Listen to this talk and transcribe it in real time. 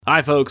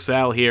Hi folks,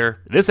 Sal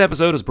here. This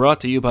episode is brought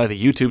to you by the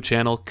YouTube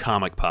channel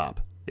Comic Pop.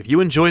 If you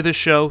enjoy this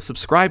show,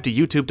 subscribe to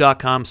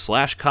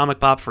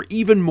youtube.com/comicpop for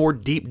even more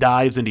deep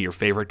dives into your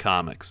favorite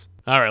comics.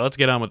 Alright, let's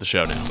get on with the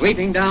show now.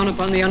 Sweeping down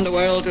upon the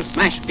underworld to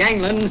smash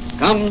gangland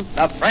comes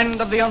the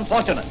friend of the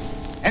unfortunate,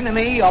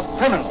 enemy of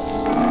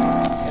criminals.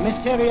 A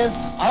mysterious,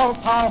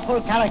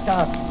 all-powerful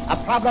character,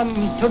 a problem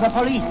to the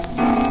police,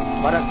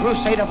 but a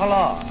crusader for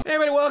law. Hey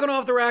everybody, welcome to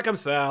Off the Rack, I'm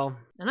Sal.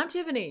 And I'm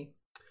Tiffany.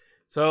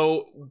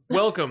 So,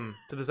 welcome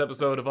to this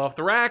episode of Off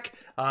the Rack.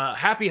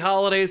 Happy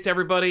holidays to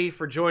everybody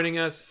for joining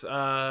us.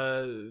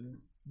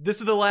 This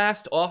is the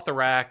last Off the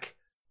Rack,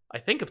 I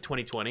think, of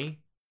 2020.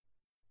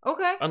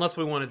 Okay. Unless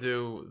we want to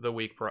do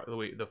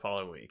the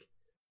following week.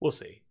 We'll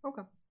see.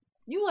 Okay.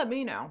 You let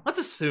me know. Let's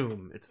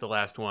assume it's the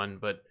last one,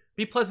 but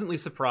be pleasantly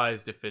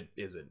surprised if it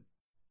isn't.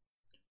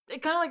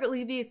 It kind of like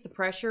alleviates the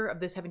pressure of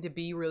this having to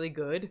be really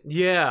good.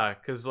 Yeah,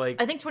 because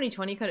like... I think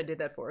 2020 kind of did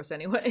that for us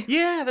anyway.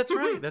 Yeah, that's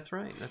right. That's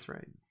right.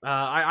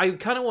 I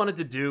kind of wanted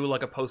to do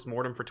like a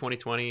post-mortem for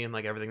 2020 and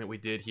like everything that we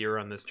did here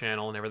on this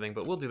channel and everything,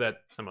 but we'll do that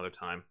some other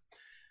time.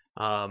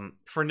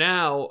 For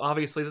now,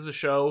 obviously, this is a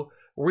show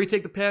where we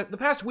take the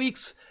past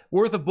week's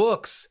worth of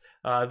books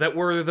that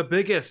were the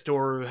biggest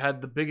or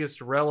had the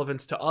biggest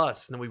relevance to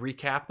us, and then we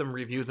recap them,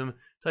 review them,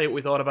 tell you what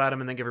we thought about them,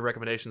 and then give you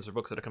recommendations for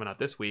books that are coming out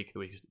this week that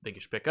we think you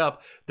should pick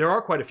up. There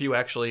are quite a few,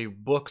 actually,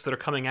 books that are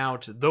coming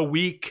out the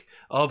week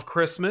of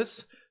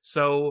Christmas,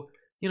 so,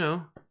 you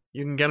know,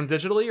 you can get them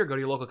digitally or go to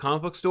your local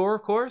comic book store,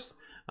 of course.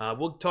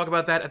 We'll talk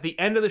about that at the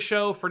end of the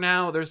show. For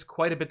now, there's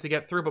quite a bit to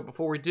get through, but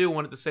before we do, I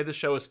wanted to say this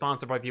show is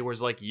sponsored by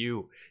viewers like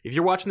you. If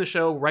you're watching the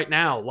show right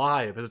now,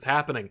 live, as it's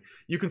happening,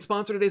 you can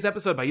sponsor today's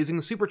episode by using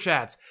the Super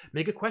Chats.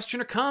 Make a question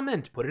or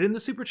comment, put it in the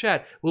Super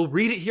Chat. We'll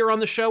read it here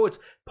on the show. It's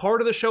part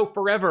of the show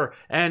forever,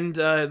 and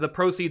the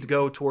proceeds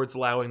go towards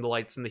allowing the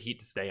lights and the heat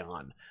to stay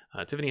on.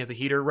 Tiffany has a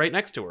heater right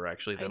next to her,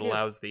 actually, that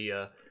allows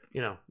the,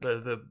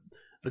 the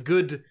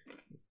good...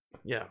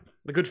 Yeah,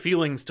 the good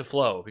feelings to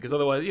flow, because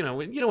otherwise, you know,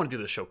 you don't want to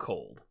do this show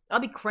cold. I'll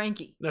be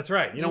cranky. That's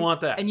right. You don't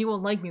want that. And you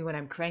won't like me when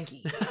I'm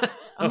cranky.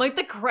 I'm like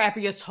the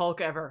crappiest Hulk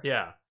ever.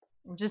 Yeah.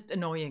 I'm just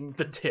annoying. It's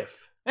the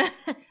tiff.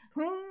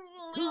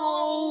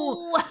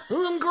 Oh,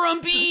 I'm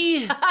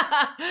grumpy.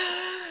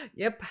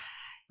 Yep.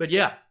 But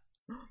yes,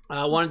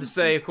 I wanted to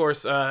say, of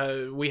course,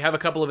 we have a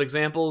couple of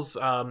examples.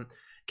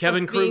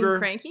 Kevin Kruger.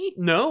 Cranky?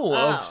 No,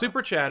 of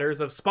Super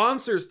Chatters, of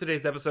sponsors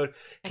today's episode.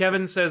 Excellent.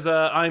 Kevin says,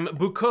 I'm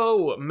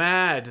Buko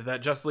mad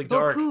that Justice League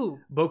Dark.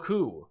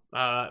 Beaucoup.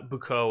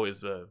 Buko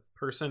is a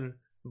person.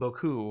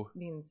 Beaucoup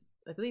means,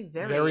 I believe,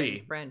 very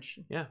in French.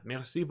 Yeah,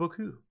 merci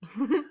beaucoup.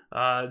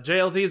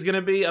 JLT is going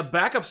to be a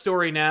backup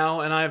story now,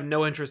 and I have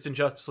no interest in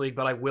Justice League,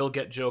 but I will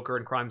get Joker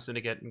and Crime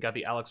Syndicate and got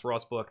the Alex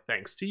Ross book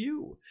thanks to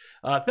you.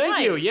 Thank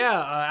you.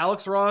 Yeah,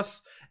 Alex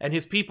Ross and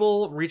his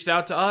people reached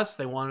out to us.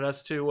 They wanted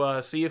us to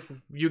see if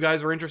you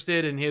guys were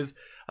interested in his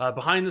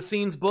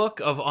behind-the-scenes book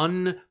of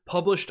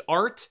unpublished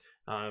art.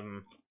 I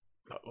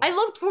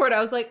looked for it. I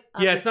was like...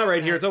 yeah, it's not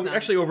right here. It's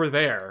actually over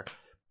there.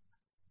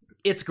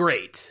 It's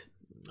great.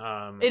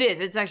 It is.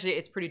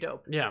 It's pretty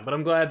dope. Yeah, but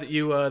I'm glad that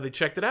you they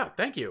checked it out.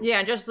 Thank you. Yeah,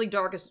 and Justice League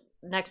Dark is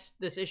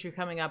this issue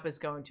coming up is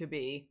going to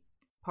be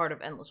part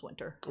of Endless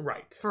Winter.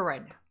 Right. For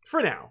right now.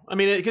 For now. I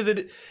mean, because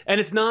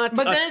it's not...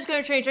 But then it's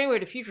going to change anyway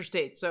to Future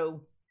State,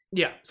 so...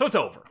 Yeah, so it's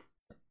over.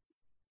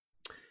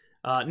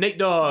 Nate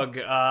Dogg,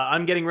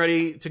 I'm getting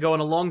ready to go on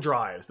a long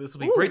drive, so this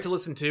will be great to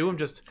listen to. I'm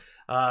just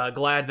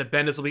glad that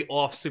Bendis will be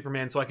off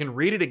Superman so I can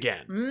read it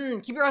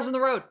again. Keep your eyes on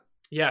the road.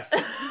 Yes.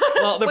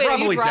 Well, they're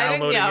probably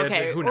downloading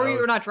it. Who knows? Or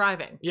you're not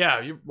driving.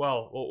 Yeah.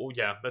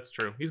 Yeah, that's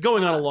true. He's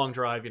going on a long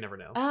drive. You never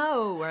know.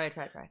 Oh, right.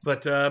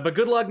 But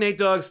good luck, Nate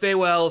Dogg. Stay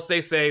well,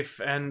 stay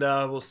safe, and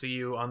we'll see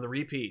you on the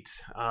repeat.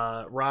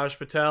 Raj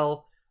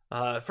Patel.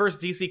 First,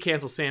 DC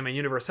cancels Sandman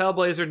Universe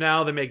Hellblazer.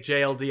 Now they make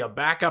JLD a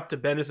backup to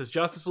Bendis'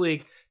 Justice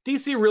League.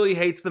 DC really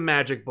hates the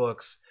Magic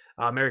books.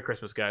 Merry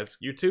Christmas, guys.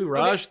 You too,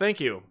 Raj. Okay. Thank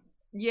you.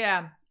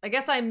 Yeah. I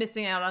guess I'm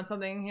missing out on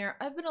something here.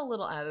 I've been a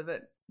little out of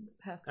it.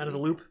 Out of the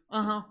loop?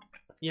 Uh-huh.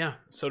 Yeah,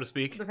 so to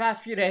speak. The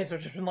past few days have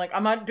just been like,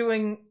 I'm not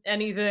doing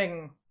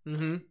anything.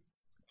 Mm-hmm.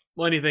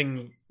 Well,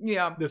 anything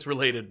that's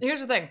related. Here's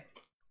the thing.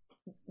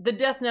 The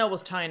death knell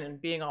was Tynan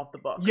being off the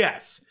book.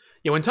 Yes.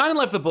 Yeah, when Tynan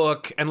left the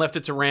book and left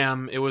it to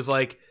Ram, it was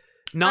like,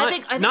 not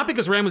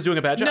because Ram was doing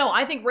a bad job. No,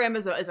 I think Ram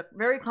is a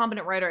very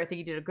competent writer. I think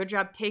he did a good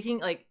job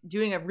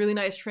doing a really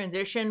nice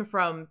transition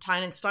from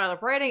Tynan's style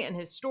of writing and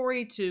his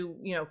story to,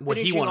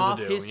 finishing off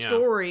his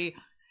story.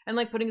 And,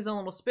 putting his own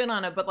little spin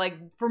on it. But,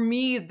 for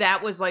me,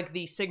 that was,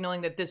 the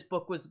signaling that this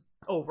book was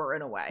over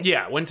in a way.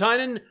 Yeah, when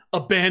Tynan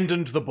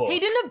abandoned the book. He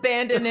didn't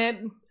abandon it.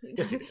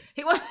 Yes,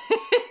 he was.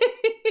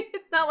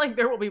 It's not like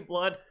There Will Be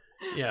Blood.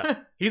 Yeah.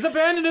 He's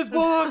abandoned his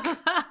book!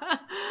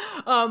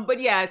 But,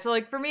 yeah, so,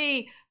 for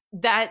me,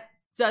 that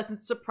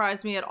doesn't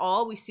surprise me at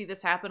all. We see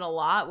this happen a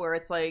lot, where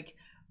it's,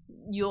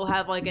 you'll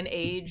have, an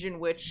age in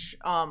which,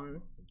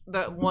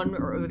 the one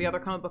or the other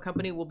comic book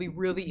company will be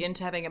really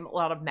into having a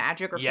lot of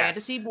magic or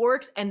fantasy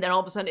works, and then all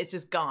of a sudden it's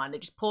just gone. They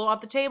just pull it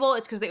off the table.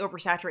 It's because they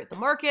oversaturate the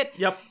market.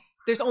 Yep.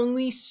 there's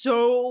only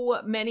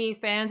so many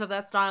fans of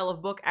that style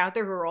of book out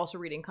there who are also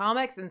reading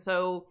comics, and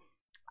so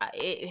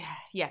it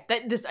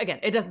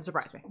doesn't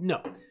surprise me.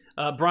 No.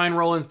 Brian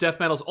Rowland's death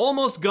metal's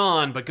almost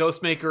gone, but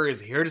Ghostmaker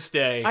is here to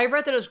stay. I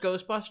read that it was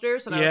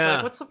Ghostbusters, and I was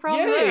like, what's the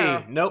problem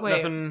there?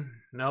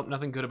 Nope,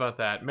 nothing good about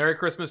that. Merry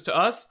Christmas to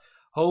us.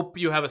 Hope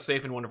you have a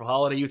safe and wonderful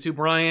holiday, you too,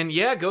 Brian.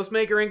 Yeah,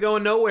 Ghostmaker ain't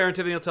going nowhere, and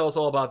Tiffany will tell us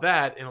all about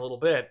that in a little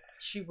bit.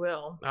 She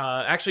will.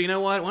 Actually, you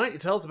know what? Why don't you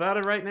tell us about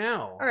it right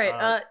now? All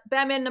right.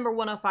 Batman number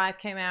 105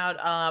 came out.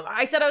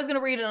 I said I was going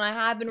to read it, and I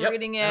have been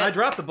reading it. And I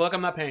dropped the book.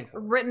 I'm not paying for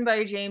it. Written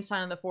by James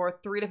Tynion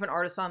IV. 3 different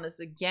artists on this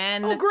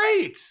again. Oh,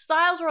 great!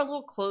 Styles were a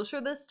little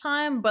closer this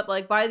time, but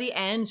like by the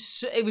end,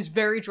 it was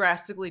very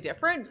drastically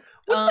different.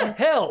 What the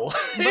hell?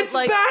 It's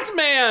like,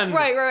 Batman!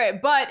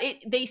 Right. But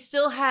they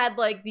still had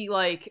like the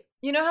like...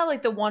 You know how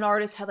like the one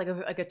artist had like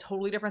a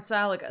totally different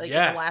style, like in the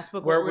last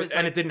book,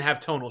 and it didn't have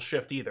tonal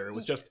shift either. It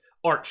was just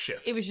art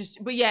shift. It was just,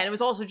 but yeah, and it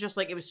was also just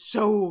like it was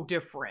so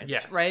different.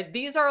 Yes, right.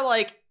 These are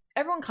like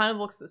everyone kind of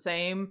looks the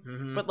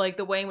same, but like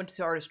the way in which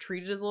the artist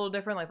treated is a little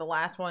different. Like the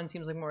last one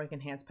seems like more like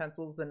enhanced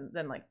pencils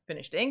than like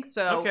finished ink.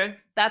 So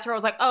that's where I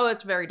was like, oh,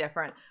 it's very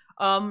different.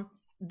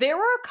 There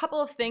were a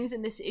couple of things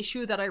in this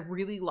issue that I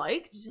really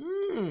liked.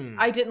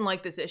 I didn't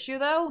like this issue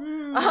though.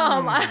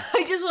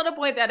 I just want to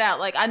point that out.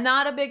 Like, I'm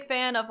not a big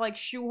fan of like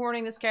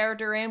shoehorning this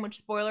character in, which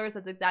spoilers,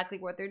 that's exactly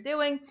what they're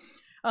doing.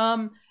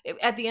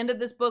 At the end of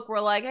this book,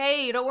 we're like,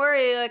 hey, don't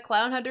worry, like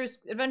Clown Hunter's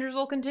adventures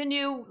will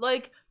continue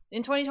like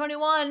in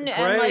 2021. Great.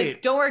 And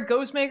like, don't worry,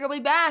 Ghostmaker will be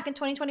back in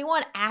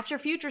 2021 after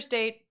Future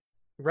State.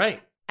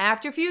 Right.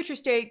 After Future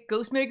State,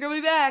 Ghostmaker will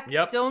be back.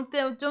 Yep.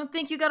 Don't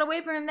think you got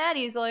away from him that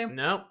easily.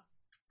 No.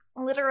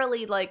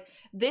 Literally, like,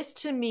 this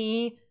to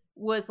me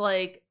was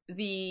like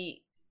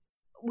we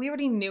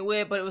already knew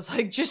it, but it was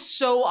like just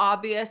so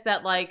obvious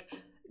that like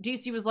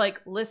DC was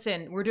like,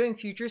 listen, we're doing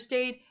Future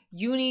State,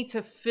 you need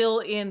to fill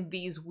in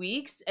these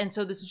weeks, and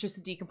so this is just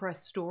a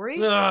decompressed story.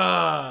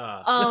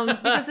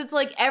 Because it's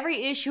like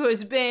every issue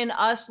has been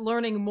us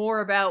learning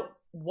more about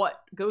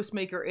what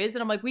Ghostmaker is,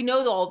 and I'm like, we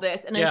know all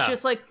this, and it's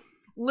just like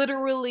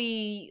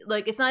literally,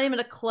 like, it's not even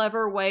a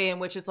clever way in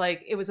which it's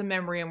like it was a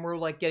memory and we're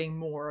like getting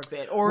more of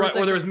it, or right,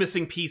 or there was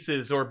missing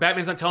pieces, or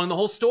Batman's not telling the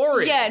whole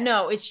story. Yeah,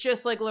 no, it's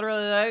just like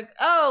literally like,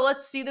 oh,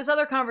 let's see this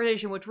other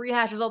conversation which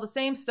rehashes all the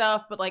same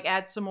stuff but like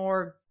adds some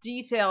more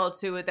detail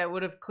to it that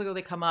would have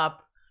clearly come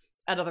up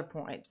at other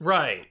points.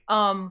 Right.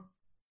 Cool.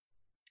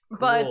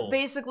 But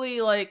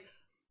basically, like,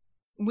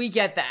 we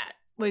get that.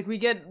 Like, we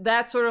get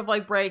that sort of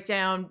like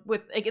breakdown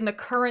with like in the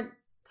current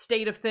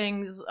state of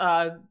things,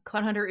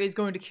 Clown Hunter is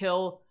going to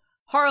kill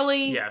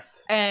Harley.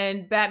 Yes.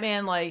 And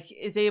Batman like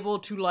is able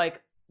to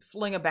like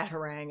fling a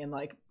batarang and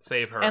like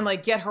save her and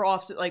like get her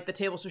off like the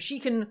table so she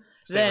can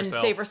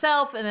save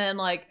herself. And then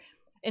like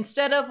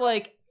instead of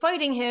like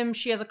fighting him,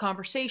 she has a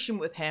conversation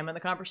with him, and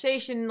the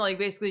conversation like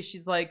basically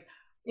she's like,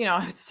 you know,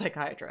 I'm a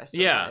psychiatrist.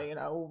 Yeah. You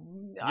know,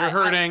 you're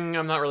hurting.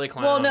 I'm not really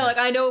clown. Well, no, like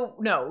I know,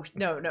 no.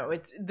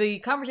 It's the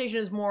conversation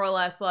is more or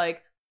less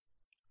like,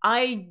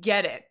 I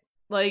get it.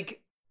 Like,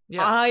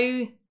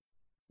 yeah.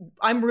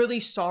 I'm really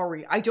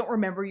sorry. I don't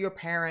remember your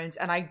parents,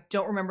 and I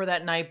don't remember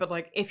that night, but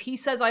like if he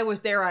says I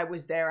was there,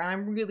 and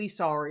I'm really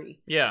sorry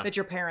that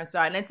your parents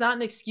died. And it's not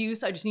an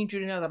excuse. I just need you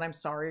to know that I'm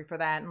sorry for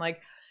that. And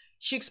like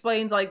she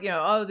explains like, you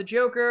know, oh, the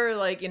Joker,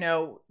 like, you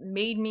know,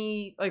 made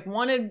me like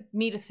wanted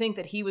me to think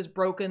that he was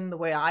broken the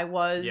way I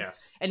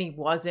was, and he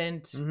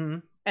wasn't. Mm-hmm.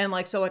 And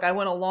like so like I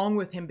went along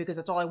with him because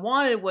that's all I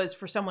wanted was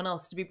for someone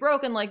else to be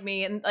broken like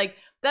me. And like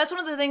that's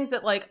one of the things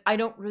that like I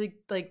don't really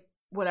like.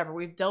 Whatever,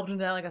 we've delved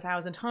into that like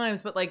 1,000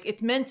 times, but like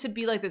it's meant to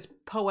be like this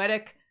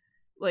poetic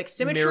like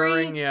symmetry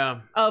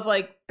mirroring, of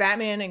like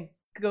Batman and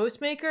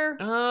Ghostmaker,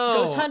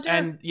 Ghost Hunter,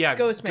 and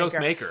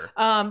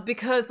Ghostmaker.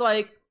 Because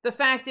like the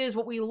fact is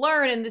what we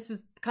learn, and this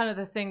is kind of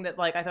the thing that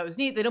like I thought was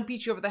neat, they don't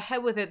beat you over the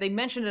head with it. They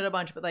mentioned it a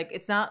bunch, but like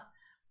it's not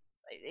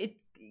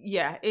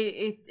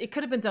it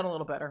could have been done a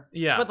little better.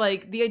 Yeah. But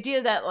like the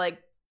idea that like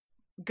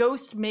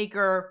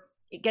Ghostmaker,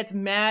 it gets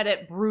mad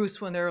at Bruce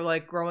when they're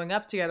like growing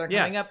up together,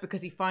 coming up, because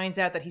he finds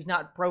out that he's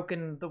not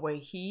broken the way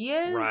he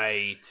is.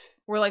 Right.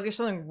 Where like there's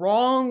something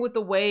wrong with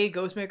the way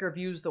Ghostmaker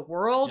views the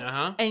world,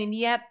 and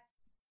yet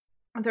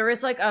there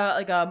is like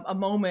a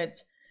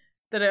moment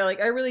that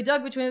I really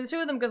dug between the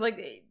two of them, because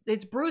like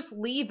it's Bruce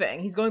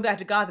leaving, he's going back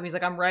to Gotham, he's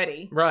like, I'm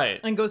ready,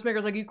 right? And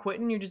Ghostmaker's like, you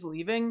quitting? You're just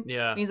leaving?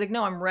 Yeah. And he's like,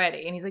 no, I'm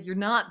ready. And he's like, you're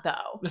not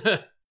though.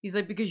 He's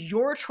like, because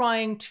you're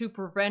trying to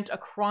prevent a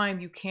crime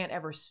you can't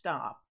ever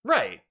stop.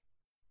 Right.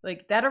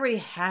 Like, that already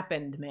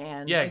happened,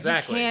 man. Yeah,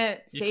 exactly. You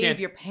can't save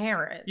your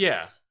parents.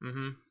 Yeah.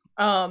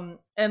 Mm-hmm.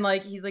 And,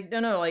 like, he's like,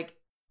 no, like,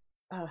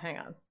 oh, hang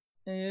on.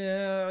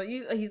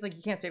 He's like,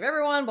 you can't save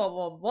everyone, blah,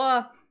 blah,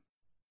 blah.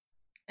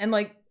 And,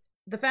 like,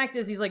 the fact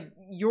is, he's like,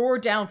 your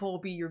downfall will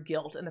be your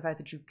guilt and the fact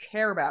that you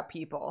care about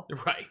people.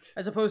 Right.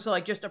 As opposed to,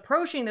 like, just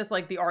approaching this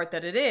like the art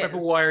that it is. Right,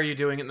 but why are you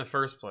doing it in the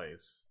first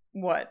place?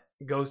 What?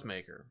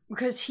 Ghostmaker.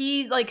 Because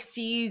he, like,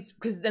 sees,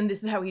 because then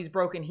this is how he's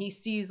broken. He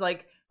sees,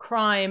 like,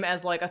 crime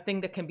as like a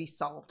thing that can be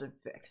solved and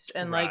fixed,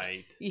 and like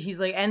he's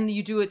like, and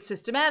you do it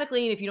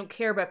systematically, and if you don't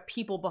care about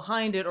people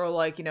behind it or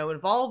like, you know,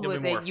 involved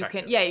with it, you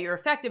can, you're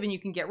effective and you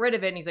can get rid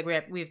of it. And he's like,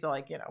 we have to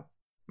like, you know,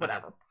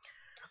 whatever.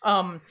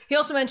 He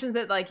also mentions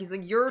that like he's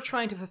like, you're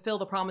trying to fulfill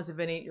the promise of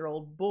an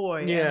 8-year-old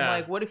boy. Yeah. And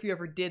like, what if you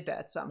ever did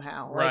that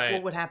somehow? Like,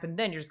 what would happen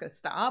then? You're just gonna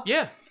stop?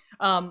 Yeah.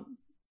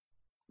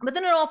 But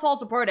then it all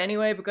falls apart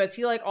anyway, because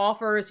he like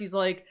offers, he's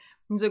like,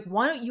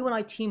 why don't you and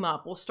I team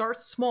up? We'll start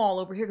small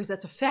over here because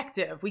that's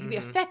effective. We can be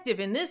effective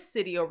in this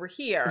city over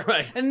here.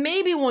 Right. And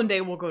maybe one day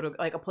we'll go to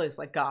like a place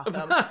like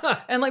Gotham.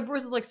 And like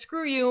Bruce is like,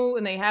 screw you.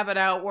 And they have it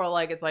out where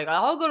like, it's like,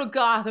 I'll go to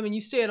Gotham and you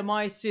stay out of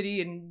my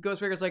city. And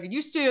Ghostmaker's like,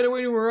 you stay out of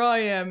where I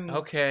am.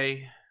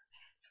 Okay.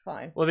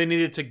 Fine. Well, they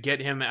needed to get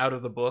him out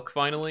of the book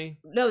finally?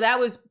 No, that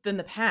was in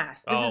the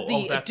past. This is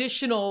the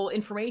additional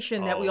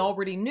information that we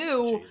already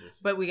knew,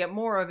 but we get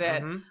more of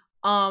it.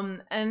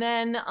 And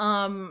then,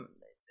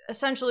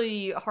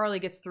 essentially Harley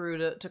gets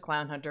through to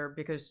Clown Hunter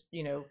because,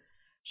 you know,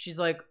 she's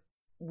like,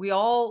 we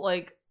all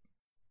like,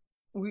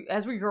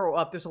 as we grow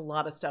up, there's a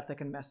lot of stuff that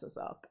can mess us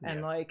up.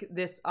 And like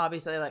this,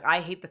 obviously, like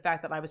I hate the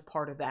fact that I was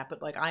part of that,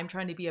 but like I'm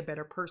trying to be a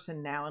better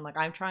person now. And like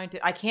I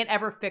can't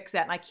ever fix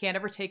that and I can't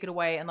ever take it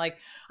away. And like,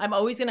 I'm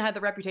always going to have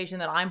the reputation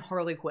that I'm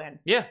Harley Quinn.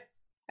 Yeah.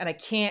 And I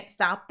can't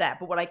stop that.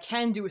 But what I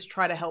can do is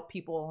try to help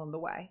people along the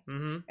way.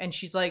 And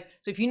she's like,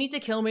 so if you need to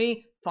kill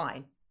me,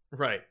 fine.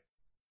 Right.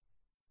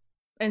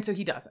 And so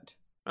he doesn't.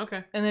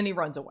 Okay. And then he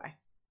runs away.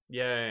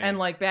 Yeah. And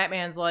like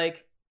Batman's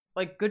like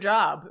good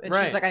job. And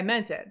she's like, I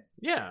meant it.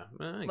 Yeah.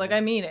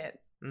 I mean it.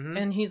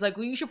 And he's like,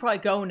 well, you should probably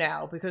go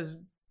now because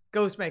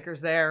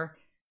Ghostmaker's there.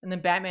 And then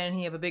Batman and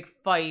he have a big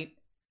fight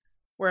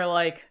where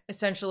like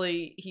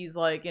essentially he's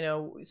like, you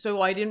know, so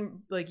I didn't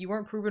like, you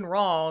weren't proven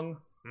wrong.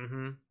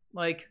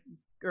 Like,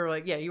 or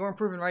like, yeah, you weren't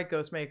proven right,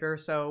 Ghostmaker.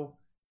 So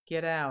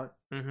get out.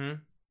 And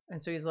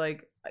so he's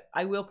like,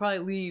 I will probably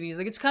leave. He's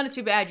like, it's kind of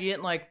too bad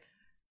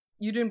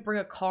you didn't bring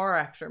a car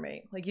after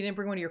me. Like, you didn't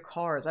bring one of your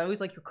cars. I always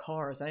like your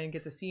cars. I didn't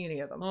get to see any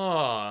of them.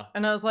 Aww.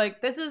 And I was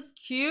like, this is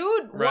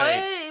cute.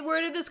 Right. What?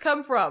 Where did this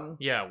come from?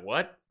 Yeah,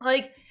 what?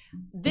 Like,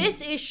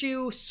 this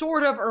issue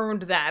sort of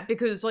earned that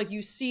because, like,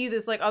 you see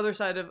this, like, other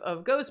side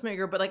of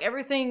Ghostmaker, but, like,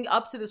 everything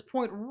up to this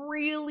point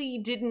really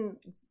didn't,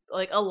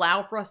 like,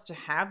 allow for us to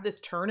have this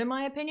turn, in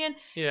my opinion.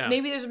 Yeah.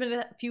 Maybe there's been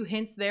a few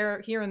hints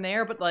there, here and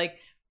there, but, like,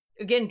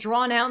 again,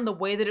 drawn out in the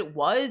way that it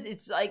was,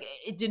 it's, like,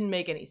 it didn't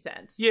make any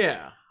sense.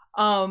 Yeah.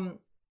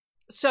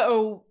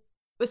 So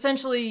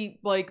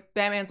essentially, like,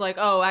 Batman's like,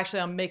 oh,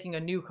 actually, I'm making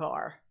a new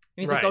car.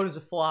 And he's like, oh, does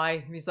it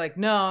fly? And he's like,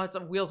 no, it's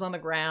wheels on the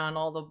ground,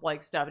 all the,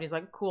 like, stuff. And he's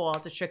like, cool, I'll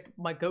have to check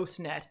my ghost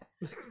net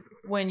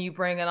when you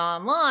bring it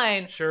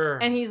online. Sure.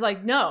 And he's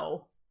like,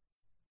 no.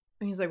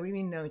 And he's like, what do you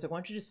mean no? He's like, why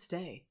don't you just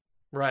stay?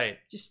 Right.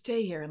 Just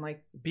stay here and,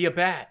 like... be a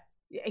bat.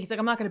 He's like,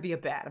 I'm not going to be a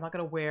bat. I'm not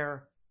going to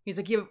wear... He's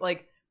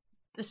like,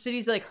 the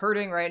city's, like,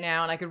 hurting right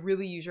now, and I could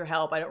really use your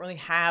help. I don't really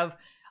have...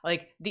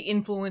 like, the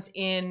influence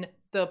in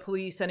the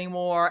police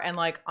anymore, and,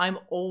 like, I'm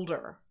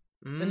older.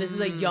 And this is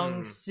a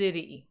young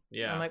city.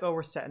 Yeah. I'm like, oh,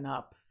 we're setting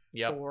up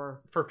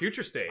for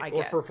Future State,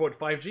 or for what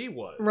 5G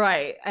was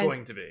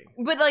going to be.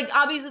 But, like,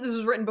 obviously this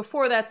was written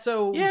before that,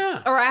 so...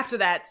 yeah. Or after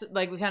that, so,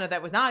 like, we found out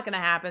that was not going to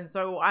happen,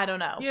 so I don't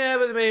know. Yeah,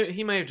 but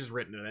he may have just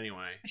written it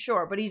anyway.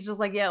 Sure, but he's just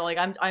like, yeah, like,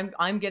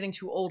 I'm getting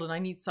too old, and I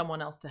need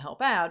someone else to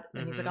help out.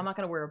 And he's like, I'm not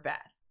going to wear a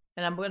bat.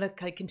 And I'm going to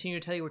continue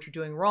to tell you what you're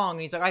doing wrong.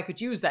 And he's like, I could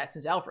use that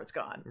since Alfred's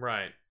gone.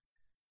 Right.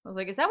 I was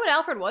like, is that what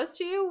Alfred was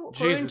to you?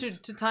 According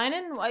to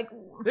Tynion? Like,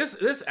 this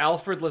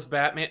Alfredless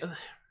Batman...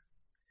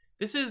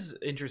 This is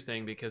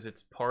interesting because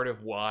it's part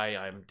of why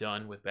I'm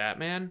done with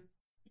Batman.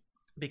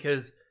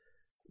 Because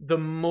the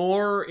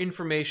more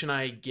information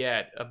I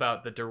get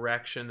about the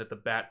direction that the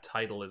Bat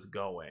title is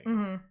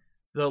going,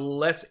 the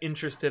less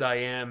interested I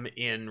am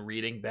in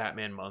reading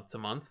Batman month to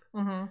month.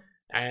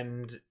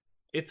 And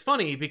it's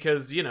funny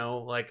because, you know,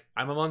 like,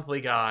 I'm a monthly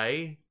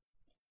guy.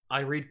 I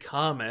read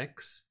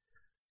comics.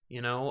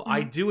 You know,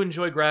 I do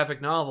enjoy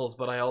graphic novels,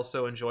 but I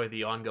also enjoy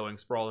the ongoing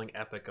sprawling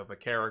epic of a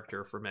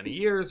character for many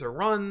years or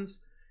runs.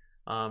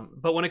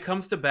 But when it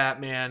comes to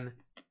Batman,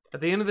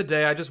 at the end of the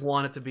day, I just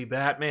want it to be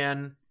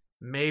Batman,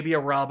 maybe a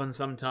Robin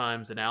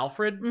sometimes, and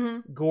Alfred,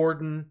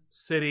 Gordon,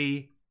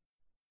 City.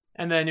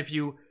 And then if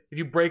you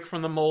break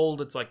from the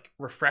mold, it's like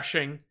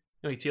refreshing.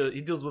 You know,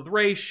 he deals with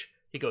Ra's,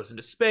 he goes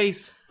into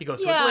space, he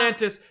goes to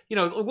Atlantis, you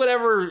know,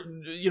 whatever,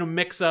 you know,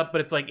 mix up, but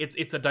it's like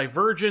it's a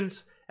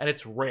divergence and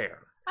it's rare.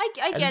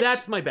 I get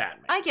that's my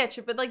Batman. I get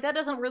you, but like that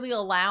doesn't really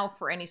allow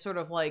for any sort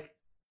of like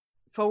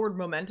forward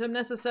momentum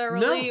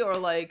necessarily, or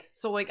like,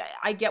 so like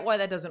I get why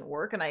that doesn't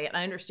work, and I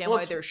understand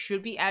why there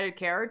should be added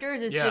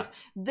characters. It's just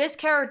this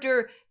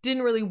character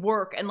didn't really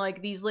work, and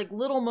like these like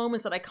little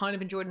moments that I kind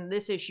of enjoyed in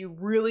this issue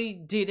really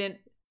didn't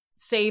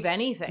save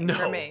anything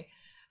for me.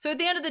 So at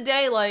the end of the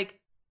day, like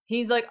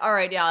he's like, all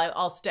right, yeah,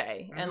 I'll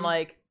stay, and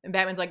like, and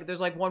Batman's like,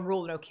 there's like one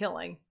rule, no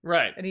killing,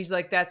 right? And he's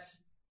like, that's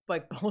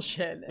like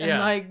bullshit. And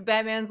like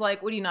Batman's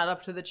like, what, are you not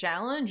up to the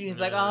challenge? And he's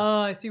like,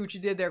 oh, I see what you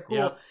did there,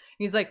 cool. And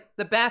he's like,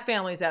 the Bat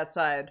family's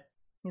outside.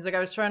 He's like, I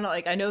was trying to,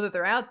 like, I know that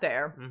they're out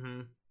there.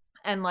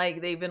 And,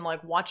 like, they've been,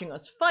 like, watching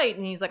us fight.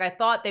 And he's like, I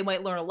thought they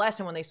might learn a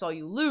lesson when they saw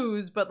you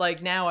lose, but,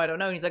 like, now I don't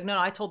know. And he's like, no,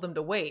 I told them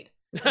to wait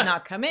and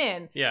not come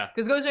in. Yeah.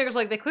 Because Ghostmaker's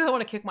like, they clearly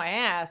want to kick my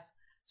ass.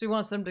 So he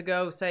wants them to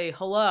go say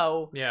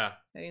hello. Yeah.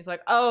 And he's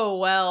like, oh,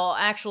 well,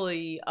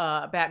 actually,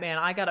 Batman,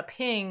 I got a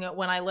ping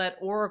when I let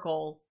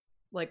Oracle,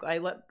 like, I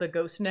let the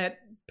GhostNet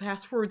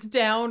passwords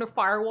down, or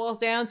firewalls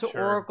down, so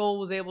Sure. Oracle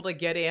was able to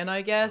get in,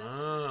 I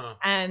guess. Oh.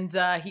 And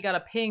he got a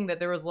ping that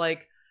there was,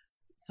 like,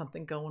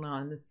 something going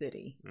on in the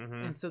city.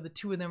 Mm-hmm. And so the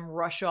two of them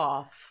rush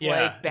off,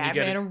 Yeah, like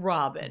Batman and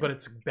Robin. But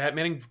it's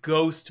Batman and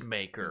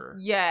Ghostmaker.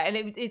 Yeah,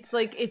 and it's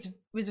like, it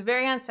was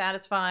very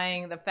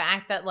unsatisfying. The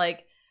fact that,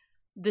 like,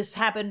 this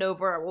happened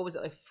over, what was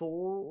it, like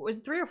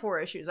 3 or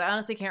 4 issues? I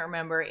honestly can't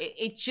remember.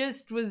 It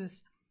just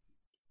was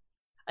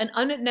an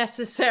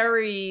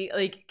unnecessary,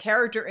 like,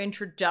 character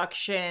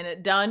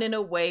introduction done in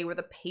a way where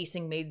the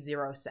pacing made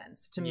 0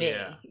 sense to me.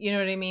 Yeah. You know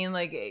what I mean?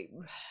 Like,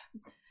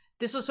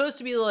 this was supposed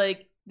to be,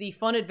 like, the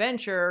fun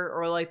adventure,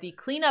 or, like, the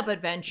cleanup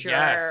adventure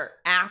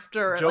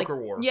after Joker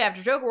War. Yeah,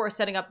 after Joker War,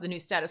 setting up the new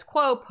status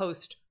quo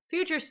post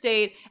Future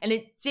State. And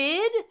it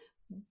did,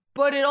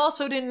 but it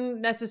also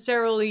didn't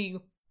necessarily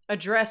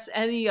address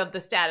any of the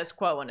status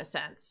quo in a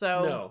sense.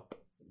 So,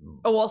 No.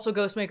 Oh, also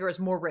Ghostmaker is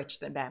more rich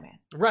than Batman.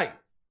 Right.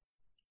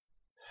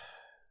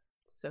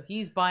 So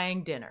he's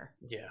buying dinner.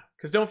 Yeah.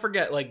 Because don't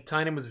forget, like,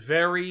 Tynion was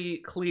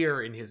very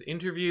clear in his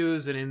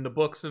interviews and in the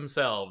books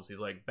themselves. He's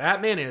like,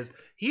 Batman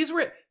he's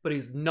rich, but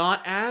he's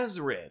not as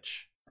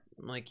rich.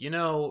 I'm like, you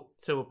know,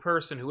 to a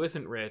person who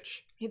isn't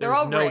rich, They're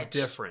all no rich.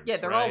 difference. Yeah,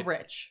 they're right? all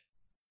rich.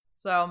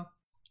 So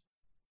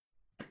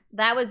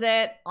that was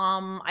it.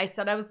 I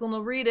said I was going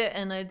to read it,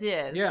 and I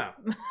did. Yeah.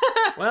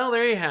 Well,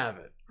 there you have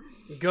it.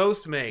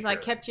 Ghostmaker. So I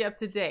kept you up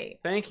to date.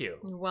 Thank you.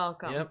 You're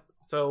welcome. Yep.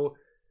 So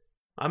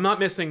I'm not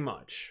missing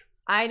much.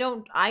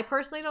 I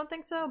personally don't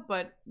think so,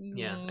 but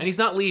Yeah. And he's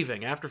not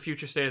leaving. After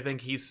Future State, I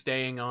think he's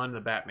staying on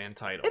the Batman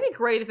title. It'd be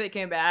great if they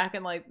came back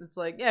and, like, it's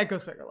like, yeah,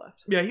 Ghostmaker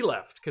left. Yeah, he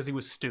left because he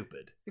was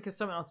stupid. Because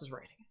someone else is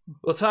writing.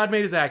 Well, Todd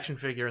made his action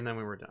figure, and then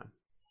we were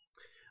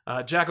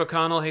done. Jack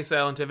O'Connell, hey,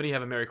 Sal and Tiffany,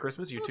 have a Merry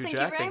Christmas. You too, Jack.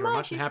 Thank you very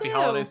much. And happy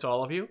holidays to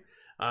all of you.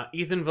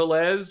 Ethan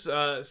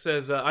Velez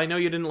says, I know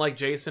you didn't like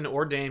Jason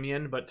or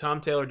Damian, but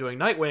Tom Taylor doing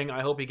Nightwing,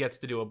 I hope he gets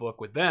to do a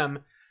book with them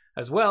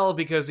as well,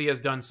 because he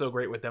has done so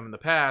great with them in the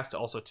past.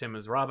 Also, Tim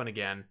is Robin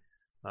again.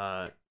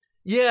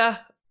 Yeah.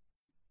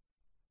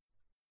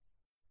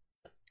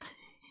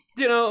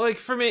 You know, like,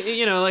 for me,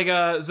 you know, like,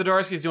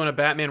 Zdarsky's doing a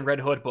Batman Red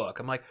Hood book.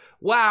 I'm like,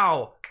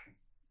 wow.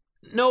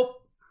 Nope.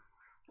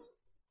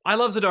 I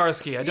love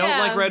Zdarsky. I don't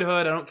like Red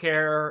Hood. I don't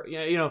care.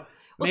 Yeah, you know,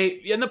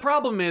 and the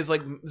problem is,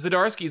 like,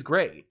 Zdarsky's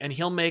great, and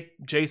he'll make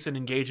Jason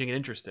engaging and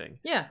interesting.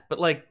 Yeah. But,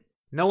 like,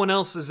 no one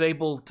else is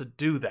able to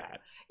do that.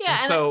 Yeah,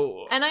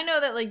 and I know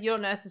that, like, you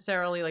don't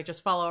necessarily, like,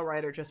 just follow a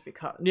writer just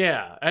because.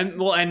 Yeah,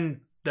 and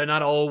they're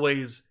not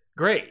always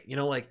great. You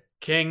know, like,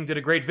 King did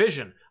a great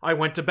Vision. I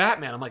went to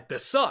Batman. I'm like,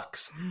 this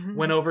sucks. Mm-hmm.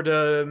 Went over to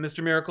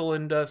Mr. Miracle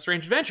and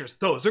Strange Adventures.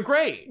 Those are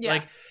great. Yeah.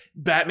 Like,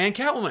 Batman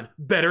Catwoman,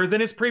 better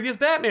than his previous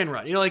Batman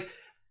run. You know, like,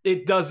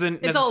 it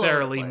doesn't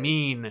necessarily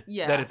mean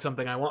that it's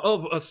something I want.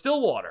 Oh,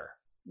 Stillwater.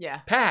 Yeah.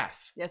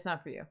 Pass. Yeah, it's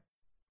not for you.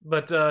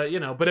 But, you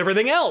know, but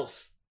everything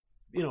else,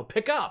 you know,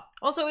 pick up.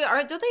 Also,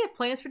 don't they have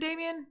plans for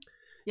Damian?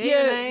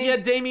 Yeah,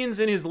 Damian's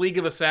in his League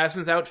of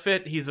Assassins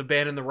outfit. He's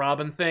abandoned the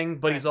Robin thing,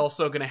 but he's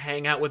also going to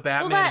hang out with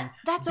Batman. Well,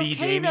 that's okay,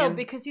 Damian. Though,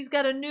 because he's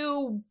got a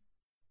new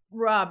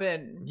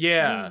Robin.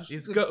 Yeah,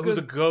 who's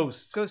a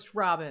ghost. Ghost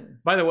Robin.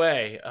 By the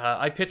way,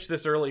 I pitched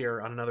this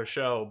earlier on another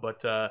show,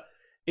 but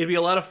it'd be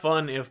a lot of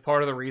fun if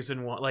part of the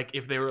reason, like,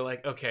 if they were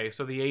like, okay,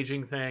 so the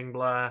aging thing,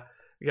 blah,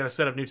 we got to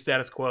set up new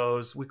status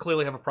quos. We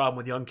clearly have a problem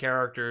with young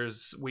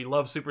characters. We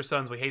love Super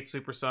Sons. We hate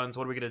Super Sons.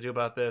 What are we going to do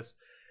about this?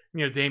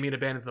 You know, Damian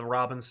abandons the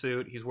Robin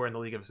suit. He's wearing the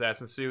League of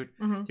Assassins suit.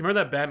 Mm-hmm. You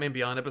remember that Batman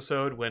Beyond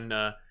episode when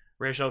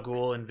Ra's al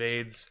Ghul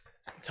invades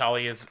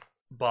Talia's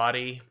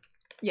body?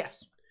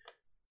 Yes.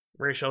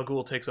 Ra's al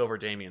Ghul takes over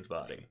Damian's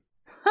body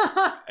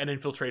and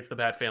infiltrates the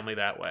Bat family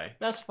that way.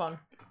 That's fun.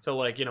 So,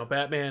 like, you know,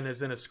 Batman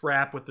is in a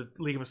scrap with the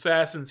League of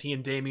Assassins. He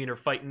and Damian are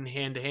fighting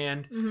hand to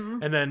hand.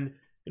 Mm-hmm. And then,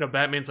 you know,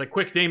 Batman's like,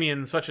 quick,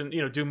 Damian,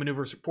 do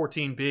maneuver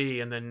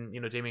 14B. And then, you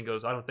know, Damian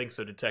goes, I don't think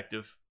so,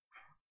 detective.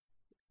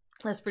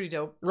 That's pretty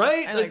dope.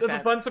 Right? That's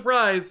a fun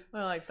surprise.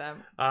 I like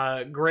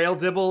that. Grail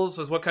Dibbles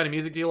says, what kind of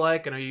music do you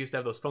like? And I used to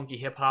have those funky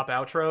hip-hop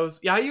outros.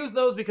 Yeah, I use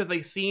those because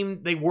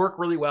they work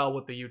really well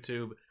with the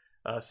YouTube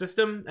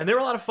system. And they're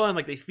a lot of fun.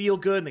 Like, they feel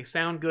good and they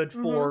sound good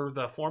for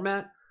the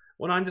format.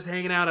 When I'm just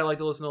hanging out, I like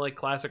to listen to, like,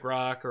 classic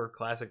rock or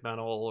classic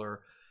metal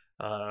or,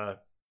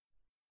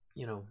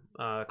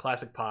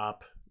 classic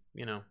pop,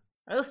 you know.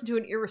 I listen to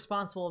an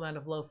irresponsible amount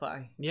of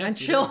lo-fi. Yes, and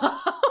chill out.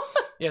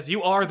 Yes,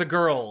 you are the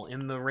girl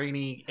in the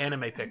rainy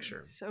anime picture.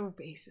 So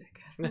basic.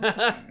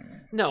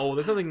 No,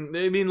 there's nothing.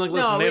 I mean, like,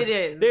 listen,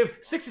 they have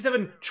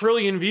 67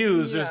 trillion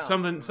views. Yeah.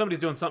 There's somebody's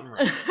doing something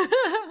right. Is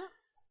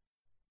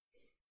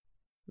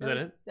that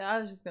it? I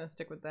was just gonna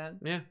stick with that.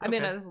 Yeah. Okay. I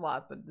mean, there's a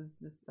lot, but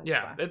it's just fine.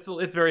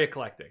 It's very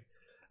eclectic.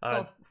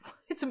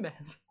 It's a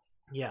mess.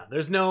 Yeah,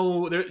 there's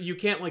no you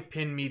can't like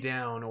pin me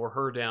down or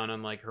her down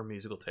on like her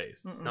musical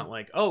tastes. It's not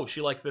like, oh,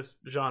 she likes this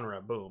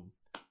genre, boom.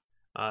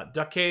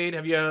 Duckade,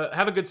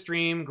 have a good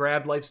stream,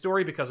 grabbed Life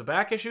Story because of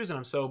back issues, and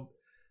I'm so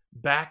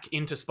back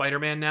into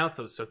Spider-Man now,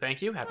 so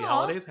thank you. Happy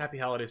holidays. Happy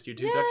holidays to you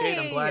too, Duckade.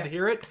 I'm glad to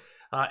hear it.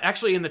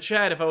 Actually, in the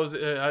chat,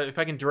 if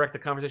I can direct the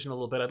conversation a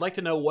little bit, I'd like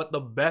to know what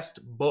the best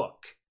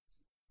book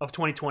of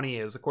 2020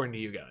 is, according to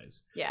you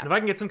guys. Yeah. And if I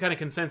can get some kind of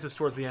consensus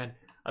towards the end,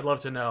 I'd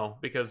love to know,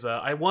 because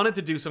I wanted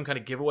to do some kind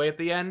of giveaway at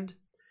the end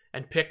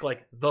and pick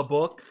like the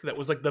book that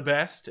was like the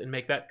best and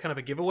make that kind of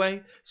a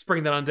giveaway,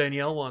 spring that on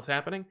Danielle while it's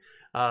happening.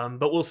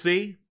 But we'll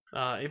see.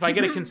 If I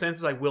get a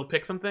consensus, I will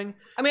pick something.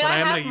 I mean, I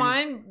have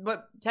mine,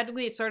 but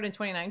technically it started in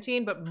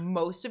 2019, but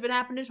most of it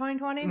happened in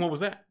 2020. What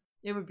was that?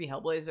 It would be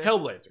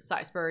Hellblazer.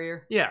 Cy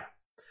Spurrier. Yeah.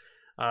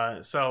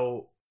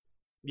 So,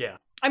 yeah.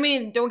 I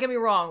mean, don't get me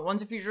wrong.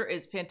 Once a Future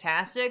is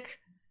fantastic.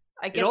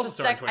 I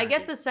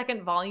guess the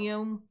second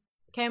volume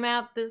came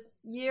out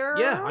this year.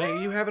 Yeah,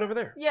 you have it over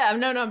there. Yeah,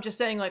 no, I'm just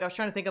saying, like, I was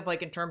trying to think of,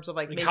 like, in terms of,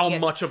 like making how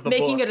much of the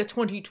making book. it a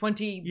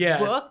 2020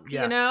 book,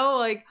 you know?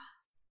 Like,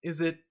 is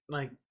it,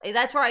 like...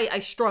 That's where I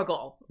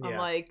struggle. Yeah. I'm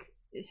like...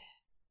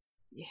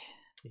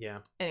 Yeah.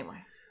 Anyway.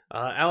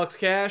 Alex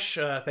Cash,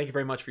 thank you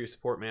very much for your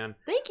support, man.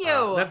 Thank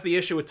you. That's the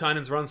issue with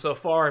Tynan's run so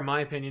far, in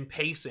my opinion,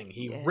 pacing.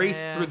 He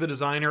raced through the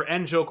Designer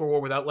and Joker War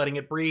without letting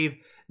it breathe.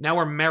 Now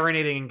we're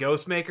marinating in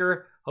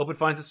Ghostmaker. Hope it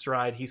finds its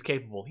stride. He's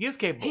capable. He is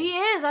capable. He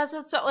is. That's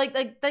what's so like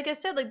I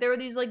said, like there were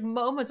these like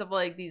moments of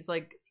like these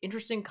like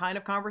interesting kind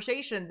of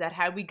conversations that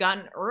had we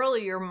gotten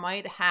earlier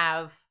might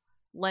have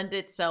lent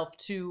itself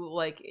to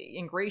like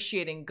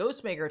ingratiating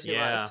Ghostmaker to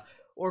us.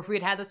 Or if we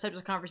had those types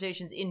of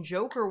conversations in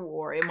Joker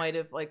War, it might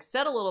have like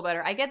said a little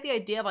better. I get the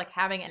idea of like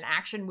having an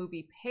action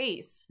movie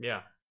pace. Yeah.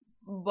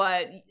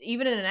 But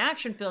even in an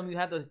action film, you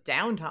have those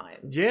downtimes.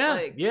 Yeah,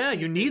 like,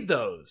 you need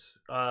those.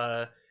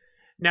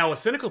 Now, a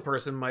cynical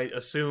person might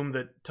assume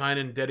that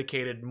Tynan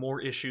dedicated more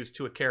issues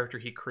to a character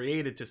he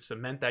created to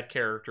cement that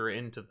character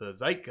into the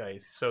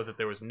zeitgeist so that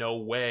there was no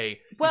way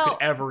you could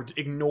ever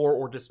ignore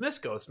or dismiss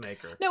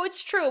Ghostmaker. No,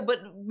 it's true, but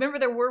remember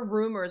there were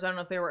rumors, I don't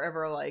know if they were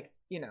ever like,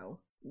 you know,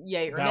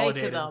 yay or nay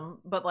to them,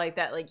 but like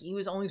that, like he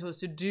was only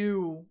supposed to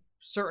do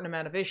certain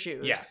amount of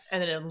issues. Yes.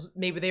 And then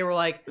maybe they were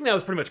like... that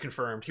was pretty much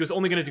confirmed. He was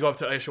only going to go up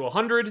to issue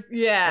 100.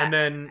 Yeah.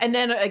 And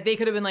then like, they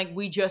could have been like,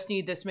 we just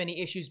need this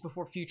many issues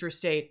before Future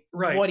State.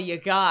 Right. What do you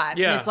got?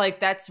 Yeah. And it's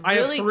like, that's really...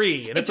 I have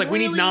 3. And it's like,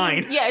 really, we need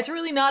 9. Yeah, it's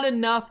really not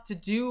enough to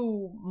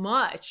do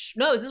much.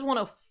 No, this is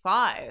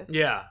 105.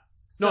 Yeah.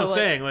 So, no, I'm like,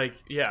 saying, like,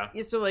 yeah.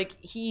 So, like,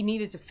 he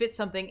needed to fit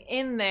something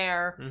in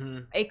there.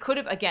 Mm-hmm. It could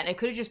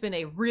have just been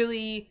a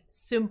really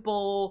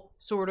simple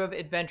sort of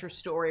adventure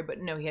story,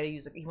 but no, he had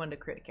to he wanted to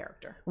create a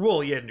character.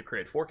 Well, he had to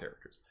create 4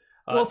 characters.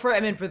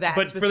 For that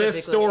but for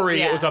this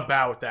story, it was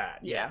about that.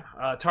 Yeah.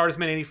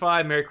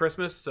 TARDISman85, Merry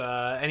Christmas.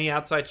 Any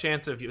outside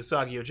chance of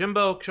Usagi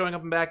Yojimbo showing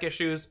up in back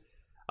issues?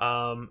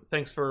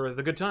 Thanks for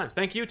the good times.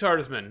 Thank you,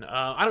 TARDISman.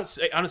 I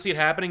don't see it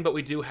happening, but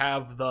we do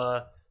have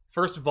the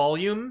first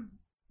volume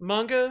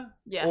manga,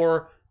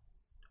 or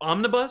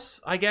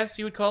omnibus, I guess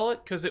you would call it,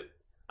 because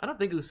I don't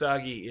think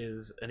Usagi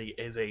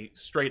is a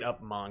straight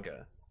up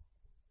manga,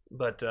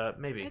 but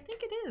maybe I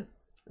think it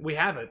is. We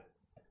have it,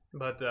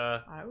 but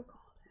I would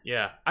call it.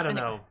 Yeah, I don't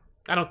know.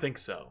 I don't think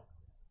so.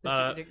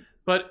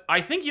 But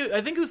I think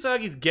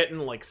Usagi's getting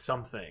like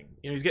something.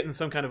 You know, he's getting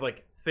some kind of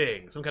like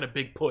thing, some kind of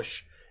big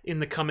push in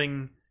the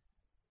coming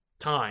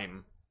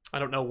time. I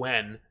don't know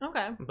when.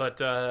 Okay. But,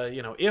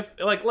 you know, if,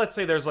 like, let's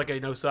say there's, like, a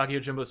Usagi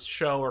Yojimbo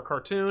show or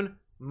cartoon,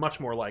 much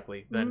more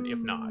likely than if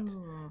not.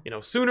 You know,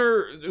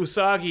 sooner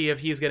Usagi, if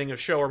he's getting a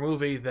show or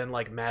movie, than,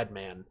 like,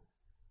 Madman,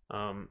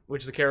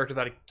 which is a character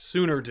that I'd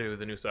sooner do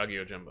than Usagi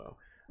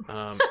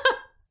Yojimbo.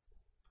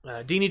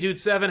 Deanie Dude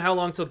 7, how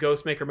long till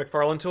Ghostmaker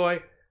McFarlane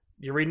toy?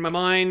 You're reading my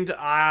mind.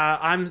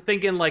 I'm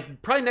thinking,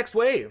 like, probably next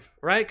wave,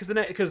 right?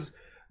 Because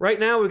right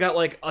now we got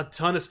like a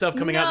ton of stuff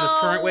coming out in this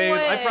current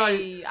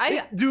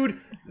wave. Dude,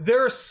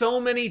 there are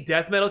so many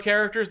death metal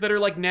characters that are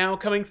like now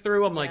coming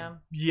through. I'm like,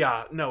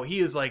 yeah, no, he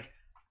is like,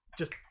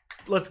 just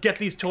let's get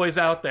these toys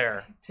out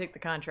there. Take the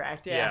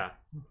contract,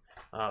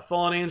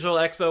 Fallen Angel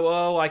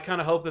XOO. I kind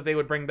of hope that they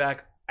would bring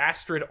back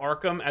Astrid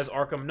Arkham as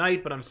Arkham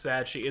Knight, but I'm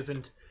sad she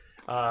isn't.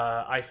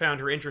 I found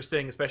her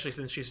interesting, especially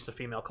since she's just a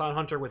female clown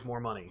hunter with more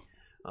money.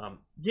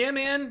 Yeah,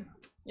 man.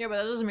 Yeah,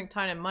 but that doesn't make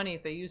Tynan money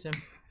if they use him.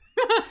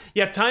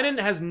 Yeah, Tynan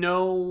has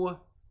no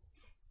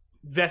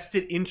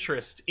vested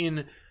interest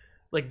in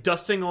like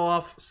dusting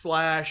off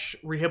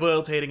 /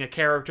 rehabilitating a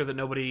character that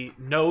nobody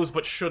knows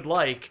but should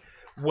like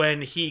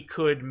when he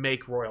could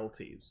make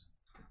royalties.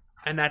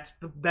 And that's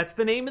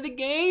the name of the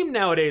game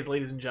nowadays,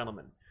 ladies and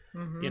gentlemen.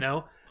 Mm-hmm. You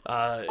know?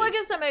 Well, I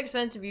guess that makes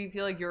sense if you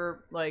feel like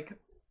your like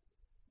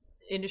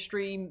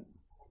industry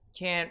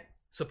can't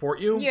support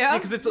you. Yeah.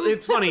 Because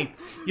it's funny.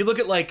 You look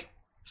at like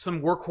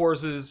some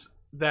workhorses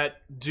that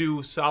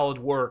do solid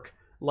work,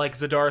 like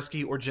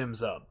Zdarsky or Jim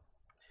Zub.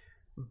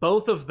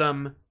 Both of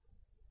them,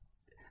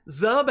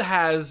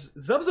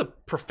 Zub's a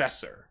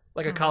professor,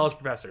 like a college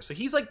professor. So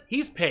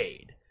he's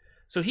paid.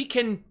 So he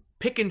can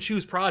pick and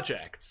choose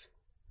projects.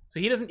 So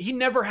he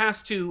never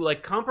has to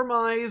like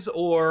compromise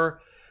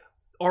or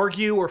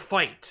argue or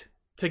fight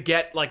to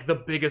get like the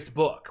biggest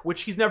book,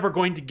 which he's never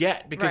going to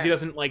get because he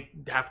doesn't like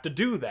have to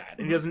do that.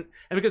 And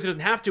because he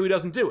doesn't have to, he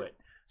doesn't do it.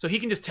 So he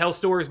can just tell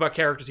stories about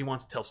characters he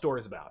wants to tell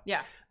stories about.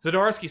 Yeah.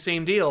 Zdarsky,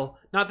 same deal.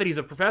 Not that he's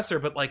a professor,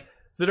 but like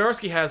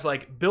Zdarsky has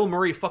like Bill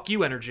Murray fuck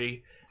you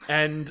energy.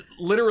 And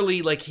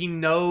literally, like, he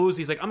knows,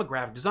 he's like, I'm a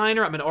graphic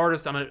designer, I'm an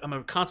artist, I'm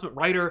a consummate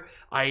writer,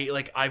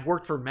 I've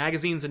worked for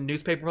magazines and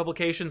newspaper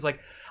publications, like,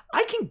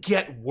 I can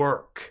get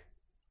work.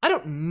 I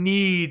don't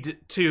need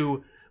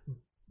to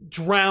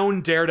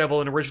drown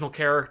Daredevil in original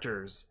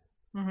characters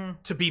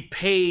to be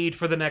paid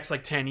for the next,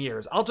 like, 10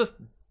 years. I'll just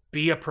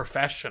be a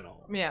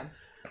professional. Yeah.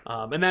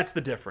 And that's the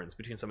difference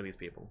between some of these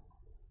people.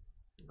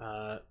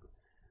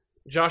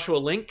 Joshua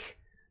Link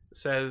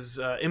says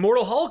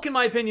Immortal Hulk, in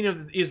my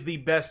opinion, is the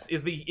best,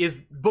 is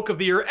book of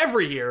the year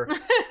every year,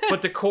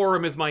 but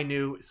Decorum is my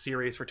new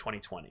series for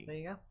 2020. There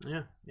you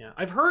go. Yeah.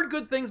 I've heard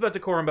good things about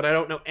Decorum, but I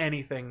don't know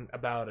anything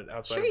about it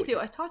outside. Sure, you do.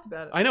 I talked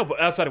about it. I know,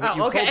 but outside of what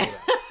you told me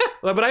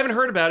about. But I haven't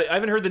heard about it. I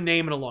haven't heard the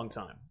name in a long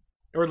time,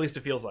 or at least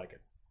it feels like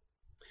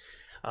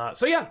it.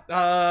 So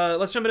yeah,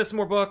 let's jump into some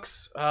more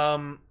books.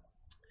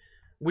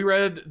 We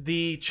read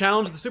the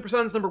Challenge of the Super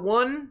Sons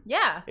 #1.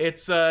 Yeah.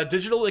 It's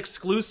digital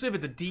exclusive.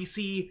 It's a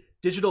DC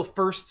digital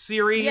first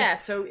series. Yeah,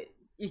 so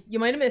you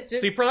might have missed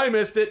it. So you probably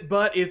missed it,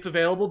 but it's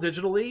available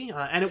digitally,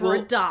 and it for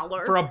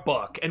 $1. For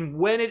 $1. And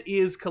when it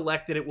is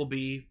collected, it will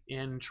be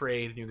in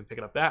trade, and you can pick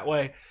it up that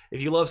way.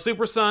 If you love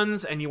Super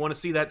Sons and you want to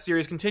see that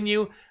series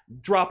continue,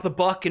 drop the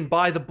buck and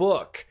buy the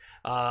book.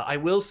 I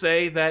will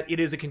say that it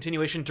is a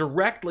continuation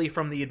directly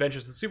from the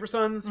Adventures of the Super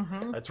Sons.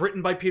 It's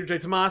written by Peter J.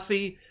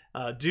 Tomasi.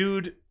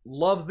 Dude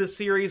loves this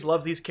series,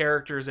 loves these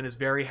characters, and is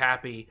very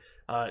happy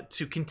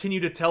to continue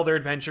to tell their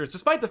adventures,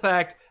 despite the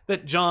fact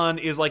that John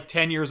is like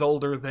 10 years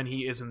older than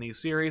he is in these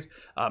series.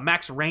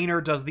 Max Rayner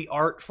does the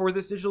art for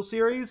this digital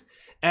series,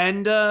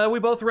 and we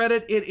both read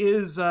it. It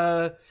is,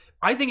 I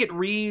think it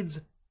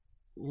reads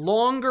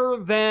longer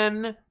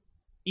than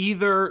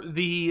either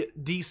the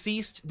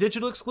Deceased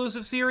digital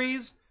exclusive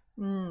series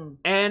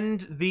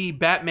and the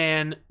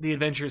Batman The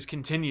Adventures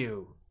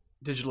Continue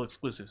digital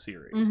exclusive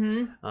series.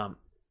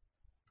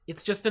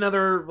 It's just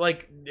another,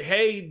 like,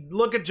 hey,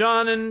 look at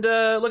John and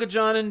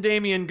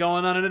Damian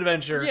going on an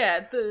adventure.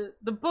 Yeah,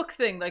 the book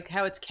thing, like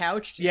how it's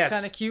couched, is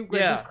kind of cute.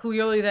 Which is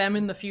clearly them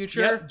in the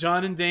future. Yep,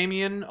 John and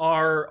Damian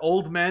are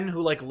old men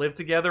who like live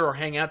together or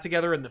hang out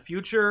together in the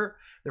future.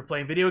 They're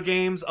playing video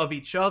games of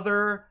each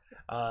other.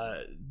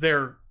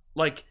 They're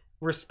like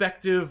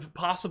respective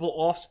possible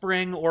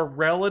offspring or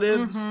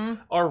relatives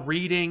are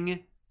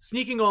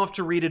sneaking off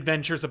to read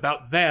adventures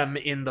about them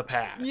in the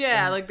past.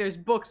 Yeah, like there's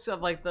books of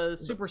like the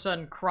Super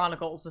Son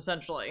Chronicles,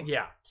 essentially.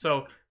 Yeah,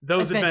 so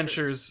those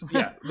adventures,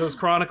 those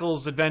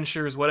chronicles,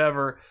 adventures,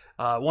 whatever.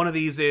 One of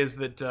these is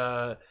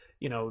that,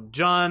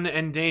 John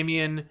and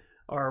Damian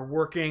are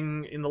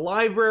working in the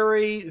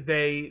library.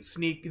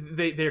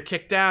 They're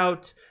kicked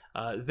out.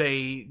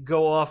 They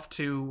go off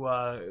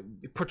to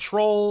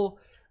patrol.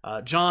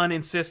 John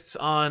insists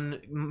on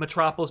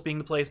Metropolis being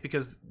the place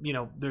because,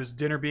 there's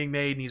dinner being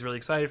made and he's really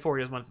excited for it.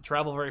 He doesn't want to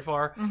travel very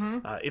far.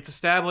 It's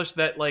established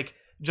that, like,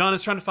 John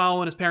is trying to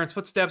follow in his parents'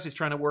 footsteps. He's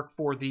trying to work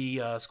for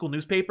the school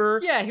newspaper.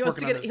 Yeah, he wants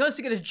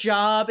to get a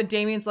job, and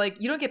Damian's like,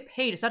 you don't get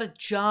paid. It's not a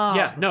job.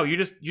 Yeah, no, you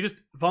just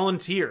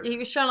volunteer. Yeah, he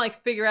was trying to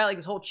like figure out like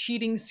this whole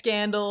cheating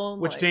scandal,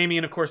 which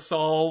Damian, of course,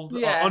 solved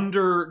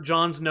under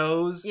John's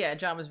nose. Yeah,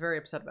 John was very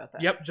upset about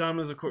that. Yep, John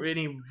was, and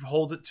he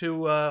holds it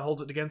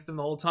against him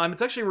the whole time.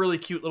 It's actually a really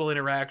cute little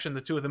interaction.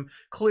 The two of them.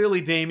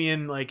 Clearly,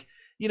 Damian, like,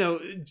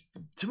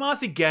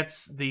 Tomasi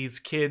gets these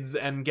kids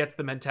and gets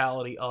the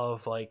mentality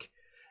of like,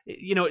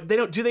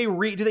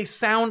 do they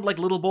sound like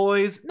little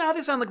boys? No,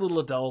 they sound like little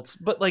adults,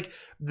 but like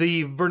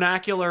the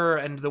vernacular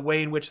and the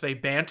way in which they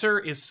banter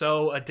is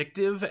so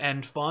addictive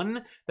and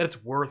fun that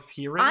it's worth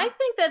hearing. I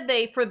think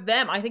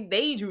that I think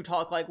they do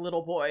talk like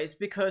little boys,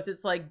 because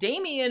it's like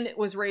Damian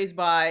was raised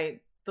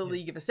by the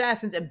League of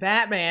Assassins and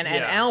Batman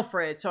and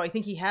Alfred, so I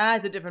think he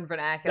has a different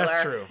vernacular.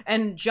 That's true.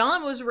 And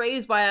John was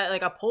raised by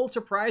a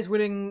Pulitzer Prize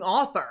winning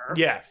author.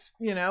 Yes.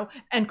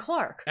 And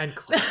Clark.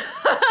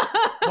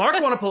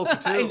 Clark won a Pulitzer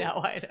too. I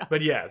know.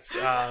 But yes,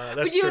 that's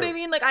But you true. know what I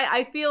mean? Like,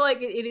 I feel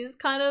like it is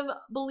kind of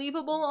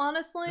believable,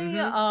 honestly.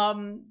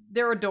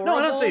 They're adorable. No,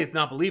 I don't say it's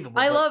not believable.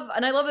 I love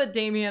that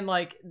Damian,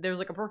 like, there's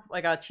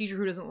like a teacher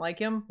who doesn't like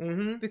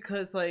him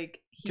because like.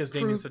 Because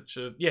Damian's such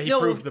a... Yeah, he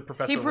proved the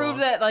professor wrong. He proved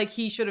that, like,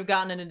 he should have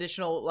gotten an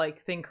additional,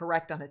 like, thing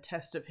correct on a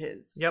test of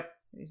his. Yep.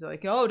 He's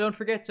like, oh, don't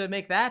forget to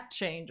make that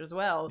change as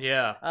well.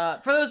 Yeah.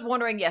 For those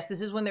wondering, yes,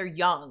 this is when they're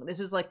young. This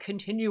is, like,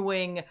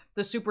 continuing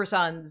the Super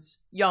Sons'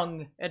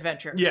 young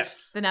adventures.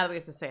 Yes. So now that we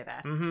have to say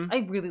that.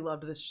 I really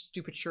loved this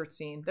stupid shirt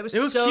scene. It was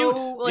so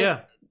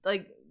cute.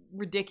 Like,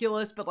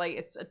 ridiculous, but like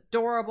it's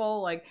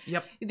adorable. Like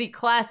the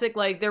classic,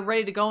 like they're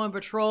ready to go on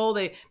patrol.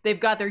 They've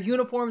got their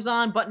uniforms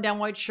on, button down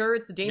white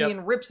shirts.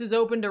 Damian rips his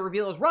open to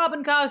reveal his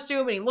Robin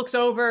costume, and he looks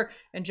over,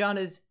 and John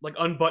is like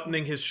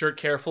unbuttoning his shirt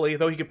carefully,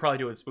 though he could probably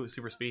do it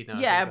super speed now.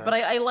 Yeah, but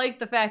I like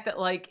the fact that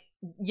like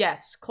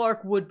yes,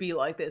 Clark would be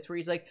like this, where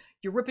he's like,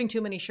 you're ripping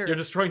too many shirts. You're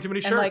destroying too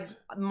many shirts. And like,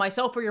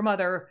 myself or your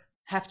mother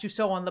have to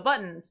sew on the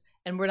buttons,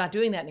 and we're not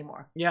doing that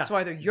anymore. Yeah. So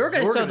either you're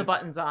going to sew the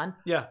buttons on,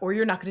 or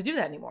you're not going to do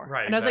that anymore.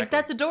 Right. And I was like,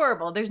 that's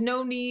adorable. There's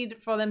no need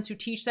for them to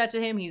teach that to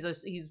him. He's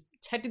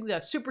technically a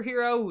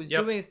superhero who's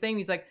doing his thing.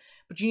 He's like,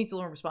 but you need to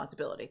learn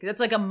responsibility. That's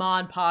like a Ma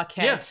and Pa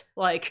Kent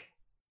like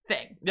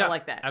thing. I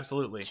like that.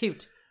 Absolutely.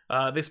 Cute.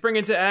 They spring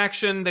into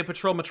action. They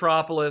patrol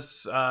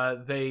Metropolis.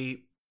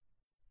 They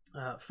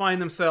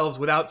find themselves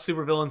without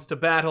supervillains to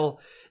battle.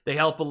 They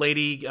help a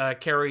lady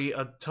carry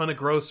a ton of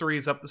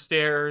groceries up the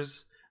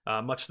stairs,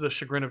 much to the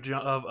chagrin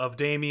of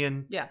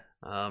Damian. Yeah.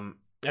 And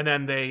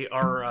then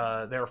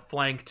they're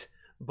flanked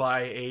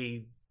by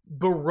a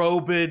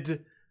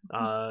berobed,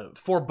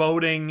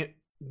 foreboding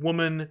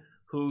woman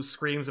who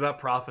screams about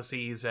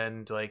prophecies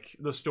and like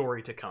the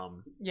story to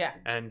come. Yeah.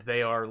 And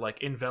they are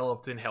like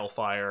enveloped in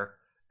hellfire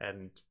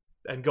and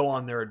go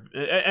on their,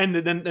 and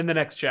then in the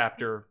next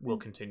chapter we'll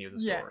continue the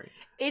story.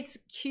 It's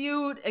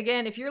cute.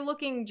 Again, if you're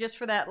looking just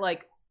for that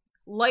like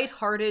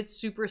lighthearted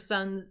Super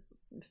Sons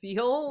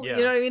feel, you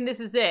know what I mean? This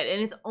is it.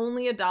 And it's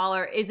only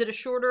 $1. Is it a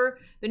shorter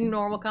than a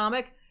normal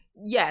comic?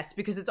 Yes,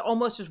 because it's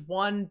almost just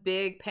one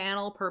big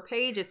panel per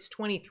page. It's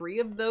 23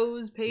 of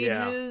those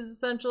pages,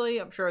 essentially.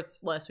 I'm sure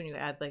it's less when you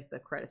add like the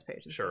credits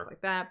page and stuff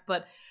like that.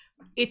 But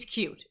it's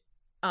cute.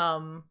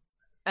 And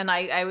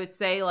I would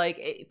say,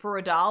 like,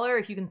 for $1,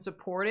 if you can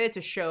support it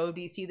to show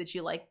DC that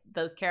you like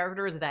those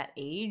characters at that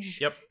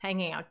age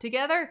hanging out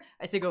together,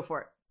 I say go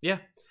for it. Yeah.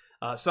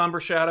 Somber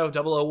Shadow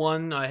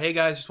 001. Hey,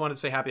 guys, just wanted to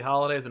say happy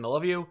holidays and I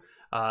love you.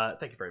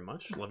 Thank you very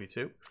much. Love you,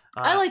 too.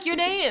 I like your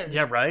name.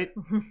 Yeah, right?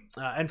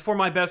 And for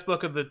my best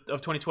book of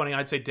 2020,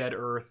 I'd say Dead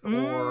Earth,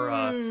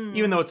 or,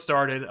 even though it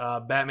started,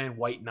 Batman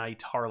White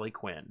Knight, Harley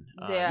Quinn.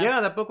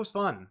 Yeah, that book was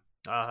fun.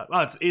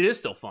 It is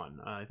still fun.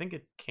 I think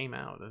it came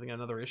out. I think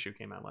another issue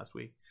came out last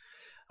week.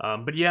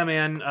 But yeah,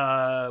 man,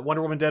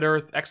 Wonder Woman Dead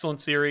Earth,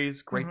 excellent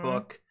series, great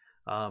book.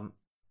 I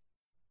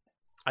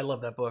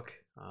love that book.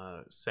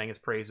 Sang its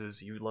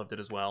praises. You loved it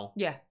as well.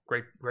 Yeah.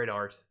 Great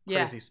art.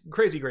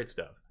 Crazy great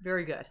stuff.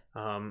 Very good.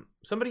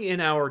 Somebody in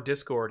our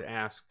Discord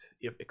asked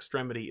if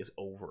Extremity is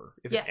over,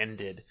 if it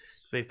ended.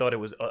 So they thought it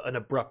was an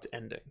abrupt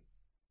ending.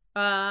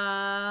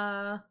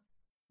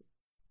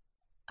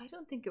 I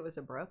don't think it was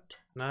abrupt.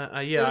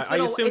 Yeah, I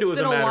assumed it was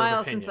a matter of opinion. It's been a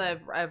while since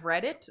I've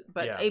read it,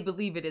 but I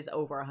believe it is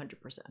over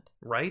 100%.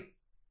 Right?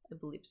 I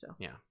believe so.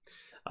 Yeah.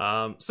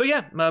 So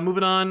yeah,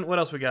 moving on. What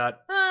else we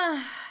got?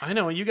 I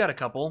know you got a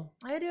couple.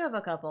 I do have a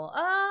couple.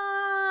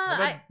 How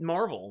about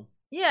Marvel?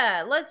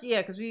 Yeah, let's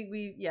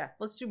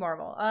do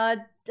Marvel. I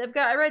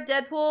read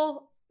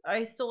Deadpool.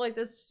 I still like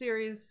this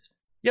series.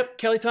 Yep,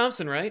 Kelly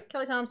Thompson, right?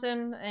 Kelly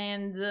Thompson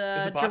and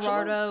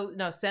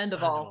Gerardo,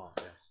 Sandoval.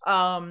 Yes.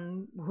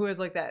 Who is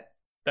like that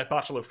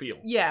Botchalo feel.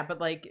 Yeah, but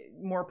like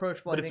more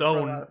approachable. But its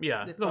own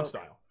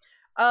style.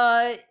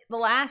 The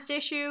last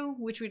issue,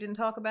 which we didn't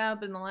talk about,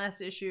 but in the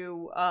last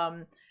issue,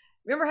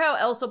 remember how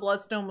Elsa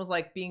Bloodstone was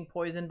like being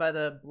poisoned by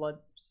the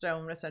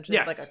Bloodstone, essentially,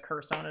 like a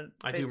curse on it,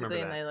 basically, I do remember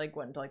that. And they like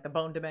went into like the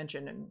bone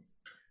dimension and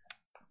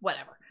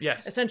whatever.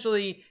 Yes.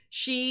 Essentially,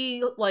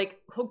 she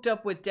like hooked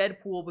up with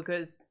Deadpool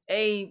because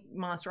A,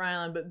 Monster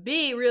Island, but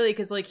B, really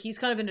because like he's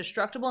kind of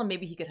indestructible and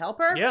maybe he could help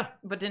her. Yeah.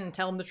 But didn't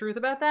tell him the truth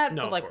about that.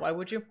 No, but like, why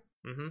would you?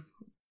 Mm-hmm.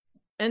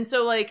 And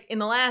so like in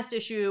the last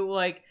issue,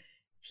 like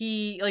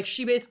she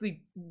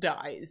basically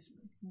dies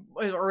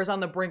or is on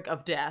the brink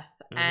of death,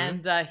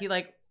 and he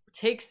like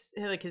takes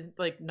like his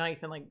like knife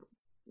and like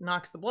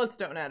knocks the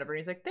Bloodstone out of her. And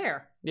he's like,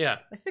 "There, I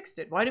fixed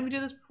it. Why didn't we do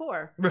this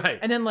before?" Right.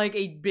 And then like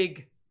a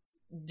big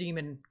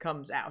demon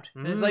comes out,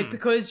 and it's like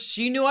because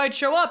she knew I'd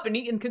show up and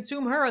eat and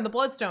consume her and the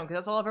Bloodstone because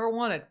that's all I've ever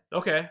wanted.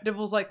 Okay.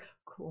 Deadpool's like,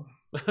 cool,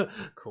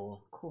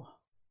 cool.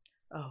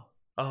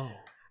 Oh.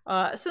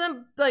 So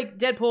then like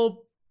Deadpool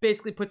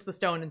basically puts the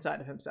stone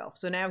inside of himself.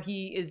 So now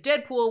he is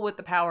Deadpool with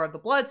the power of the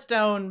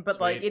Bloodstone, but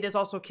Sweet. like it is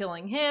also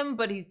killing him,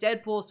 but he's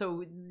Deadpool,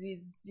 so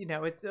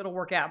it's, it'll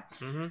work out.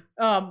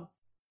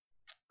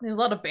 There's a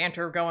lot of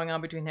banter going on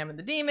between him and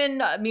the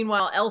demon.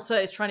 Meanwhile, Elsa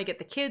is trying to get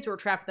the kids who are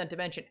trapped in that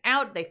dimension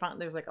out. They find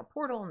there's like a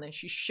portal, and then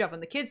she's shoving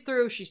the kids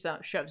through. She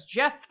shoves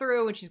Jeff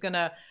through,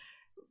 and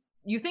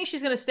you think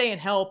she's gonna stay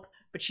and help,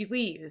 but she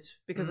leaves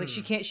because like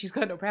she can't. She's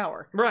got no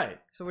power. Right.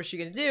 So what's she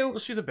gonna do? Well,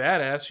 she's a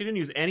badass. She didn't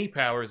use any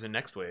powers in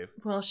Next Wave.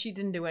 Well, she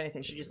didn't do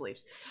anything. She just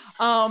leaves.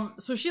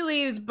 So she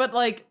leaves, but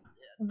like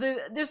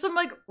there's some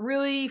like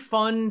really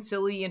fun,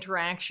 silly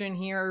interaction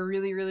here. I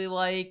really, really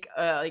like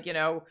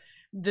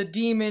the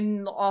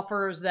demon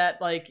offers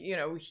that like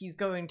he's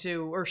going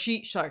to, or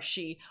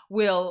she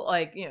will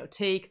like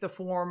take the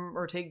form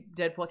or take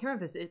Deadpool. I can't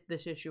remember if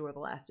this issue or the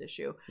last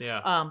issue.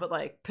 Yeah. But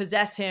like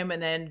possess him and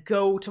then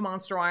go to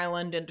Monster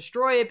Island and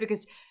destroy it,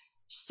 because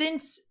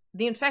since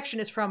the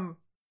infection is from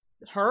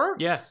her,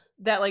 yes,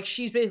 that like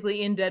she's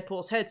basically in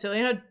Deadpool's head. So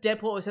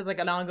Deadpool always has like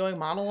an ongoing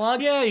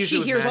monologue. Yeah,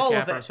 she hears all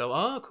of it.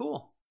 Oh,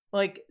 cool.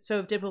 Like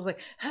so, Deadpool's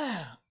like,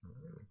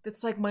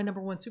 that's like my number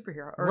one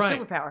superhero or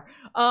superpower.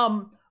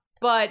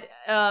 But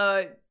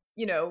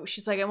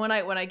she's like, and when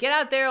I get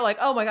out there, like,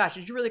 oh my gosh,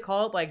 did you really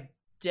call it like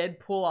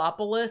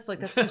Deadpoolopolis. Like,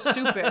 that's so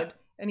stupid.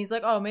 And he's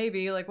like, oh,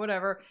 maybe, like,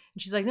 whatever.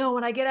 And she's like, no,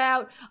 when I get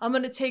out, I'm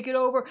going to take it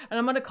over, and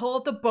I'm going to call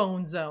it the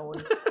Bone Zone.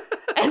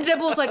 And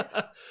Deadpool's like...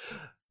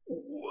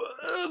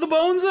 the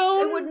Bone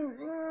Zone? It wouldn't...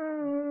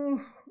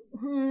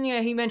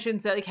 yeah, he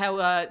mentions that, like,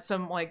 how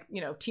some, like,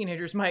 you know,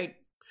 teenagers might...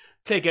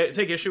 Take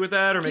issue with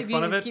that or make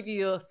fun of it? Give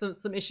you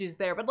some issues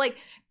there. But, like,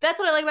 that's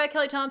what I like about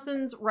Kelly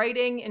Thompson's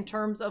writing in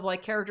terms of,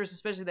 like, characters,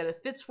 especially that it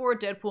fits for,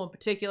 Deadpool in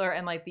particular,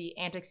 and, like, the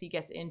antics he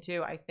gets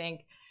into. I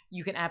think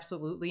you can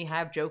absolutely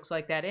have jokes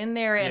like that in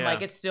there, and,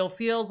 like, it still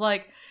feels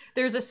like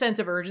there's a sense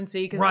of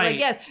urgency. Because, like,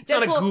 yes, it's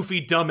not a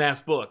goofy,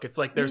 dumbass book. It's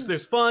like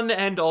there's fun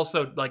and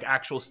also, like,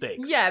 actual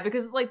stakes. Yeah,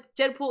 because it's like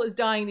Deadpool is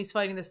dying and he's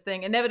fighting this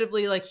thing.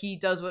 Inevitably, like, he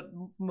does what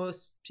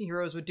most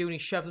heroes would do, and he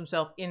shoves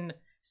himself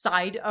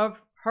inside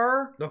of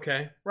her.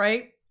 Okay.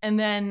 Right? And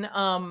then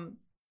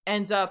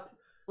ends up,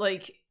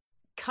 like,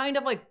 kind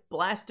of, like,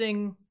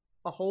 blasting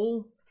a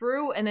hole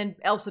through, and then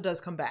Elsa does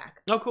come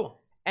back. Oh, cool.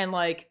 And,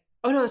 like,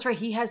 oh no, that's right,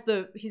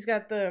 he's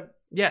got the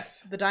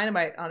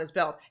dynamite on his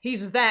belt. He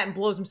uses that and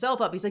blows himself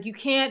up. He's like, you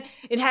can't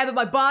inhabit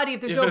my body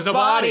if there's no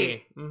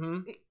body.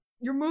 Mm-hmm.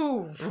 Your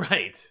move.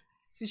 Right.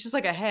 So it's just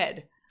like a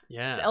head.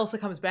 Yeah. So Elsa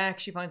comes back,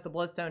 she finds the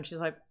bloodstone, she's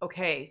like,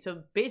 okay,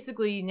 so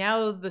basically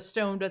now the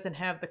stone doesn't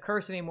have the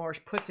curse anymore.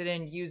 She puts it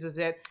in, uses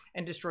it,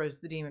 and destroys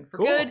the demon for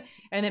good,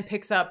 and then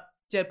picks up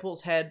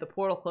Deadpool's head. The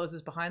portal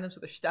closes behind them,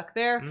 so they're stuck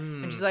there.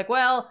 And she's like,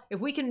 well,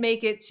 if we can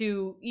make it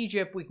to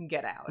Egypt, we can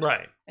get out.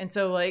 Right. And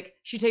so, like,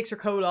 she takes her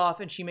coat off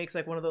and she makes,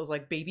 like, one of those,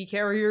 like, baby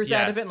carriers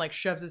out of it and, like,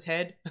 shoves his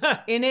head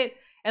in it.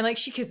 And, like,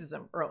 she kisses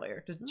him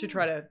earlier to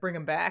try to bring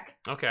him back.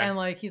 Okay. And,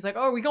 like, he's like,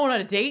 oh, are we going on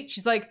a date?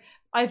 She's like,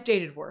 I've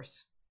dated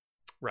worse.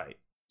 Right.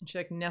 And she,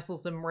 like,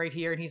 nestles him right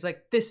here, and he's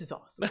like, this is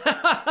awesome.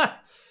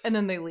 And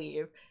then they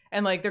leave.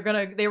 And, like,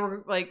 they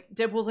were, like,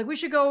 Deadpool's like, we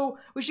should go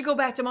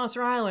back to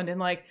Monster Island, and,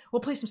 like, we'll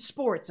play some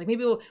sports. Like,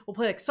 maybe we'll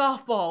play, like,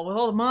 softball with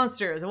all the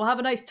monsters, and we'll have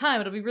a nice time.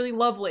 It'll be really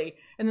lovely.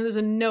 And then there's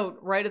a note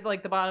right at,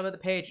 like, the bottom of the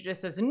page. It just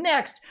says,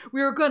 next,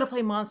 we were going to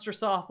play monster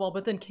softball,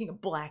 but then King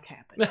of Black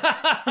happened.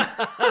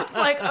 It's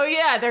like, oh,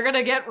 yeah, they're going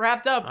to get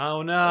wrapped up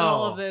in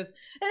all of this.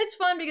 And it's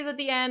fun because at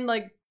the end,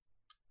 like,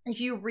 if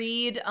you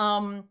read,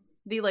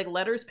 the, like,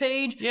 letters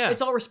page,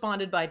 it's all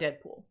responded by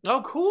Deadpool.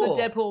 Oh, cool.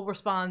 So Deadpool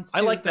responds to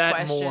I like the that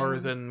question. more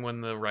than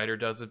when the writer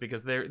does it,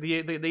 because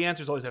the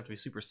answers always have to be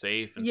super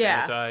safe and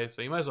sanitized,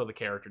 so you might as well have the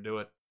character do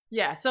it.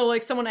 Yeah, so,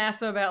 like, someone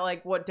asked him about,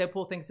 like, what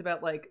Deadpool thinks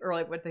about, like, or,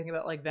 like, what they think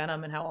about, like,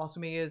 Venom and how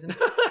awesome he is, and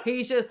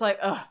he's just like,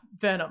 ugh,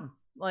 Venom.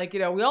 Like, you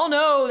know, we all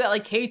know that,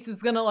 like, Cates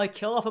is gonna, like,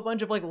 kill off a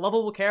bunch of, like,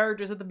 lovable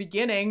characters at the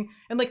beginning,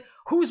 and, like,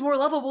 who's more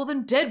lovable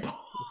than Deadpool?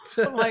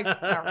 I'm like,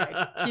 all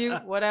right,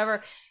 cute,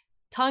 whatever.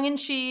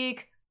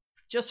 Tongue-in-cheek,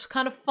 just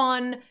kind of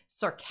fun,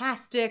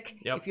 sarcastic.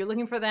 Yep. If you're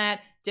looking for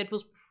that,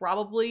 Deadpool's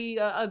probably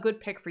a good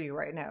pick for you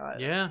right now.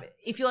 Yeah.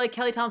 If you like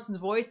Kelly Thompson's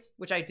voice,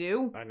 which I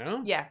do. I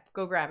know. Yeah,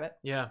 go grab it.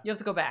 Yeah. You have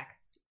to go back.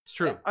 It's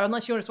true. Or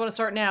unless you just want to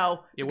start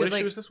now. Yeah, what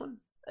issue is this one?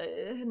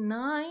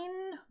 9?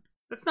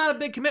 That's not a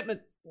big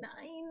commitment. 9?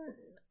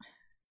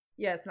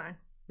 Yeah, it's 9.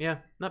 Yeah,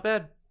 not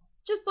bad.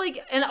 Just like,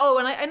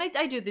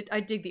 I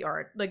dig the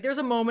art. Like, there's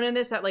a moment in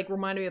this that, like,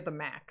 reminded me of the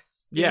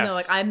Max. Yes. Even though,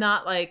 like, I'm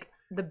not, like,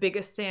 the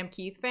biggest Sam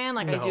Keith fan.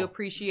 Like, I do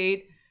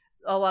appreciate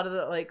a lot of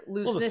the, like,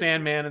 looseness. Well, the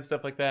Sandman and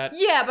stuff like that.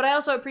 Yeah, but I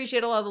also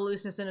appreciate a lot of the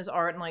looseness in his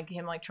art and, like,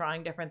 him, like,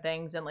 trying different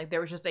things. And, like,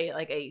 there was just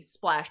a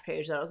splash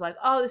page that I was like,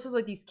 oh, this was,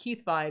 like, these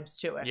Keith vibes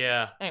to it.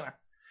 Yeah. Anyway.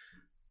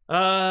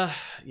 Yeah,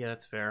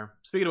 that's fair.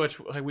 Speaking of which,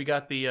 we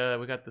got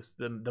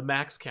the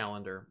Max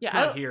calendar. Yeah,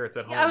 it's not here. It's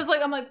at home.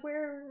 Yeah, I'm like,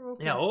 where?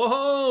 Okay. Yeah.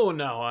 Oh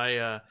no,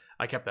 I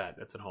kept that.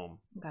 It's at home.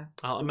 Okay.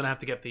 I'm gonna have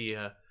to get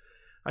the.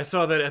 I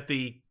saw that at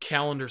the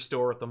calendar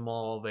store at the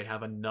mall. They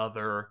have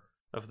another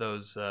of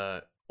those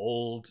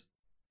old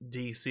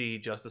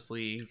DC Justice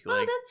League.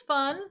 Like, that's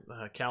fun.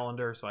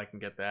 Calendar, so I can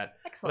get that.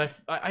 Excellent.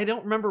 But I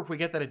don't remember if we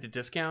get that at a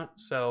discount.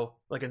 So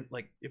like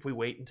if we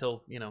wait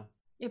until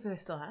if they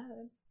still have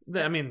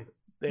it. I mean.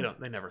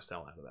 They never sell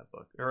out of that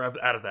book or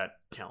out of that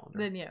calendar.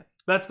 Then yes.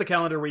 That's the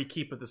calendar we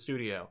keep at the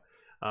studio.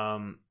 I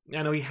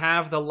know we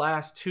have the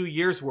last 2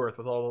 years worth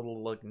with all the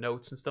little, like,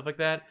 notes and stuff like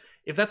that.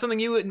 If that's something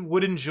you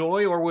would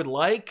enjoy or would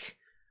like,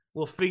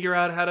 we'll figure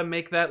out how to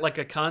make that like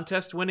a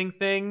contest winning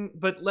thing.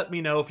 But let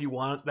me know if you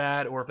want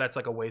that or if that's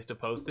like a waste of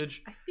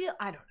postage.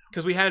 I don't know.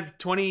 Because we had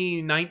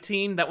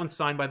 2019, that one's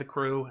signed by the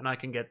crew, and I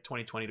can get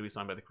 2020 to be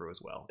signed by the crew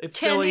as well. It's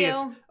silly.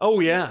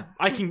 Oh yeah,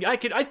 I think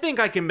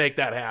I can make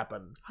that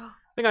happen. I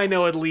think I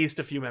know at least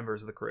a few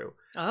members of the crew.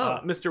 Oh.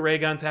 Mr.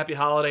 Raygun's Happy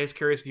Holidays,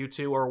 curious if you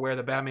two are aware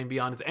that Batman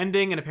Beyond is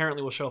ending and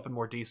apparently will show up in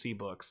more DC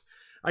books.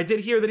 I did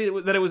hear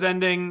that it was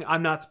ending.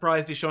 I'm not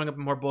surprised he's showing up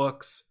in more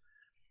books.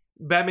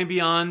 Batman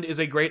Beyond is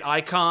a great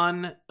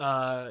icon.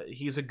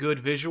 He's a good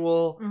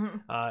visual.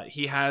 Mm-hmm.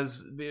 He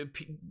has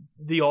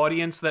the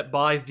audience that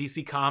buys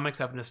DC Comics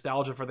have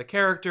nostalgia for the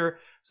character,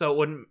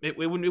 so it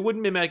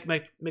wouldn't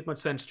make much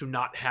sense to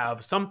not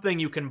have something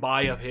you can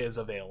buy of his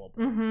available.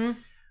 Mm-hmm.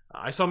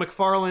 I saw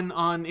McFarlane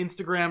on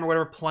Instagram or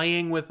whatever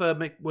playing with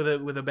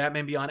a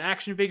Batman Beyond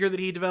action figure that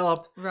he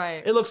developed.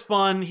 Right. It looks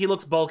fun. He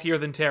looks bulkier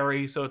than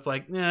Terry, so it's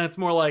like, it's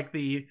more like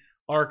the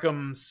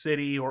Arkham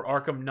City or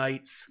Arkham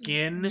Knight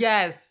skin.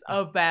 Yes,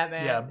 of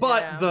Batman. Yeah,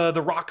 but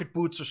the rocket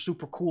boots are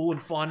super cool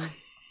and fun.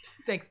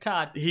 Thanks,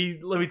 Todd.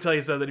 Let me tell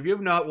you something. If you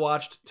have not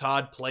watched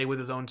Todd play with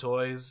his own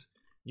toys,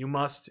 you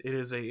must. It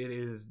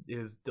is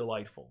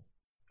delightful.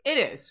 It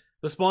is.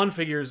 The Spawn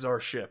figures are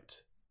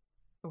shipped.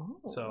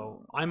 Ooh.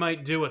 So I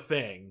might do a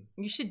thing.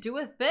 You should do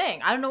a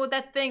thing. I don't know what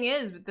that thing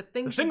is, but the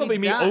thing will be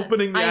done. me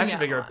opening the action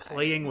figure and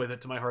playing with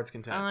it to my heart's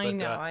content. I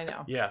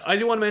know. Yeah, I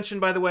do want to mention,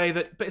 by the way,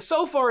 that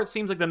so far it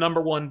seems like the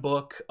 #1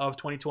 book of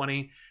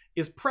 2020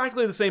 is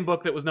practically the same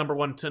book that was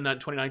 #1 to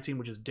 2019,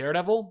 which is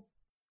Daredevil.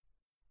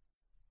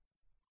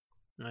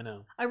 I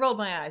know. I rolled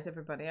my eyes,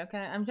 everybody, okay?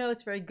 I know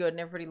it's very good and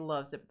everybody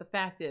loves it, but the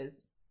fact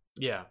is...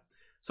 Yeah.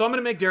 So I'm going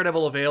to make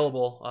Daredevil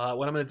available.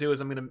 What I'm going to do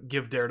is I'm going to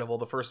give Daredevil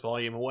the first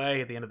volume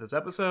away at the end of this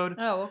episode.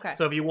 Oh, okay.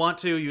 So if you want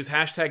to, use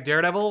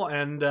 #Daredevil,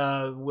 and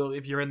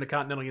if you're in the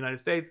continental United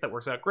States, that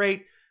works out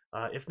great.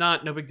 If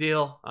not, no big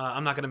deal.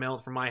 I'm not going to mail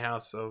it from my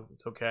house, so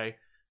it's okay.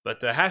 But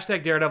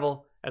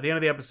 #Daredevil, at the end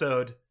of the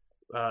episode,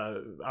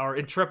 our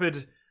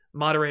intrepid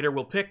moderator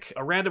will pick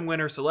a random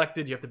winner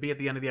selected. You have to be at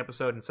the end of the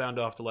episode and sound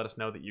off to let us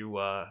know that you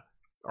are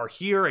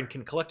here and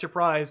can collect your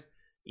prize.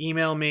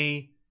 Email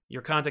me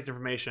your contact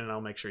information, and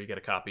I'll make sure you get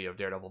a copy of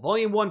Daredevil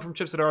Volume 1 from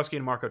Chip Zdarsky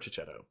and Marco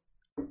Cicchetto.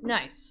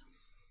 Nice.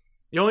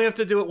 You only have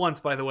to do it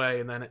once, by the way,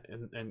 and then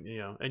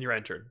and you're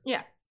entered.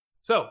 Yeah.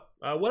 So,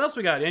 what else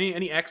we got?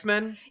 Any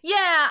X-Men?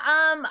 Yeah,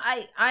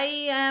 I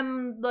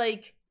am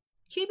like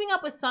keeping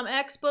up with some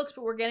X books,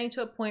 but we're getting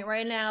to a point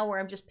right now where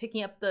I'm just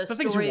picking up the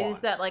stories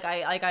that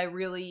I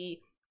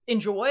really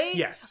enjoy.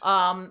 Yes.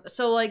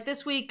 So like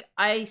this week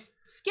I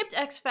skipped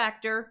X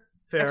Factor,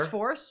 Fair.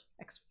 X-Force,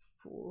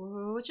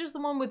 which is the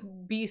one with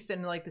Beast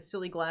and like the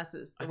silly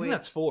glasses. I think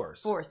that's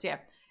Force. Force, yeah.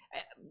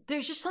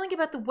 There's just something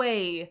about the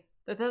way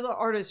that the other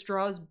artist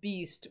draws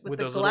Beast with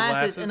the those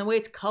glasses and the way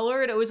it's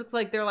colored. It always looks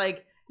like they're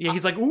like... Yeah,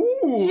 he's like,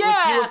 ooh! Yeah!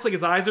 Like, he looks like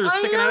his eyes are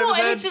sticking out of his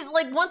head. And it's just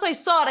like, once I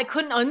saw it, I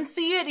couldn't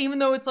unsee it, even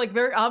though it's like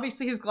very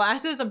obviously his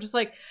glasses. I'm just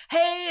like,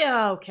 hey,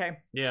 okay.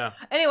 Yeah.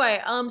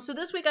 Anyway, so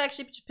this week I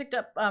actually picked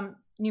up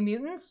New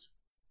Mutants,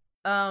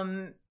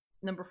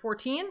 number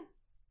 14.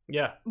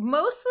 Yeah.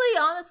 Mostly,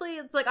 honestly,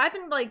 it's like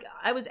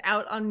I was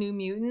out on New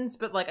Mutants,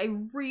 but like I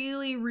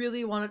really,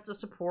 really wanted to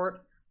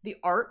support the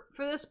art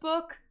for this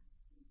book,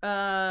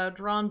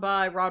 drawn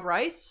by Rod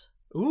Reiss.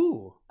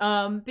 Ooh.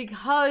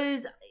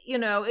 Because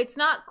it's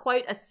not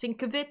quite a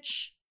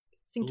Sienkiewicz.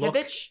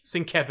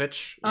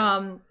 Sienkiewicz.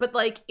 Yes. But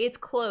like it's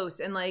close,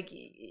 and like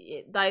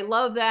I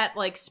love that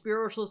like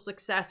spiritual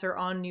successor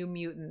on New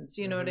Mutants.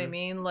 You know what I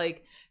mean?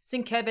 Like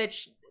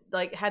Sienkiewicz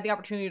like had the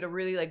opportunity to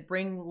really like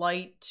bring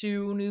light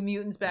to New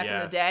Mutants back in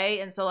the day,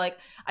 and so like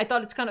I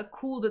thought it's kind of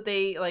cool that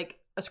they like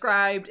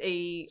ascribed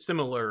a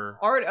similar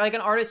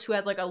an artist who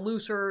had like a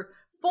looser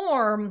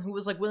form, who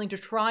was like willing to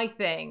try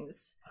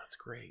things. That's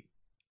great.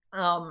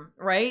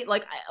 Right?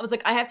 Like I was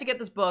like, I have to get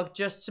this book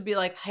just to be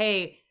like,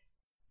 hey,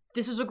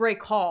 this is a great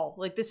call.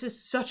 Like, this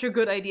is such a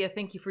good idea.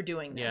 Thank you for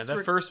doing this. Yeah,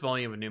 that first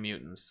volume of New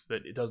Mutants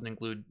that it doesn't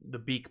include the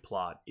Beak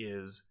plot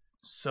is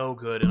so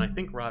good, and I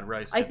think Rod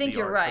Reiss did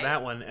the art for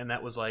that one, and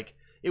that was like,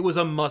 it was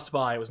a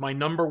must-buy. It was my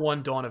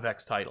 #1 Dawn of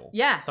X title.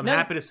 Yeah. So I'm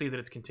happy to see that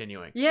it's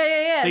continuing.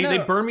 Yeah. They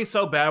burned me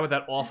so bad with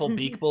that awful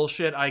Beak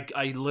bullshit.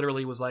 I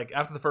literally was like,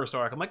 after the first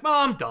arc, I'm like,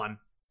 oh, I'm done.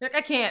 Like,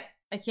 I can't.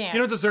 You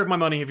don't deserve my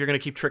money if you're going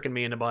to keep tricking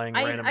me into buying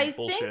random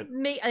bullshit.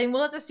 I think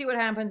we'll have to see what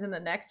happens in the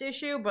next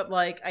issue, but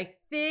like, I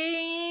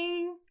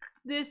think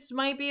this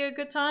might be a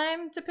good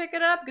time to pick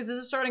it up because this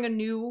is starting a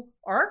new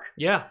arc.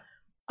 Yeah.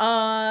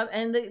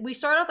 And we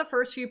start out the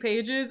first few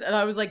pages, and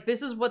I was like,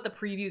 this is what the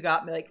preview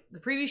got me. Like, the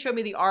preview showed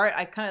me the art.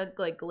 I kind of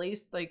like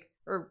glimpsed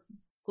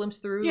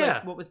through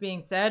like what was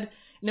being said,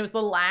 and it was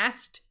the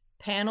last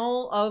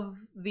panel of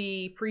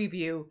the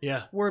preview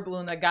word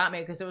balloon that got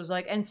me, because it was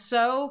like, and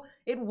so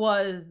it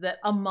was that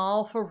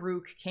Amal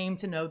Farouk came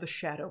to know the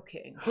Shadow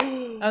King.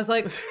 I was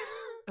like,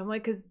 I'm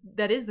like, because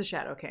that is the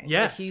Shadow King.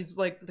 Yes. Like, he's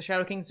like, the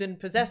Shadow King's been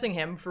possessing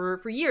him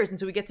for years, and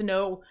so we get to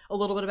know a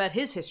little bit about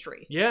his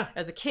history. Yeah.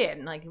 As a kid,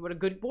 and like what a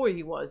good boy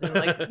he was, and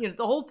like the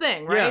whole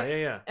thing, right?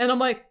 Yeah. And I'm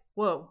like,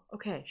 whoa,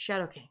 okay,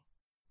 Shadow King,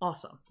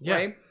 awesome,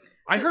 right?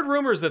 I heard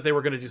rumors that they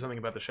were going to do something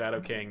about the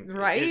Shadow King,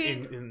 right,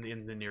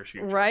 in the near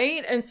future,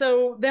 right? And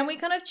so then we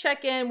kind of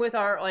check in with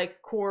our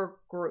like core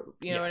group,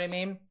 you know what I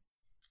mean?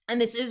 And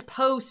this is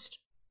post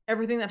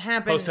everything that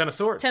happened, post Ten of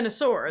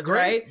Swords, Great,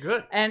 right?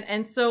 Good.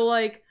 And so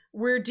like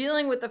we're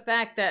dealing with the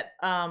fact that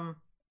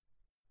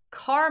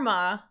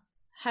Karma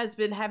has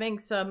been having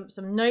some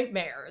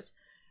nightmares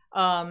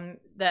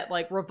that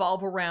like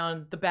revolve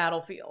around the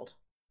battlefield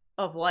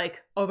of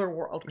like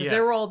Otherworld, because they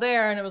were all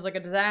there and it was like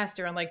a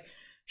disaster, and like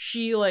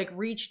she like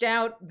reached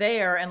out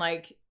there and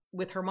like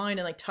with her mind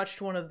and like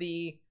touched one of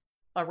the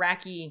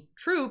Iraqi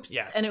troops,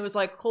 and it was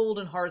like cold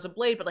and hard as a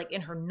blade, but like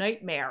in her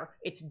nightmare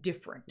it's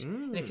different,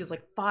 and it feels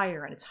like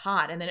fire and it's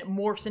hot, and then it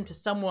morphs into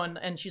someone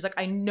and she's like,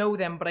 I know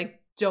them but I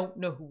don't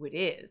know who it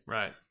is.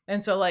 Right.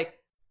 And so like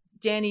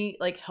Danny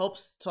like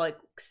helps to like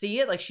see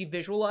it, like she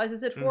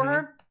visualizes it for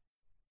her.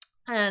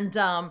 And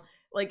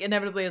like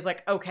inevitably is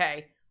like,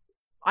 okay,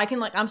 I'm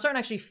starting to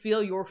actually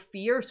feel your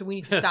fear, so we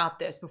need to stop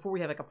this before we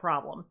have like a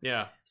problem.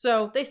 Yeah.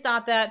 So they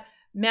stop that.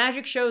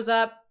 Magic shows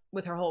up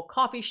with her whole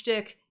coffee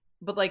shtick,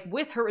 but like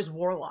with her is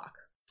Warlock.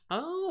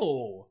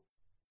 Oh.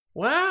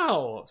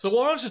 Wow. So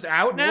Warlock's just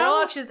out now?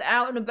 Warlock's just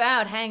out and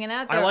about, hanging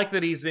out there. I like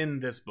that he's in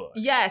this book.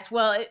 Yes,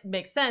 well, it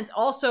makes sense.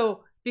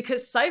 Also,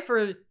 because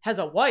Cypher has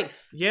a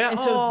wife. Yeah. And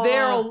so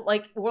they're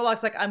like,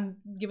 Warlock's like, I'm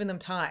giving them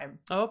time.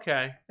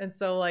 Okay. And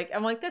so like,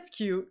 I'm like, that's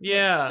cute.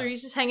 Yeah. So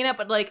he's just hanging out.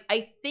 But like,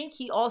 I think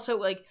he also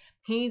like,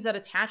 he needs that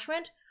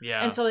attachment.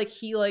 Yeah. And so like,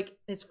 he like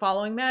is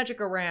following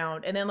Magic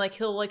around. And then like,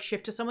 he'll like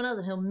shift to someone else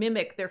and he'll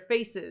mimic their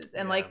faces.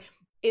 And like,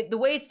 the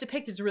way it's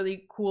depicted is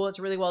really cool. It's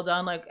really well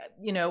done. Like,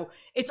 you know,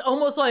 it's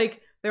almost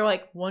like they're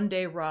like, one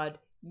day, Rod,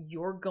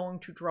 you're going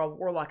to draw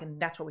Warlock. And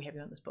that's what we have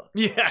you on this book.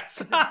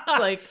 Yes.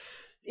 Like,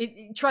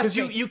 trust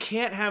me. Because you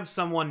can't have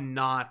someone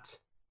not...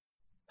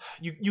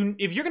 You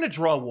if you're going to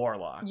draw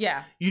Warlock,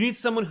 you need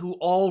someone who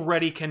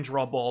already can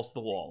draw balls to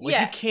the wall. Like,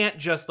 you can't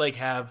just, like,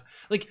 have...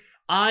 Like,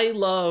 I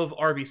love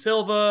R.B.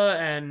 Silva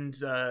and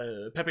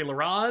Pepe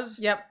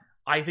Larraz. Yep.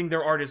 I think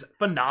their art is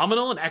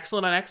phenomenal and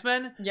excellent on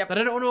X-Men. Yep. But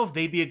I don't know if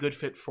they'd be a good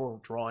fit for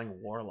drawing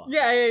Warlock.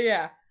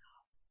 Yeah.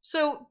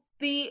 So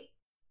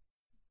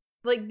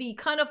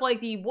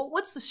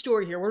what's the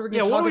story here? What are we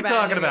going to talk about? What are we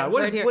talking about?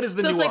 What is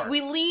the new arc? So it's like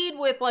we lead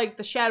with like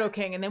the Shadow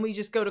King, and then we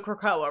just go to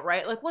Krakoa,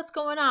 right? Like, what's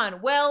going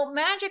on? Well,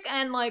 Magic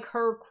and like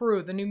her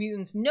crew, the New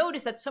Mutants,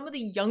 notice that some of the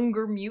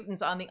younger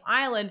mutants on the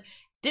island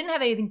didn't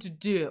have anything to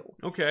do.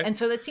 Okay. And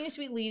so that seems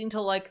to be leading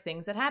to like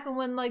things that happen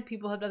when like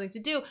people have nothing to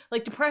do,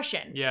 like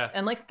depression. Yes.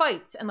 And like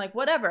fights and like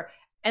whatever.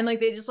 And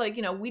like they just like,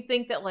 you know, we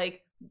think that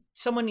like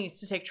someone needs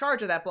to take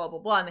charge of that, blah, blah,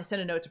 blah. And they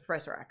send a note to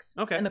Professor X.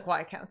 Okay. And the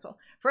Quiet Council.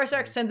 Professor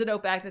X sends a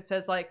note back that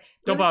says like,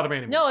 don't bother me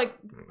anymore. No, like,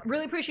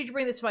 really appreciate you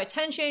bringing this to my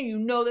attention. You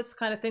know, that's the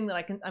kind of thing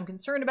that I'm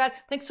concerned about.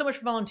 Thanks so much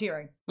for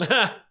volunteering.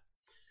 Yep.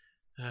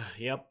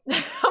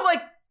 I'm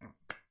like,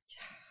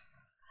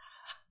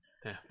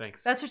 yeah,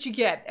 thanks. That's what you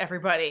get,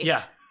 everybody.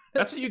 Yeah.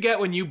 That's what you get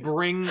when you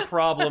bring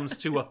problems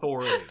to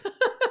authority.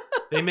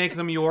 They make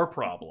them your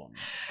problems.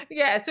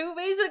 Yeah, so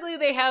basically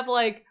they have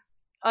like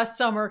a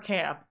summer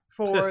camp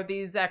for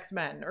these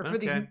X-Men, or for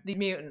these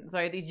mutants,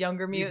 right? These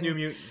younger mutants. These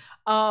new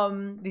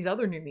mutants. These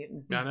other new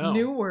mutants. These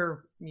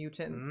newer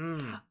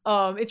mutants.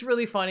 It's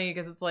really funny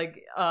because it's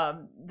like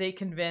they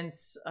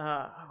convince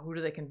who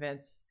do they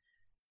convince?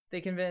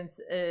 They convince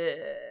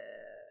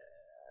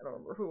I don't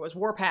remember who it was,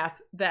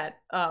 Warpath, that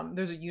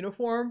there's a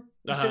uniform.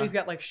 And so he's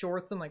got like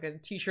shorts and like a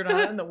t-shirt on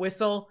and the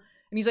whistle.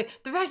 And he's like,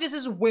 the fact is,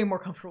 this is way more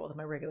comfortable than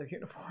my regular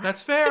uniform.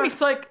 That's fair. And he's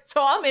like,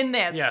 so I'm in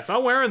this. Yeah, so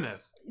I'm wearing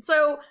this.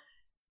 So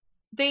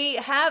they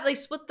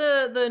split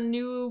the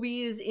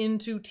newbies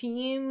into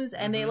teams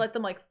and they let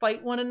them like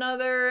fight one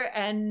another.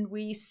 And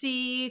we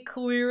see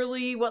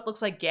clearly what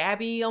looks like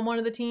Gabby on one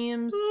of the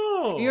teams.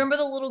 Oh. You remember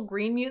the little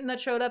green mutant that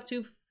showed up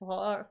to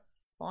Flora?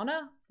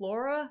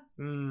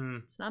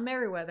 It's not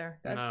Merryweather.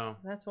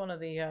 That's one of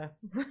the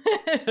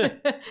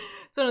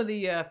it's one of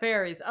the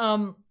fairies.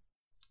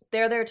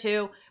 They're there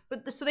too.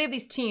 But so they have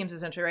these teams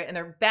essentially, right? And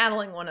they're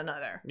battling one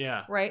another.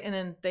 Yeah. Right? And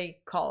then they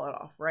call it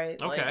off, right?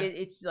 Okay. Like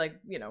it's like,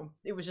 you know,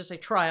 it was just a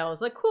trial.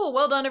 It's like, cool,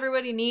 well done,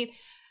 everybody, neat.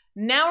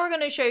 Now we're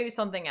gonna show you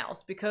something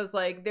else, because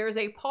like there's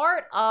a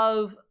part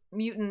of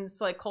mutants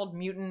like called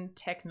mutant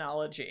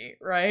technology,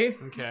 right?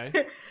 Okay.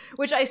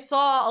 Which I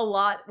saw a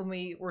lot when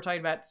we were talking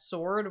about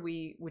Sword,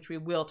 which we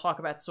will talk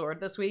about Sword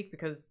this week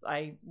because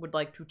I would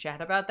like to chat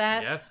about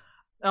that. Yes.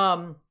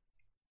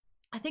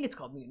 I think it's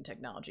called mutant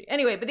technology.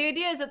 Anyway, but the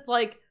idea is it's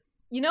like,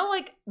 you know,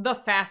 like the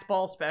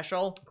fastball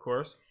special? Of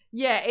course.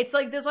 Yeah, it's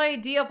like this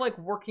idea of like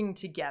working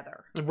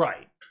together.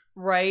 Right.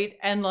 Right?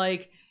 And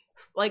like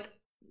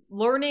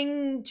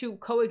learning to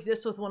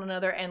coexist with one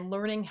another and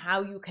learning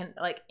how you can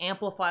like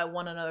amplify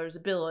one another's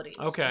abilities.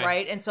 Okay.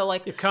 Right? And so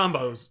like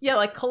combos. Yeah,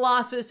 like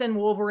Colossus and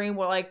Wolverine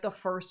were like the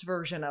first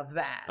version of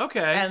that. Okay.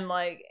 And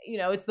like, you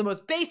know, it's the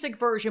most basic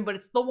version, but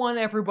it's the one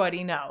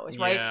everybody knows,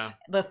 right? Yeah.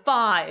 The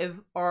 5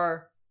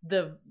 are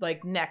the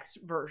like next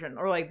version,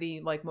 or like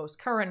the like most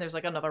current. There's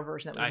like another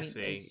version that we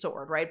meet in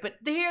Sword, right? But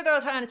here they're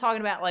kind of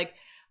talking about like,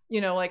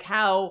 you know, like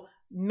how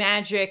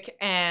Magic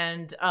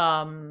and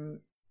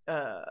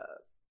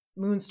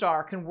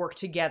Moonstar can work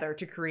together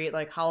to create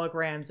like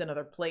holograms in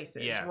other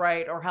places,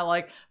 right? Or how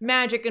like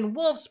Magic and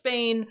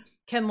Wolfsbane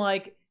can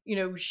like, you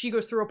know, she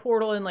goes through a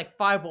portal and like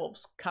 5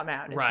 wolves come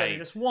out instead of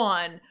just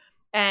 1.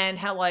 And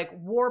how like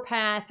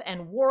Warpath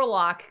and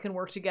Warlock can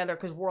work together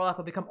because Warlock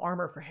will become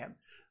armor for him.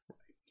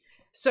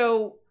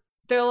 So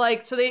they're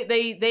like, so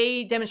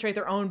they demonstrate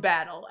their own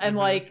battle, and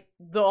like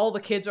all the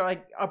kids are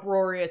like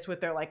uproarious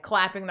with their like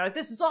clapping. They're like,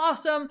 this is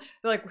awesome.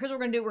 They're like, here's what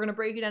we're gonna do. We're gonna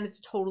break it down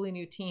into totally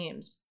new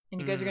teams, and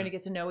you guys are gonna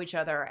get to know each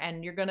other,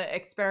 and you're gonna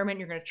experiment.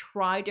 You're gonna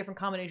try different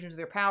combinations of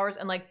their powers,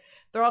 and like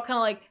they're all kind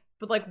of like,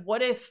 but like,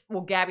 what if?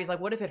 Well, Gabby's like,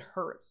 what if it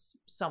hurts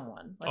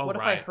someone? Like, what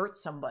if I hurt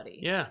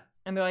somebody? Yeah.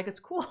 And they're like, it's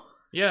cool.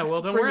 Yeah,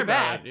 well, don't worry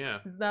about it. Yeah.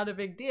 It's not a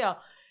big deal.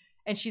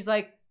 And she's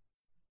like,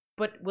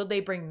 but will they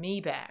bring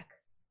me back?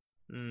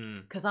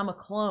 Because I'm a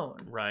clone.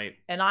 Right.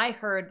 And I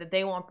heard that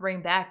they won't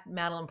bring back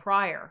Madeline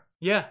Pryor.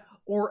 Yeah.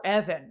 Or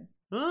Evan.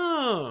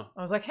 Oh.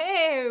 I was like,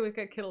 hey, we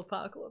got Kid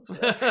Apocalypse.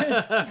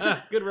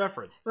 Good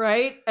reference.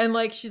 Right? And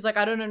like, she's like,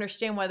 I don't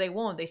understand why they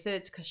won't. They said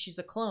it's because she's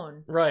a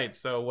clone. Right.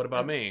 So what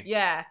about me?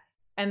 Yeah.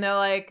 And they're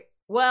like,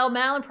 well,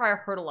 Madeline Pryor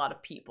hurt a lot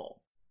of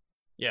people.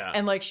 Yeah.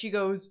 And like, she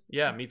goes,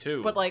 yeah, me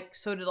too. But like,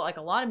 so did like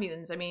a lot of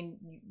mutants. I mean,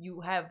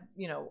 you have,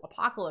 you know,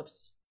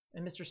 Apocalypse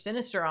and Mr.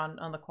 Sinister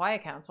on the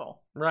Quiet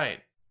Council. Right.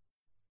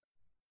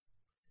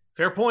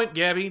 Fair point,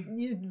 Gabby.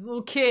 This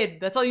little kid.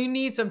 That's all you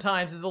need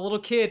sometimes is a little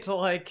kid to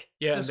like...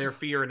 Yeah, and their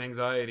fear and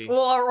anxiety. Well,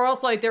 or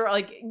else like they're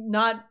like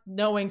not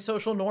knowing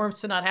social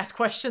norms to not ask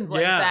questions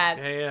like that.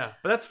 Yeah.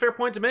 But that's a fair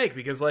point to make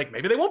because like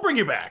maybe they won't bring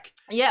you back.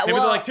 Yeah, maybe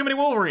they're like too many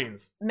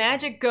Wolverines.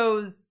 Magic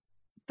goes...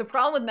 The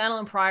problem with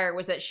Madeline Pryor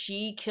was that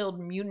she killed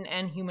mutant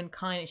and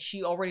humankind and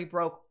she already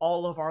broke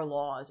all of our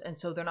laws. And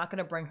so they're not going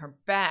to bring her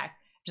back.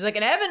 She's like,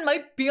 and Evan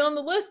might be on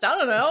the list. I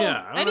don't know.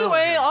 Yeah, I don't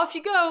anyway, know. Off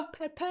you go.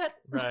 Pet, pet.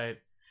 Right.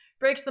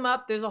 Breaks them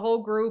up. There's a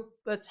whole group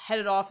that's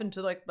headed off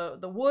into like the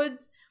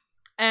woods,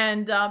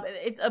 and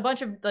it's a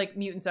bunch of like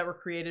mutants that were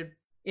created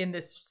in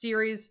this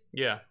series.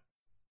 Yeah.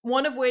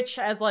 One of which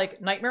has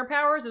like nightmare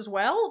powers as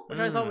well, which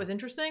I thought was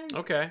interesting.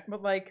 Okay.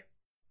 But like,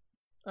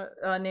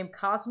 named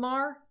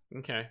Cosmar.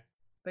 Okay.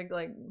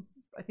 Like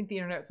I think the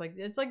internet's like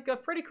it's like a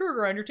Freddy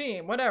Krueger on your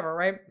team, whatever,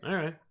 right? All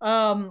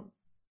right.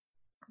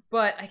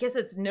 But I guess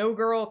it's No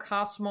Girl,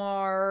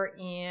 Cosmar,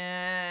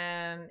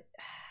 and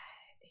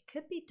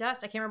could be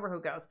Dust. I can't remember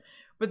who goes.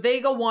 But they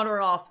go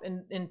wandering off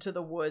into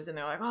the woods and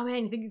they're like, oh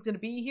man, you think he's going to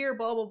be here?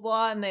 Blah, blah,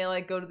 blah. And they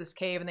like go to this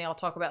cave and they all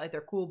talk about like their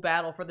cool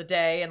battle for the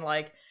day. And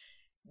like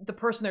the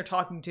person they're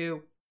talking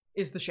to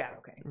is the Shadow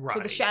King. Right.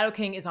 So the Shadow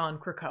King is on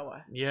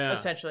Krakoa. Yeah.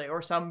 Essentially.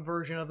 Or some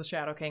version of the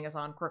Shadow King is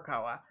on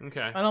Krakoa. Okay.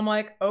 And I'm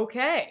like,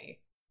 okay.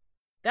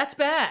 That's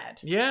bad.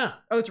 Yeah.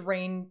 Oh, it's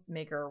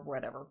Rainmaker or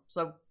whatever.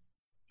 So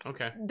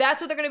okay.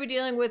 That's what they're going to be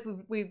dealing with.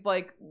 We've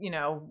like, you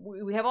know,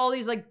 we have all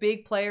these like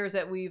big players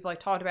that we've like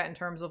talked about in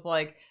terms of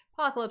like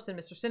Apocalypse and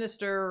Mr.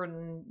 Sinister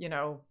and, you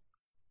know,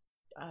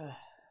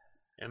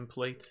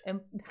 M-Plate.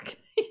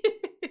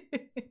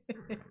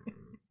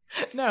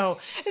 No,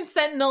 and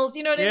Sentinels,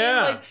 you know what I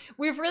Yeah. mean? Like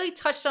we've really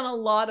touched on a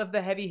lot of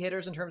the heavy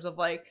hitters in terms of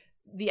like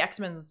the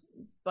X-Men's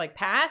like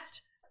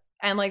past,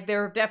 and like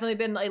there have definitely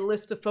been a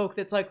list of folk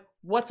that's like,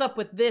 what's up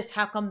with this?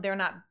 How come they're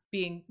not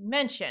being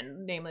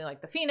mentioned? Namely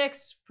like the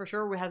Phoenix, for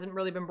sure, hasn't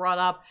really been brought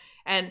up.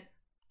 And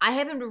I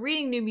haven't been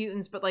reading New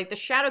Mutants, but like the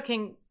Shadow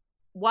King,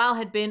 while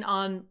had been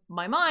on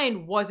my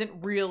mind,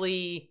 wasn't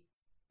really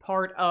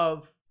part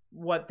of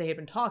what they had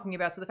been talking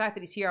about. So the fact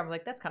that he's here, I'm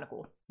like, that's kind of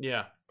cool.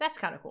 Yeah. That's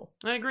kind of cool.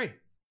 I agree.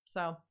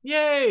 So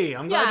yay!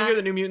 I'm glad to hear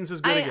that New Mutants is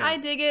good again. I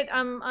dig it.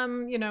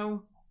 I'm you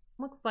know,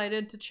 I'm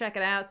excited to check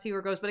it out, see where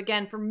it goes. But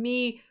again, for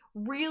me,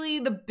 really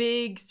the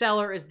big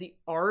seller is the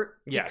art.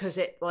 Yes. Because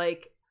it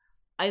like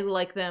I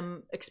like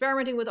them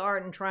experimenting with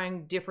art and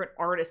trying different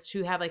artists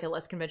who have like a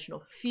less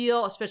conventional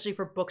feel, especially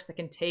for books that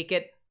can take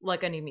it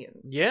like a New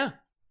Mutants. Yeah.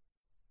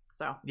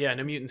 So. Yeah,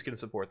 New Mutants can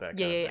support that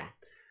kind of thing.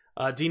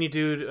 Deanie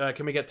Dude,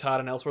 can we get Todd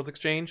on Elseworlds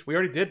Exchange? We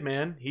already did,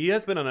 man. He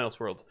has been on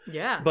Elseworlds.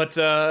 Yeah. But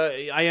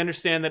I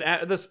understand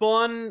that the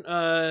Spawn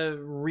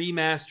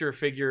remaster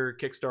figure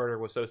Kickstarter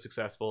was so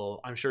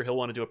successful, I'm sure he'll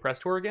want to do a press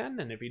tour again.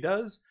 And if he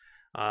does,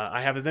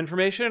 I have his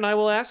information and I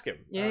will ask him.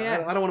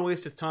 Yeah. I don't want to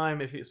waste his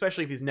time,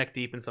 especially if he's neck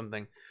deep in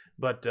something.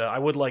 But I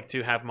would like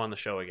to have him on the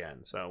show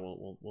again.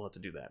 So we'll have to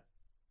do that.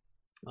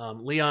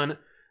 Leon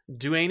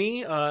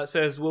Duaney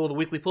says, will the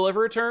weekly pull ever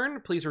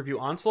return? Please review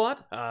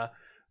Onslaught.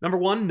 Number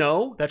one,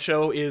 no. That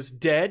show is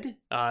dead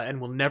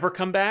and will never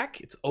come back.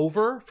 It's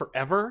over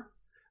forever.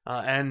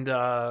 And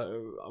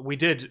we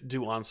did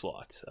do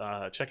Onslaught.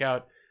 Check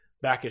out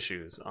back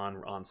issues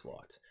on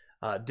Onslaught.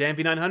 Dan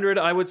V900,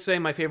 I would say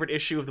my favorite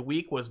issue of the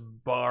week was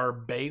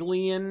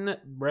Barbalian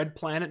Red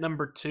Planet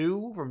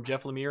 #2 from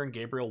Jeff Lemire and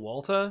Gabriel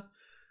Walta.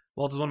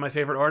 Walta's one of my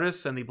favorite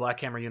artists, and the Black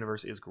Hammer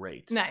universe is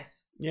great.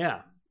 Nice.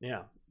 Yeah.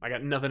 I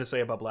got nothing to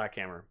say about Black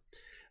Hammer.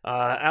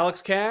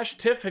 Alex Cash,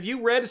 Tiff, have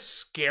you read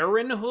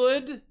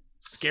Scarenhood?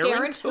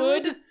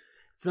 Scarenhood?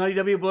 It's an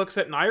IDW book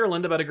set in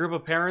Ireland about a group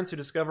of parents who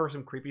discover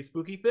some creepy,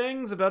 spooky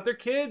things about their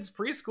kids'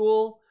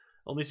 preschool.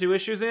 Only 2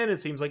 issues in, it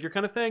seems like your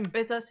kind of thing.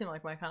 It does seem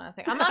like my kind of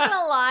thing. I'm not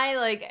gonna lie,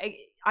 like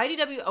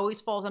IDW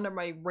always falls under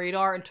my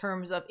radar in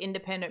terms of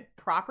independent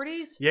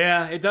properties.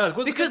 Yeah, it does.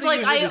 Because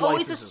like I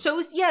always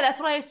associate,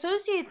 that's what I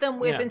associate them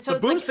with, and so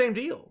but Boom's same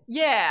deal.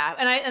 Yeah,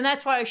 and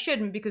that's why I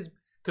shouldn't, because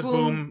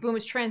Boom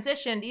is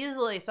transitioned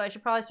easily, so I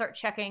should probably start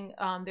checking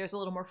theirs a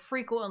little more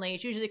frequently.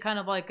 It's usually kind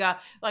of like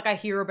I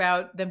hear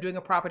about them doing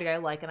a property I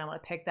like and I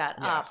want to pick that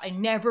up. I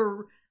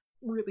never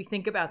really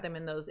think about them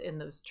in those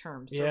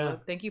terms. So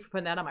thank you for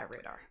putting that on my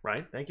radar.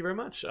 Right. Thank you very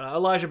much.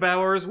 Elijah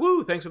Bowers,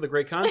 woo, thanks for the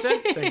great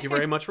content. Thank you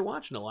very much for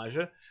watching,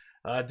 Elijah.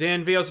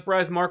 Dan V, I was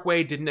surprised Mark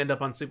Waid didn't end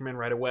up on Superman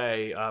right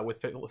away,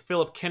 with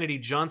Philip Kennedy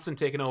Johnson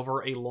taking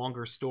over a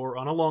longer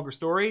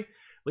story.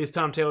 least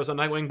Tom Taylor's on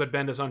Nightwing, but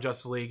Bendis on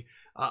Justice League.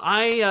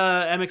 I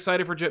am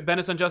excited for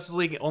Bendis on Justice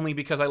League only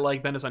because I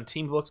like Bendis on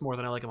team books more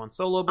than I like him on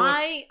solo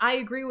books. I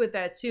agree with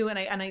that too, and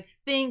I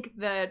think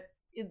that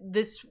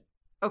this.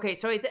 Okay,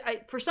 so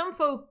for some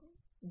folk,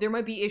 there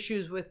might be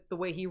issues with the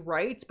way he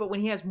writes, but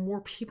when he has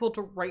more people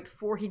to write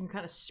for, he can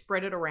kind of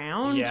spread it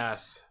around.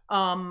 Yes.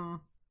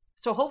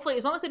 So hopefully,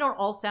 as long as they don't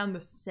all sound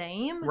the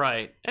same,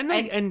 right?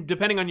 And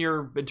depending on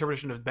your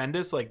interpretation of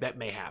Bendis, like that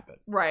may happen,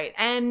 right?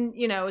 And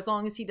you know, as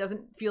long as he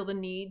doesn't feel the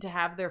need to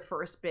have their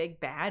first big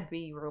bad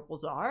be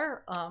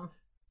Robles-Are.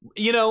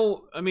 You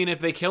know, I mean, if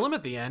they kill him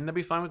at the end, that'd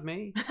be fine with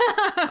me.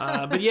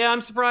 But yeah, I'm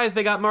surprised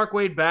they got Mark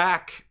Waid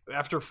back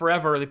after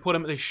forever.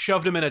 They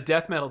shoved him in a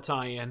death metal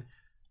tie-in,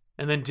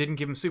 and then didn't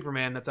give him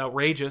Superman. That's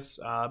outrageous.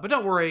 But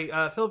don't worry,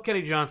 Philip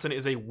Kennedy Johnson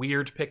is a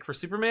weird pick for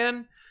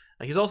Superman.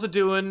 He's also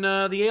doing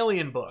the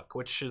Alien book,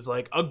 which is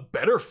like a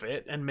better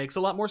fit and makes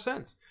a lot more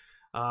sense.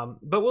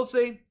 But we'll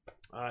see.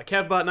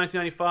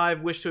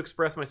 Kevbot1995, wish to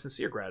express my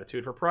sincere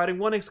gratitude for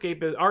providing our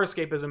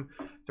escapism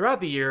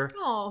throughout the year.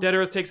 Aww. Dead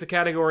Earth takes the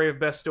category of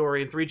best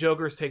story, and Three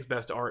Jokers takes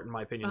best art, in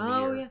my opinion, of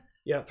the year.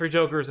 Yeah, Three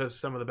Jokers has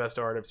some of the best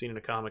art I've seen in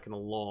a comic in a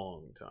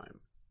long time.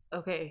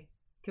 Okay.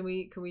 Can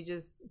we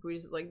just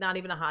like, not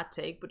even a hot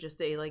take, but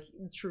just a like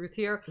truth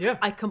here? Yeah.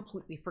 I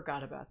completely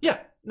forgot about that. Yeah.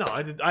 No,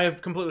 I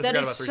have completely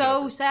forgot about Three Jokers.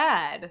 That is so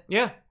sad.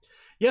 Yeah.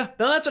 Yeah.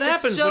 No, that's what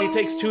happens when it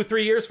takes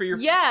 2-3 years for your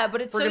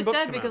but it's so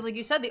sad because, like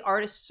you said, the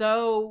art is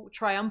so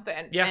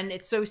triumphant. Yes. And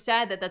it's so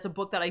sad that that's a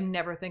book that I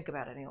never think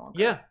about any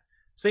longer. Yeah.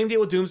 Same deal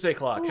with Doomsday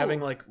Clock. Ooh.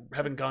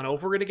 Having gone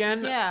over it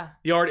again. Yeah.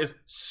 The art is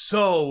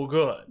so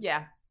good.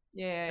 Yeah.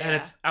 And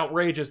it's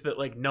outrageous that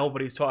like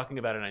nobody's talking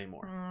about it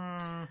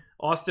anymore.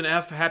 Austin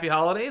F, happy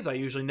holidays. I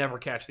usually never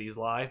catch these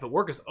live, but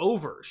work is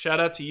over. Shout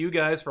out to you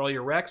guys for all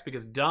your recs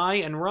because Die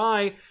and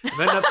Rye have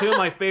ended up two of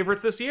my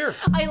favorites this year.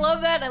 I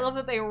love that. I love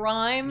that they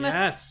rhyme.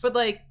 Yes. But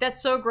like,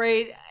 that's so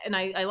great. And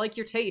I like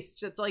your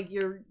taste. It's like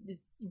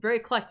it's very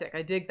eclectic.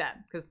 I dig that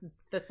because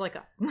that's like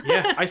us.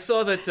 Yeah. I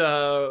saw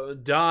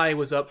that Die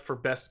was up for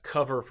best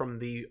cover from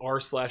the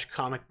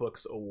r/Comic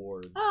Books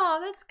Award.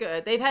 Oh, that's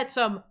good. They've had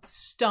some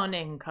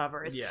stunning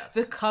covers. Yes.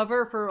 The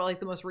cover for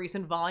like the most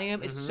recent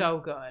volume is so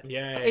good.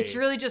 Yay. It's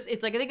really just,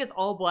 it's like, I think it's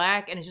all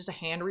black and it's just a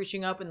hand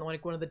reaching up and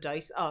like one of the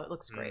dice. Oh, it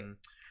looks great.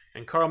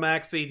 And Carl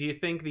Maxey, do you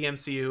think the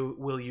MCU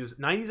will use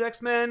 90s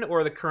X-Men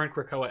or the current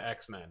Krakoa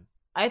X-Men?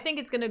 I think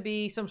it's going to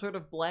be some sort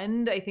of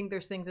blend. I think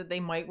there's things that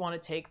they might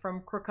want to take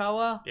from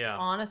Krakoa,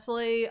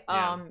 honestly.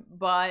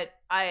 But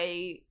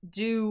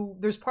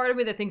there's part of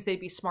me that thinks they'd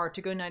be smart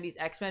to go 90s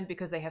X-Men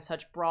because they have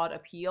such broad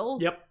appeal.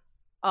 Yep.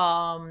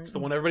 It's the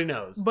one everybody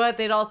knows. But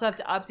they'd also have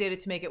to update it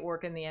to make it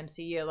work in the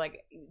MCU.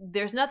 Like,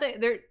 there's nothing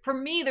there for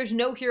me. There's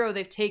no hero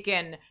they've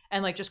taken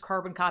and like just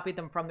carbon copied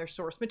them from their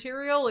source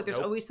material. Like, there's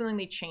always something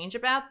they change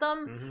about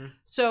them.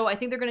 So I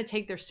think they're going to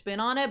take their spin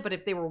on it. But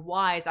if they were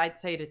wise, I'd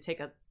say to take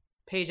a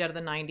page out of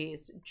the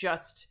 90s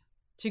just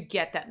to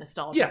get that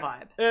nostalgia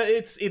vibe.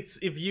 It's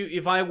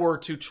if I were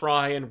to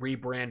try and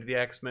rebrand the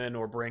X-Men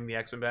or bring the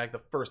X-Men back, the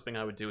first thing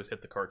I would do is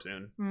hit the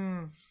cartoon.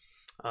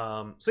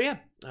 So yeah,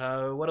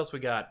 what else we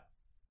got?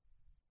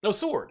 No,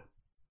 Sword.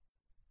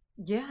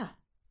 Yeah.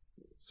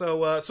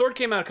 So Sword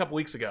came out a couple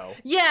weeks ago.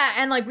 Yeah,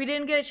 and like we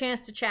didn't get a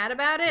chance to chat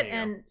about it,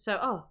 and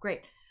so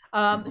great.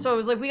 So I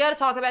was like, we got to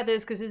talk about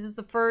this because this is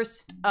the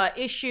first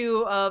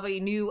issue of a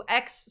new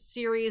X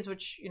series,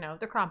 which, you know,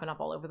 they're cropping up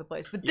all over the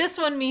place. But this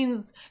one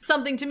means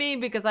something to me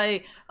because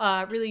I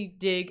really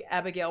dig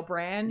Abigail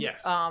Brand.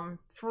 Yes.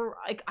 For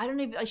like, I don't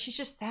even, she's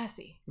just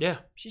sassy. Yeah.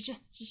 She's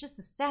just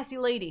a sassy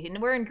lady,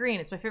 and wearing green.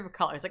 It's my favorite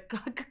color. It's like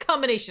a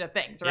combination of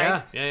things,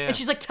 right? Yeah. And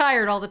she's like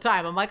tired all the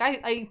time. I'm like,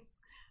 I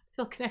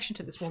feel a connection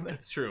to this woman.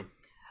 That's true.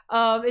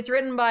 It's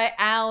written by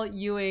Al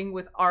Ewing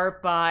with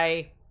art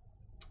by,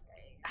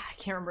 I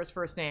can't remember his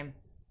first name,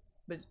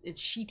 but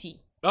it's Skeety.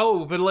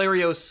 Oh,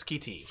 Valerio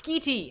Skeety.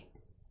 Skeety.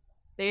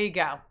 There you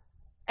go.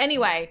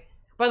 Anyway,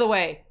 by the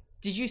way,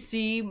 did you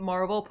see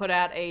Marvel put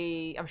out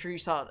I'm sure you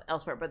saw it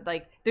elsewhere, but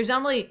like, there's not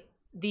only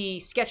the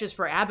sketches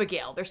for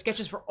Abigail, there's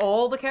sketches for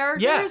all the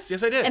characters.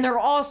 Yes, I did. And they're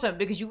awesome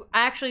because you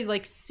actually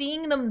like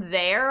seeing them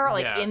there,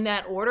 like in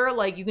that order,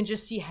 like you can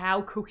just see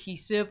how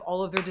cohesive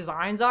all of their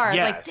designs are. It's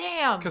like,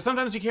 damn. Because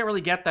sometimes you can't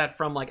really get that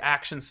from like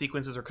action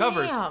sequences or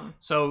covers. Damn.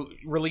 So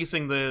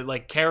releasing the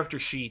like character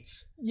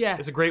sheets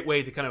is a great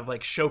way to kind of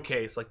like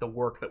showcase like the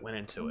work that went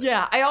into it.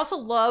 Yeah, I also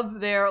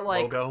love their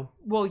like logo.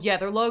 Well, yeah,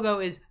 their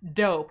logo is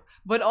dope,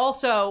 but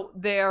also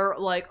their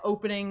like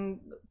opening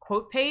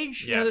quote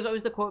page. You know, there's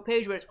always the quote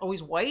page, but it's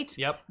always white.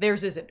 Yep.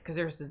 Theirs isn't because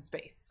theirs is in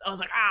space. I was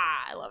like,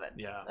 I love it.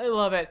 Yeah. I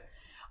love it.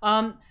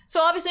 So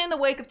obviously in the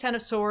wake of Ten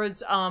of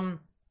Swords,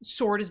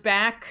 Sword is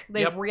back.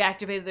 They've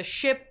reactivated the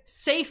ship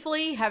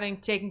safely, having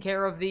taken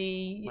care of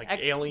the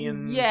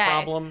alien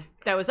problem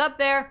that was up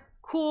there.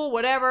 Cool,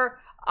 whatever.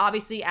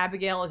 Obviously,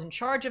 Abigail is in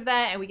charge of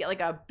that, and we get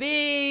like a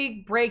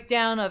big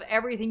breakdown of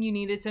everything you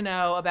needed to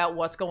know about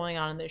what's going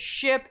on in this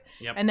ship.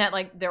 Yep. And that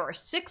like there are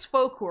 6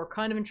 folk who are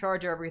kind of in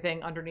charge of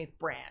everything underneath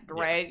Brand,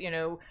 right? Yes. You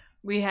know,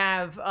 we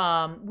have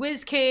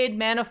WizKid,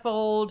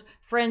 Manifold,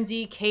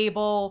 Frenzy,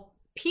 Cable,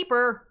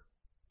 Peeper,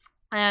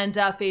 And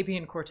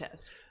Fabian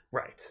Cortez.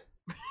 Right.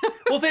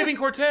 Well, Fabian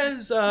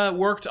Cortez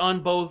worked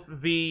on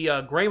both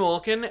the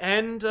Grey-Mulligan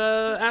and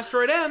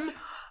Asteroid M.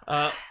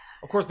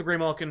 Of course, the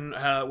Grey-Mulligan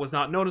was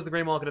not known as the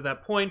Grey-Mulligan at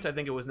that point. I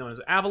think it was known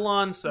as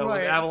Avalon. So right.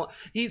 it was Avalon.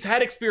 He's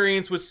had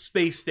experience with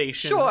space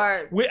stations.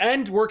 Sure.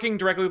 And working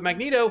directly with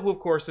Magneto, who,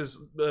 of course,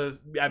 is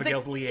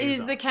Abigail's liaison.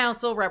 He's the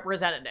council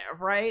representative,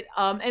 right?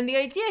 And the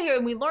idea here,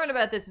 and we learn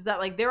about this, is that,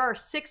 like, there are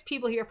 6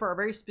 people here for a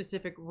very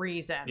specific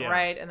reason,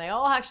 right? And they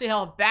all actually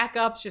have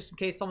backups just in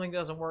case something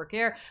doesn't work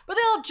here. But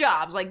they all have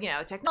jobs, like, you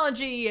know,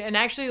 technology, and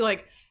actually,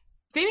 like,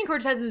 Fabian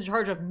Cortez is in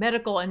charge of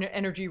medical and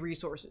energy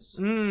resources.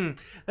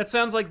 That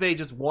sounds like they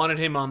just wanted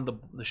him on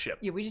the ship.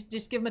 Yeah, we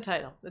just give him a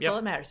title. That's all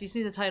that matters. He just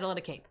needs a title and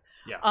a cape.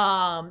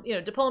 Yeah. You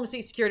know,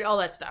 diplomacy, security, all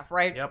that stuff,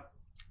 right? Yep.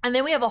 And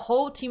then we have a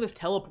whole team of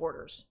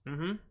teleporters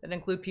that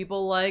include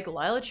people like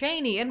Lila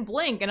Cheney and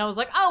Blink. And I was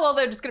like, oh, well,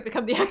 they're just going to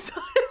become the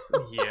Exiles.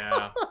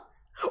 Yeah.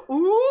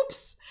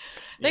 Oops.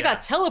 They got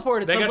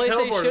teleported someplace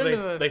they shouldn't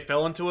have. They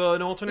fell into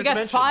an alternate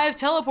dimension. We got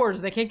 5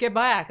 teleporters. They can't get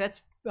back.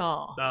 That's,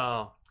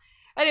 Oh.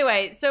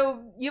 Anyway, so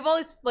you've all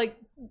these, like,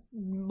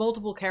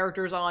 multiple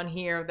characters on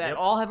here that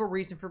all have a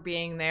reason for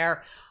being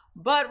there.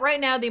 But right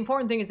now, the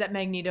important thing is that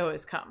Magneto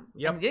has come.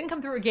 Yep. And he didn't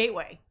come through a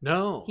gateway.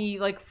 No. He,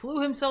 like, flew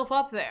himself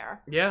up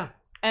there. Yeah.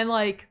 And,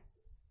 like,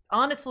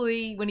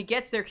 honestly, when he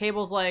gets there,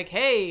 Cable's like,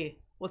 hey,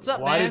 what's up,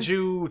 Why man? did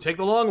you take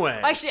the long way?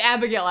 Actually,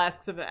 Abigail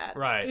asks him that.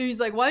 Right. And he's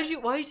like, why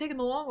are you taking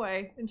the long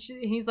way? And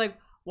he's like,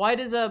 why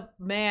does a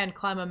man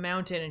climb a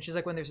mountain? And she's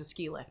like, when there's a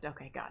ski lift.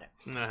 Okay, got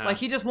it. Like,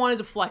 he just wanted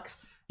to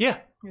flex. Yeah.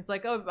 It's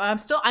like, oh, I'm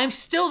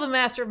still the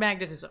master of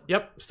magnetism.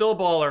 Yep, still a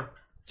baller.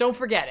 Don't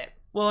forget it.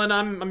 Well, and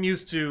I'm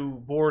used to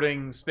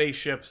boarding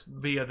spaceships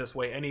via this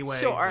way anyway.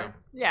 Sure. So.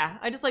 Yeah,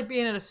 I just like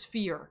being in a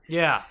sphere.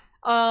 Yeah.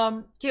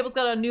 Cable's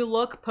got a new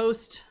look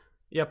post.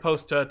 Yeah,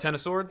 post Ten of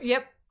Swords.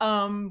 Yep.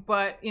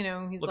 But you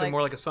know, he's looking like,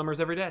 more like a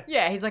Summers every day.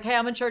 Yeah, he's like, hey,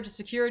 I'm in charge of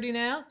security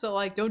now, so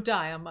like, don't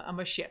die. I'm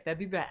a ship. That'd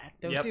be bad.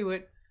 Don't do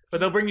it. But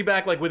they'll bring you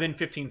back like within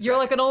 15 seconds. You're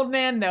like an old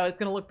man though. It's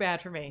gonna look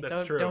bad for me.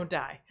 That's true. Don't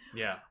die.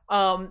 Yeah.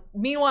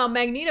 Meanwhile,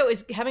 Magneto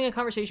is having a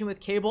conversation with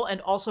Cable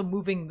and also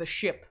moving the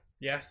ship.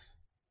 Yes.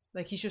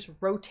 Like, he's just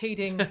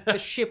rotating the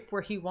ship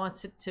where he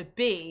wants it to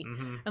be.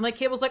 And, like,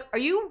 Cable's like, are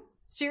you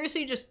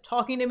seriously just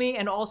talking to me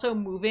and also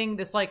moving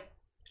this, like,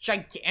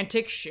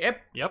 gigantic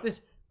ship? Yep. This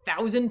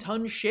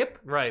 1,000-ton ship?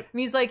 Right. And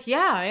he's like,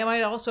 yeah, I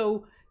might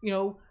also, you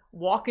know,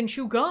 walk and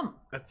chew gum.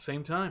 At the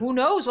same time. Who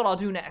knows what I'll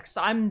do next?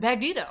 I'm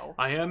Magneto.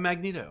 I am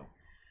Magneto.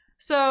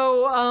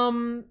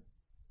 So,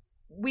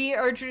 we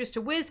are introduced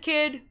to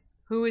WizKid,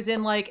 who is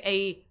in, like,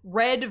 a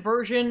red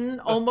version,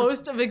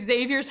 almost, of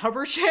Xavier's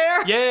hover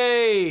chair.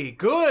 Yay!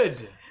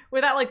 Good!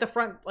 Without, like, the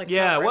front, like,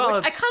 yeah, cover, well,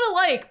 which I kind of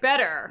like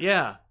better.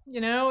 Yeah.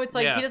 You know, it's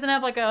like, he doesn't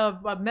have, like,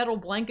 a metal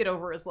blanket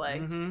over his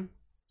legs.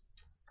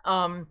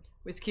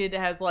 WizKid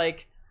has,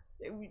 like...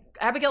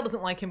 Abigail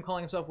doesn't like him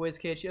calling himself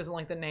WizKid. She doesn't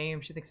like the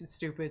name. She thinks it's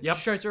stupid. So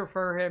she tries to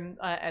refer him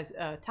as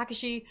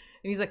Takashi,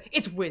 and he's like,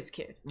 it's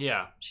WizKid.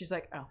 Yeah. She's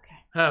like, okay.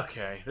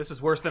 Okay, this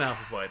is worse than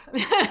Alpha Flight.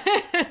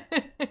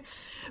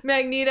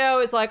 Magneto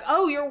is like,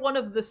 oh, you're one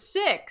of the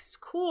 6.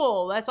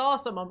 Cool, that's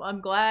awesome. I'm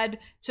glad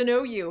to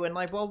know you. And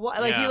like, well,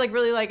 like he like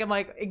really like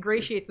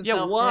ingratiates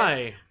himself. Yeah, why?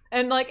 To him.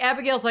 And like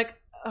Abigail's like,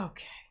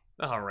 okay.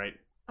 All right.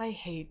 I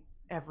hate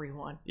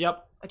everyone.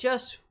 Yep. I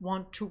just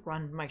want to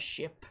run my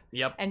ship.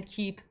 Yep. And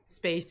keep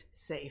space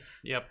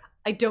safe. Yep.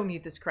 I don't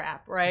need this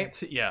crap, right?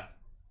 Yeah.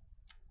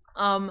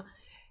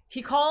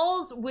 He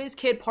calls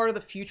WizKid part of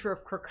the future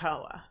of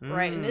Krakoa,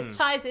 right? And this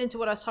ties into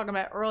what I was talking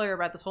about earlier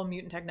about this whole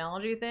mutant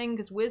technology thing,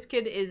 because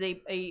WizKid is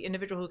a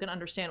individual who can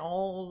understand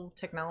all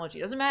technology.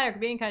 It doesn't matter, it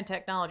could be any kind of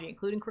technology,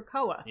 including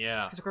Krakoa.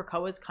 Yeah. Because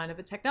Krakoa is kind of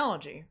a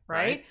technology,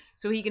 right?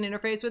 So he can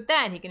interface with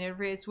that. He can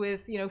interface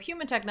with, you know,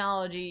 human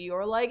technology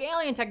or like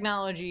alien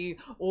technology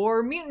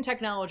or mutant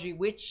technology,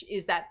 which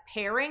is that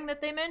pairing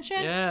that they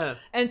mentioned.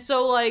 Yes. And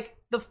so like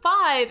the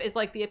 5 is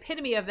like the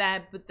epitome of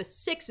that, but the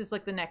 6 is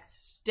like the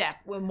next step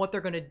in what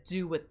they're going to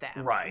do with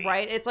them. Right.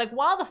 Right? It's like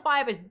while the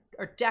 5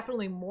 are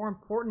definitely more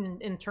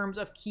important in terms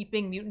of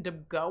keeping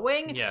mutantdom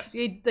going, yes,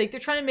 they're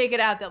trying to make it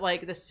out that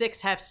like the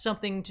 6 have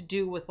something to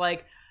do with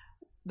like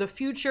the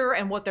future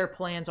and what their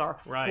plans are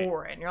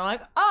for it. And you're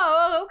like,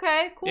 oh,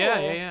 okay, cool.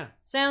 Yeah.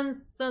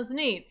 Sounds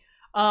neat.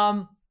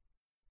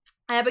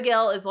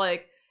 Abigail is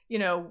like, you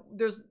know,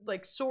 there's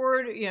like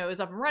Sword, you know, is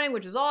up and running,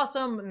 which is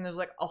awesome. And there's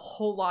like a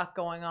whole lot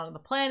going on the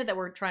planet that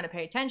we're trying to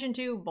pay attention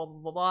to, blah, blah,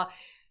 blah, blah.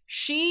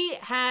 She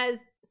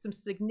has some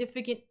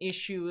significant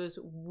issues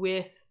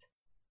with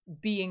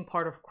being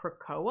part of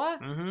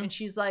Krakoa. And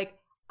she's like,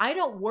 I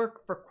don't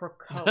work for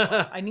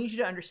Krakoa. I need you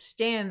to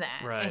understand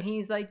that. Right. And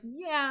he's like,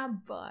 yeah,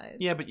 but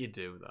you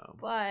do, though.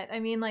 But,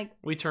 I mean, like...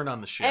 We turned on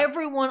the ship.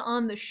 Everyone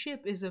on the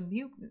ship is a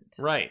mutant.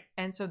 Right.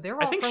 And so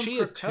they're all from Krakoa. I think she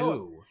is,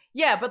 too.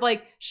 Yeah, but,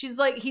 like, she's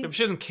like... She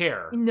doesn't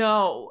care.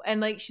 No. And,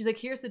 like, she's like,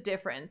 here's the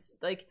difference.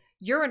 Like,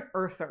 you're an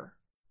Earther.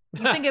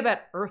 You think about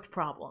Earth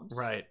problems.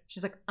 Right.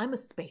 She's like, I'm a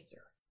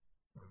spacer.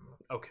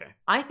 Okay.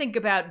 I think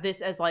about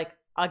this as, like,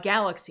 a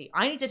galaxy.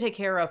 I need to take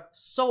care of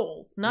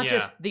Sol, not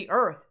just the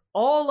Earth.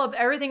 all of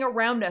everything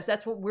around us,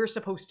 that's what we're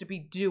supposed to be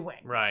doing.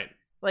 Right.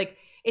 Like,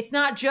 it's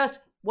not just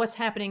what's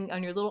happening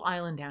on your little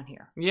island down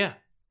here. Yeah.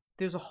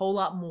 There's a whole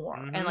lot more.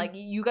 And like,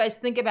 you guys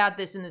think about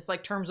this in this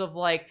like terms of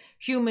like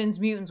humans,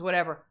 mutants,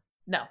 whatever.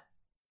 No.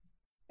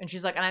 And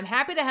she's like, and I'm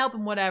happy to help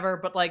and whatever,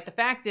 but like the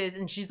fact is,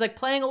 and she's like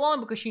playing along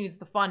because she needs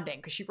the funding,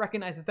 because she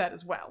recognizes that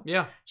as well.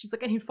 Yeah. She's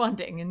like, I need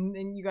funding,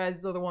 and you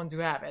guys are the ones who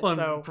have it. Well,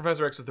 so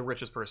Professor X is the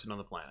richest person on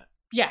the planet.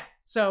 Yeah.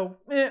 So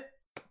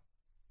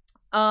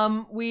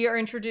we are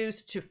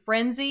introduced to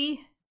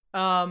Frenzy,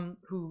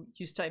 who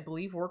used to, I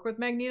believe, work with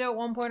Magneto at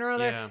one point or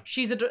another. Yeah.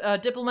 She's a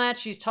diplomat.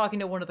 She's talking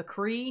to one of the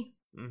Kree,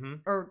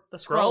 or the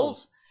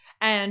Skrulls.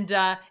 And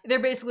they're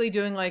basically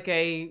doing like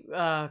a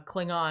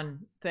Klingon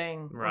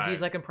thing where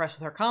he's like impressed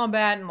with her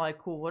combat and like,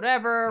 cool,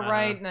 whatever,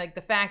 right? And like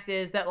the fact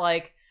is that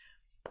like,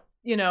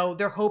 you know,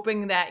 they're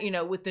hoping that, you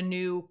know, with the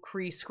new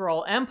Kree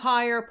Skrull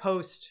Empire,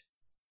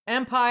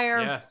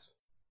 post-Empire, yes,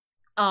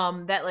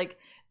 that like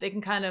they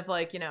can kind of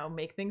like, you know,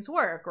 make things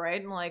work,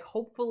 right? And like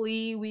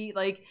hopefully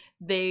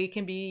they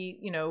can be,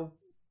 you know,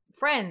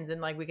 friends,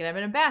 and like we can have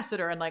an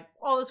ambassador and like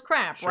all this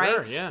crap, right?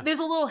 Sure, yeah. There's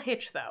a little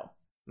hitch though.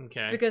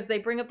 Okay. Because they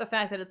bring up the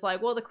fact that it's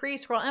like, well, the Kree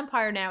Skrull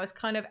Empire now is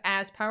kind of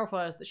as powerful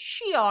as the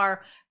Shi'ar,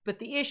 but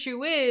the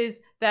issue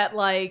is that,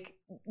 like,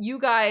 you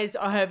guys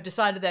have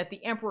decided that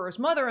the Emperor's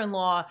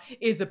mother-in-law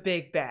is a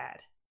big bad.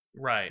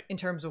 Right. In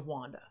terms of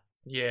Wanda.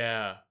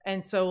 Yeah.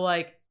 And so,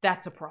 like,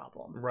 that's a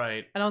problem.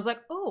 Right. And I was like,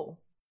 oh,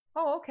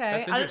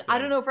 okay. That's I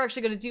don't know if we're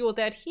actually going to deal with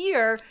that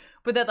here,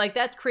 but that, like,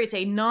 that creates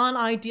a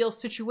non-ideal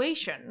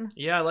situation.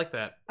 Yeah, I like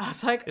that. I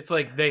was like... It's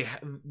like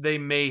they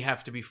may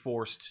have to be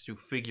forced to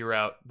figure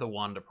out the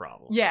Wanda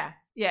problem. Yeah,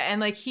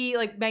 and, like,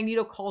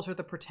 Magneto calls her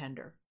the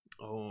Pretender.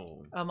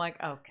 Oh. I'm like,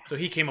 okay. So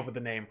he came up with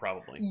the name,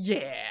 probably.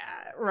 Yeah,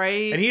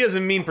 right? And he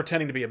doesn't mean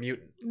pretending to be a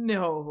mutant.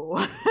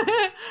 No.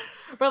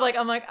 But, like,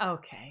 I'm like,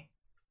 okay.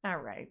 All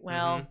right.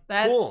 Well,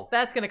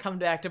 that's going to come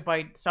back to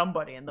bite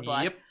somebody in the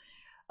butt. Yep.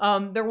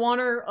 They're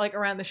wandering like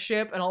around the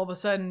ship, and all of a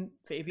sudden,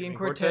 Fabian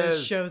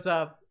Cortez shows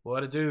up.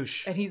 What a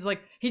douche! And he's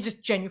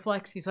just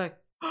genuflex. He's like,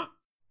 oh,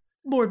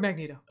 Lord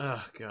Magneto.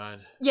 Oh God.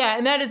 Yeah,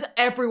 and that is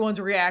everyone's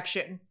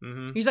reaction.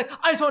 He's like,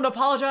 I just wanted to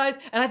apologize,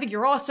 and I think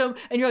you're awesome,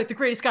 and you're like the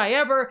greatest guy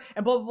ever,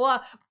 and blah blah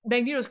blah.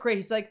 Magneto's great.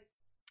 He's like,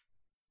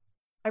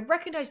 I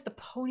recognize the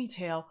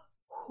ponytail.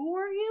 Who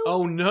are you?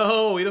 Oh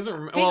no, he doesn't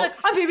remember. He's like,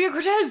 I'm Fabian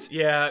Cortez.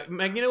 Yeah,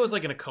 Magneto was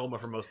like in a coma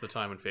for most of the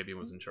time when Fabian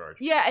was in charge.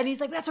 Yeah, and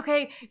he's like, that's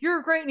okay,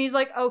 you're great. And he's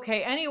like,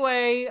 okay,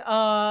 anyway,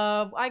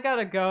 I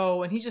gotta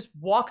go. And he just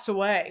walks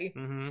away.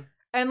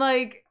 And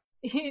like,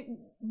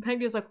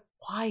 Magneto's like,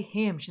 why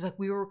him? She's like,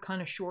 we were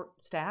kind of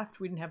short-staffed.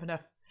 We didn't have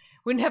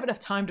enough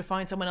time to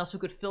find someone else who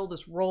could fill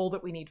this role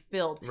that we need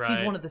filled. Right.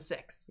 He's one of the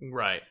 6.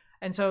 Right.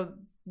 And so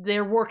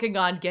they're working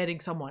on getting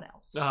someone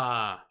else.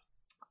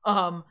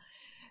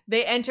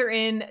 They enter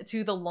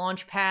into the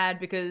launch pad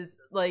because,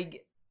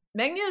 like,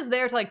 Magneto's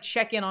there to, like,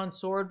 check in on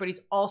SWORD, but he's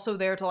also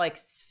there to, like,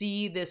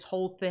 see this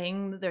whole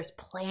thing, this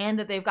plan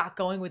that they've got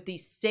going with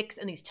these 6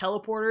 and these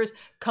teleporters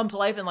come to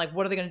life, and, like,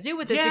 what are they going to do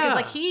with this? Yeah. Because,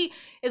 like, he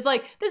is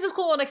like, this is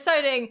cool and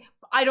exciting,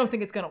 I don't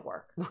think it's going to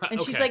work. Right,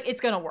 and she's like, it's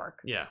going to work.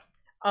 Yeah.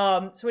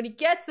 So when he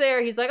gets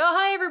there, he's like, oh,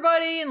 hi,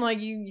 everybody. And, like,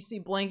 you see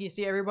Blink, you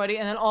see everybody.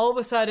 And then all of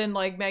a sudden,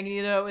 like,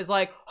 Magneto is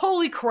like,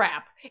 holy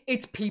crap,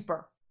 it's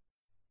Peeper,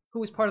 who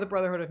was part of the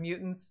Brotherhood of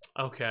Mutants.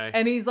 Okay.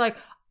 And he's like,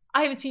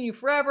 I haven't seen you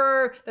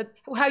forever.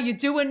 How you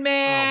doing,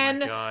 man?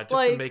 Oh my God,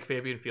 just to make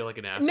Fabian feel like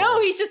an asshole. No,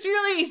 he's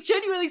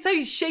genuinely excited.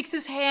 He shakes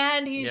his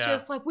hand. He's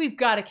just like, we've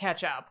got to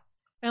catch up.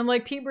 And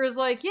like, Peeper is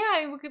like,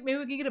 yeah, maybe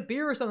we could get a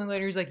beer or something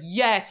later. He's like,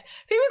 yes.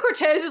 Fabian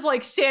Cortez is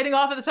like standing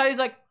off at the side. He's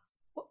like,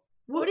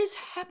 what is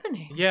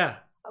happening? Yeah.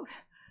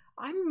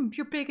 I'm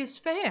your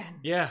biggest fan.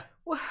 Yeah.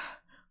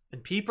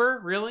 And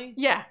Peeper, really?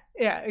 Yeah,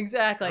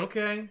 exactly.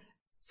 Okay.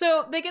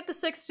 So they get the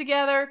 6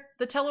 together,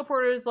 the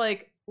teleporters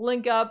like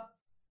link up,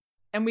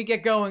 and we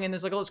get going, and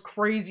there's like all this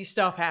crazy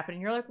stuff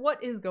happening. You're like,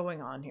 what is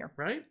going on here?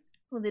 Right?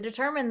 Well, they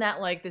determine that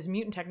like this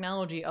mutant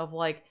technology of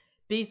like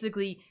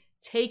basically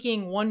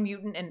taking one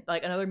mutant and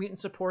like another mutant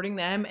supporting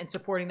them,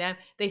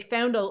 they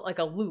found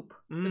a loop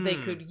that they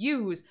could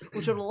use,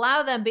 which would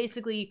allow them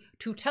basically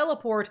to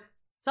teleport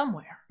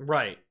somewhere.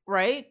 Right.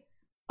 Right?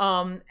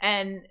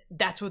 And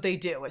that's what they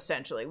do,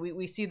 essentially.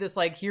 We see this,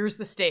 like, here's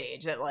the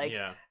stage, that, like,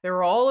 there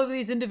are all of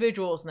these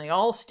individuals, and they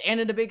all stand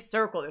in a big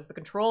circle. There's the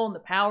control, and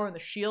the power, and the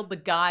shield, the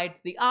guide,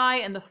 the eye,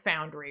 and the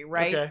foundry,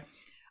 right? Okay.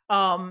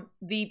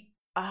 The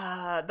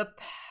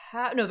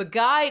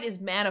guide is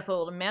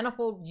Manifold, and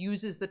Manifold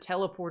uses the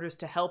teleporters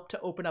to help to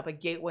open up a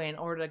gateway in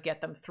order to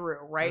get them through,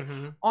 right?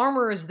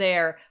 Armor is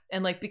there,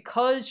 and, like,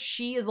 because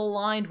she is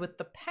aligned with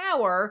the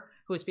power,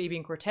 who is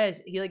Fabian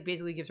Cortez, he like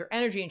basically gives her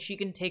energy, and she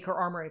can take her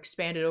armor and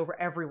expand it over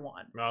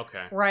everyone.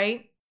 Okay.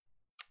 Right?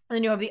 And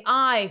then you have the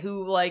Eye,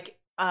 who like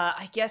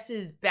I guess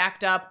is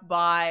backed up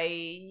by,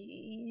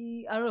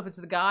 I don't know if it's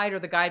the guide or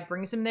the guide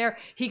brings him there.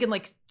 He can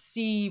like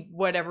see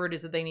whatever it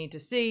is that they need to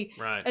see.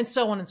 Right. And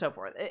so on and so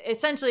forth.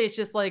 Essentially, it's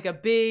just like a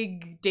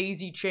big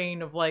daisy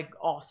chain of like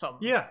awesome.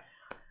 Yeah.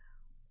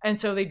 And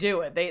so they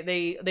do it.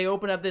 They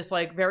open up this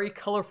like very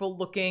colorful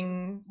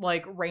looking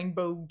like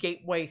rainbow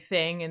gateway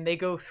thing, and they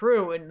go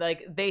through, and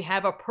like they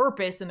have a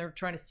purpose and they're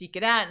trying to seek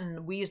it out.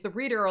 And we as the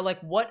reader are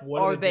like, what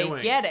are they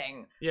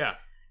getting? Yeah.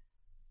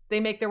 They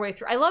make their way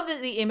through. I love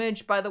the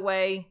image, by the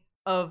way,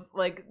 of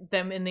like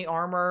them in the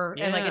armor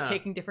and like it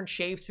taking different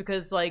shapes,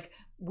 because like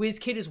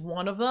WizKid is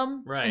one of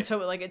them, right? And so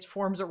like it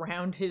forms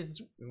around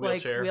his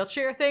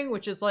wheelchair thing,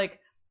 which is like.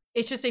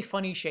 It's just a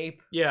funny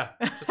shape. Yeah.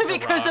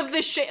 Because of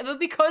the shape,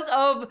 because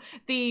of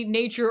the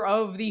nature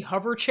of the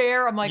hover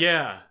chair. I'm like,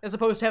 as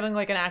opposed to having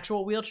like an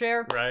actual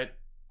wheelchair. Right.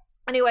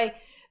 Anyway,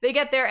 they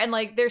get there and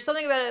like there's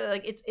something about it,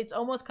 like it's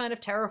almost kind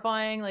of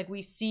terrifying. Like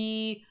we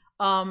see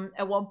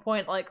at one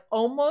point, like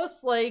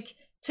almost like,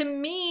 to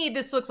me,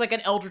 this looks like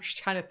an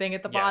Eldritch kind of thing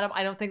at the bottom.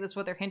 I don't think that's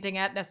what they're hinting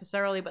at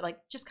necessarily, but like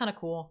just kind of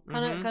cool.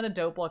 Kind of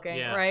dope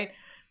looking, right?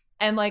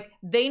 And like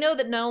they know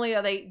that not only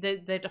are they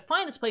to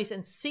find this place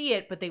and see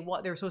it, but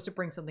they're supposed to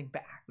bring something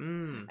back.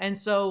 And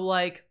so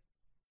like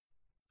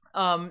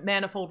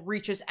Manifold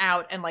reaches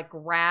out and like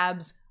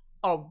grabs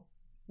a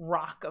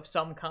rock of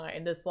some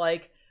kind, this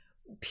like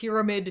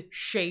pyramid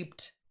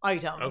shaped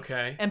item,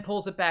 and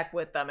pulls it back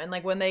with them. And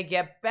like when they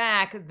get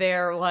back,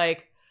 they're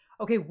like,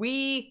 okay,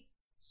 we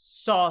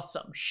saw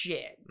some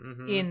shit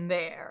in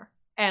there,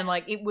 and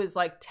like it was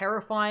like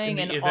terrifying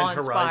and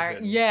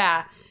awe-inspiring.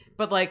 Yeah,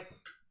 but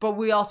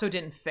we also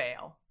didn't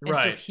fail. And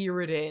so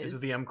here it is.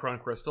 Is it the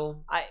M'Krun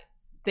crystal?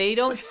 They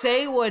don't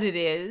say what it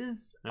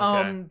is.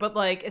 But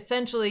like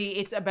essentially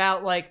it's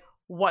about like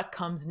what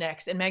comes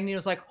next. And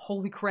Magneto's like,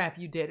 holy crap,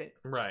 you did it.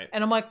 Right.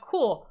 And I'm like,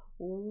 cool.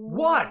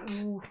 What?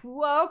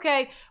 Well,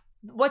 okay.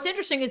 What's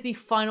interesting is the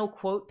final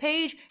quote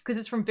page, because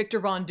it's from Victor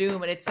Von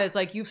Doom, and it says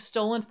like, you've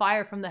stolen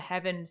fire from the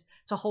heavens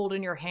to hold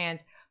in your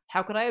hands.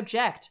 How could I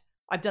object?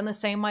 I've done the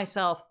same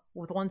myself,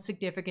 with one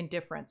significant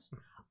difference.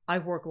 I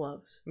wore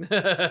gloves.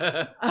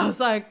 I was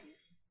like,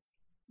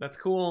 that's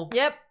cool.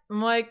 Yep.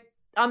 I'm like,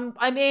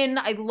 I'm in.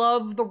 I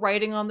love the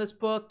writing on this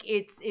book.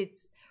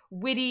 It's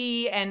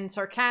witty and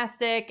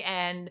sarcastic,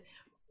 and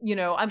you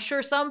know, I'm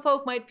sure some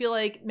folk might feel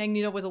like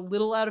Magneto was a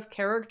little out of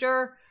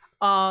character.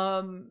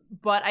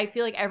 But I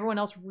feel like everyone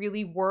else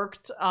really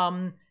worked.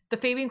 The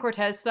Fabian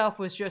Cortez stuff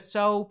was just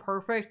so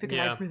perfect, because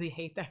I really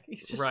hate that.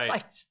 He's just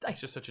he's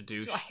just such a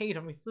douche. I hate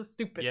him. He's so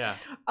stupid. Yeah.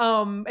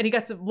 And he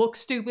got to look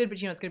stupid, but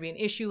you know it's gonna be an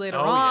issue later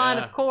on,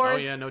 of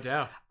course. Oh yeah, no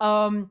doubt.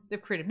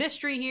 They've created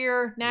mystery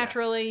here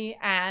naturally,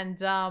 and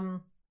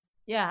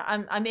yeah,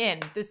 I'm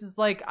in. This is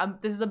like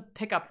this is a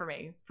pickup for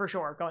me for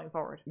sure going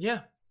forward. Yeah,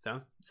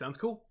 sounds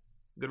cool.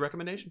 Good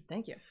recommendation.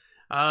 Thank you.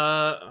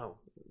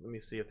 Let me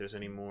see if there's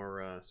any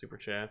more super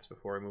chats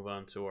before I move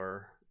on to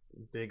our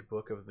big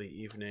book of the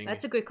evening.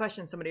 That's a good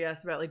question somebody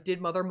asked about. Like,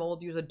 did Mother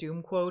Mold use a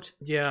Doom quote?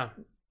 Yeah.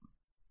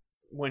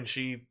 When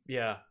she,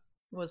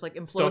 was like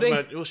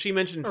imploding? Well, she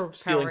mentioned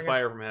stealing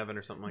fire from heaven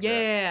or something like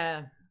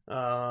that.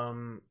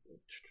 Yeah.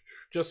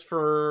 Just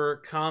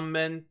for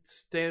commentable.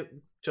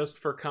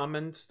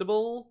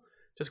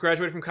 Just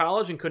graduated from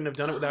college and couldn't have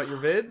done it without your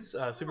vids.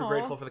 Super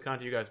grateful for the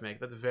content you guys make.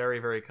 That's very,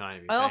 very kind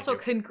of you. Also,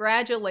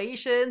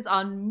 congratulations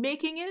on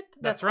making it.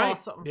 That's right.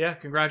 Awesome. Yeah,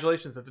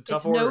 congratulations. That's a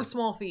tough order. It's no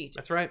small feat.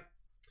 That's right.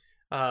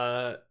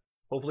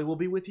 Hopefully we'll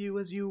be with you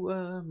as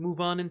you move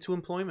on into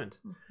employment.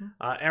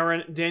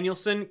 Aaron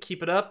Danielson,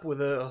 keep it up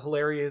with a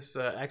hilarious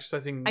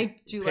exercising I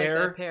do pair.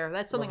 Like that pair.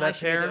 That's something I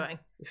should be doing.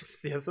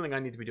 Yeah, that's something I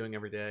need to be doing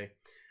every day.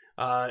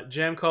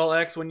 Jam Call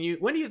X, when do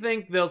you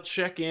think they'll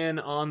check in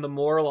on the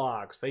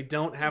Morlocks? They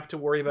don't have to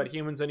worry about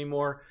humans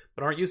anymore,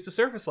 but aren't used to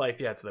surface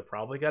life yet, so they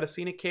probably got a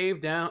scene at cave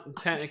town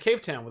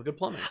with good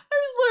plumbing. I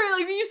was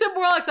literally, when you said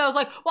Morlocks, I was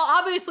like, well,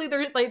 obviously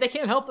they're like they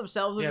can't help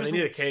themselves. They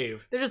need a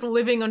cave. They're just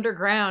living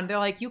underground. They're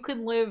like, you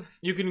can live.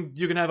 You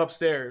can have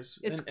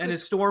upstairs. And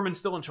is Storm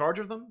still in charge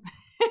of them?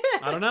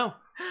 I don't know.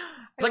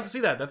 I'd like to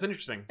see that. That's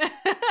interesting.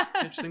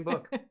 It's an interesting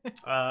book.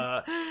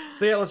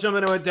 So yeah, let's jump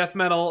into it. Death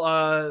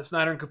Metal,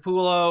 Snyder and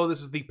Capullo.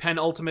 This is the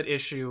penultimate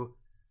issue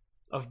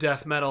of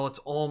Death Metal. It's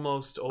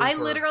almost over. I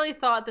literally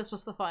thought this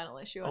was the final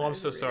issue. Oh, I'm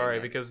so sorry,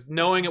 because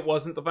knowing it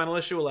wasn't the final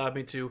issue allowed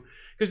me to.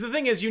 Because the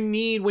thing is,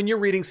 when you're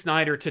reading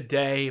Snyder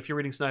today, if you're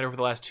reading Snyder over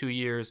the last 2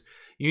 years,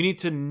 you need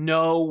to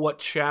know what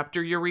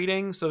chapter you're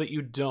reading so that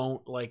you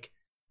don't like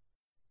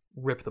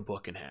rip the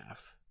book in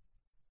half.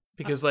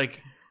 Because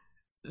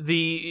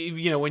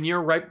when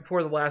you're right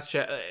before the last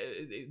chapter,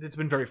 it's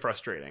been very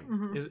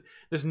frustrating.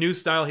 This new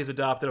style he's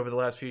adopted over the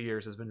last few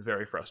years has been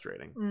very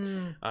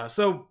frustrating. As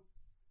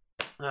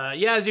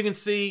you can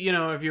see,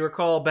 if you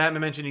recall,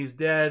 Batman mentioned he's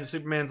dead.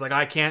 Superman's like,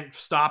 I can't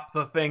stop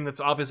the thing that's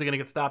obviously going to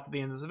get stopped at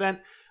the end of this event.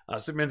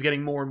 Superman's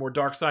getting more and more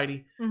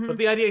dark-sidey. But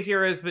the idea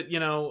here is that,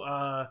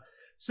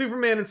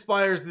 Superman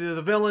inspires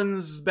the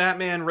villains,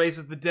 Batman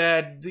raises the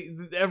dead,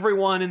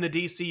 everyone in the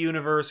DC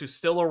universe who's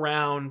still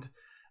around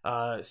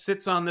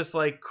sits on this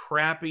like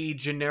crappy,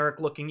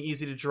 generic-looking,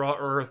 easy-to-draw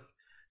Earth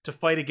to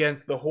fight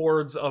against the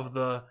hordes of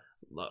the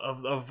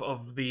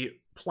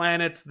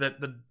planets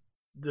that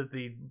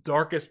the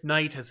Darkest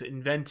Night has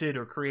invented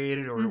or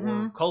created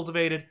or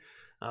cultivated,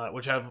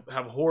 which have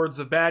hordes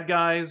of bad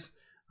guys,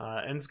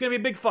 and it's gonna be a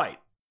big fight.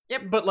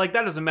 Yep. But like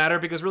that doesn't matter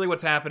because really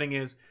what's happening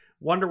is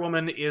Wonder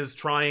Woman is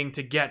trying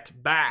to get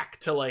back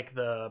to like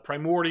the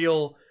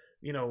primordial,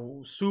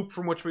 soup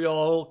from which we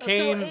all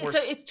came.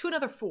 It's to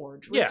another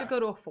forge. We have to go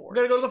to a forge.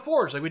 We gotta go to the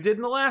forge like we did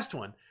in the last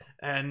one.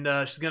 And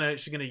she's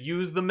gonna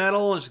use the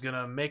metal and she's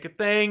gonna make a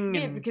thing.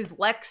 Yeah, because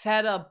Lex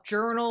had a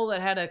journal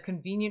that had a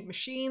convenient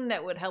machine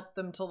that would help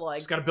them to like.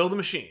 She's gotta build a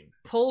machine.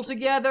 Pull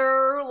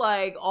together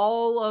like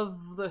all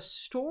of the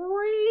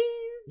stories.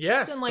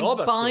 Yes, and like it's all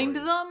about bind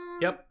stories. them.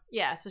 Yep.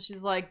 Yeah, so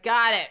she's like,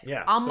 got it.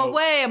 Yeah. On my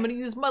way. I'm gonna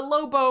use my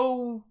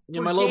Lobo.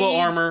 Yeah, my Lobo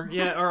armor.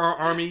 Yeah, or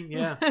army.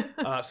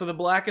 Yeah. So the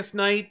Blackest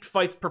Night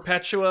fights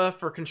Perpetua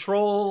for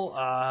control.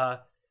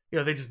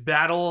 They just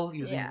battle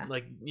using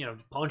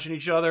punching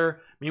each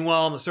other.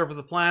 Meanwhile, on the surface of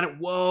the planet,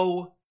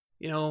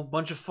 a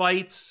bunch of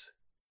fights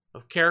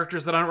of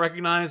characters that I don't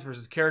recognize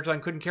versus characters I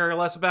couldn't care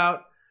less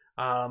about.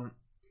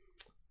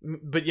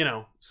 But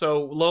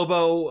so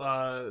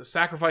Lobo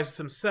sacrifices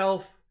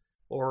himself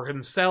or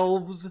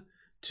themselves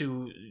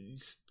to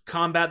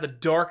combat the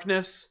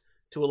darkness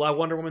to allow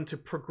Wonder Woman to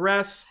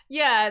progress.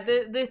 Yeah,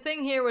 the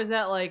thing here was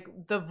that, like,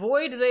 the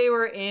void they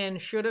were in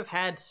should have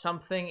had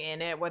something in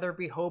it, whether it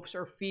be hopes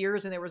or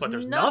fears, and there was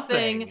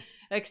nothing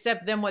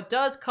except then what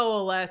does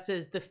coalesce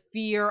is the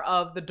fear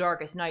of the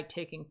Darkest Night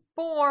taking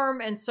form,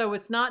 and so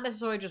it's not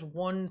necessarily just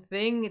one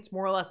thing, it's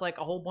more or less like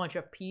a whole bunch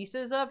of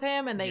pieces of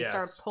him, and they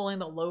start pulling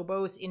the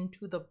Lobos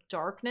into the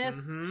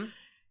darkness,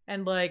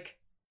 and, like,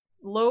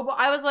 Lobo,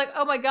 I was like,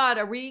 oh my god,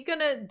 are we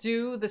gonna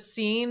do the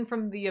scene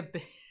from The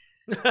Abyss?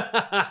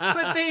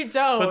 But they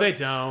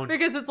don't.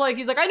 Because it's like,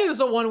 he's like, I knew this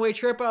was a one-way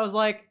trip, but I was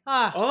like,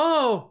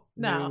 no.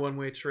 New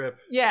one-way trip.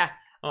 Yeah.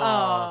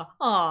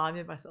 I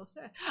made myself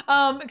sad.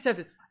 Except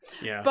it's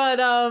fine. Yeah. But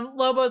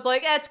Lobo's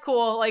like, it's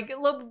cool. Like,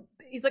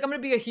 he's like, I'm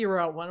gonna be a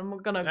hero one.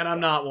 And I'm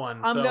not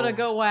one. I'm gonna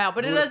go out.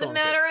 But it doesn't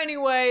matter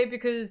anyway,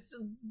 because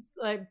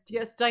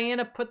yes,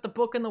 Diana put the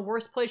book in the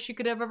worst place she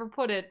could have ever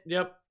put it.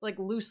 Yep. Like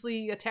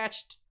loosely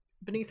attached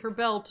beneath her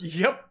belt.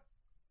 Yep.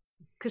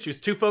 She's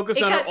too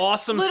focused on her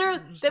awesome...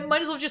 That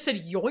might as well just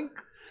said yoink.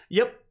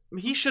 Yep.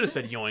 He should have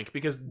said yoink,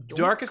 because yoink.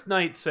 Darkest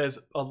Night says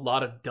a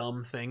lot of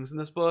dumb things in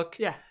this book.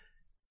 Yeah.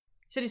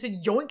 He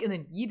said yoink and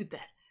then yeeted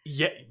that.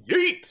 Yeah,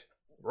 yeet!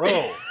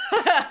 Bro.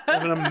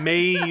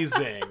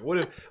 Amazing.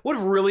 Would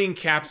have really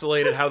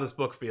encapsulated how this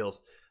book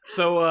feels.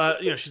 So,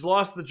 she's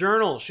lost the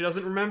journal. She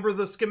doesn't remember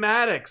the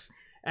schematics.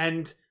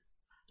 And...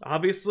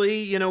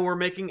 obviously, we're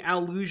making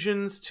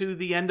allusions to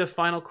the end of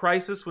Final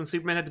Crisis when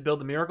Superman had to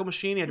build the Miracle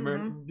Machine. He had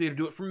to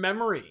do it from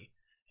memory,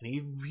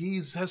 and he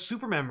has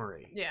super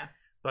memory. Yeah.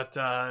 But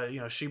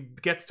she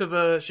gets to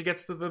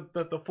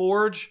the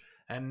forge,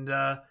 and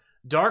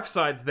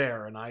Darkseid's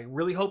there, and I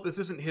really hope this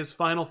isn't his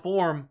final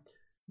form,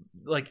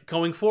 like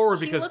going forward,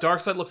 because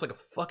Darkseid looks like a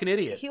fucking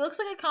idiot. He looks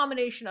like a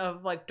combination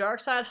of like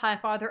Darkseid,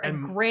 Highfather,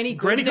 and Granny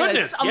Goodness. Granny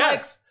Goodness,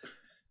 yes. Like,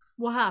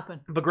 what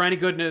happened? But Granny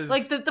Goodness...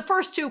 like, the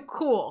first two,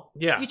 cool.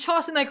 Yeah. You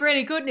toss in that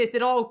Granny Goodness,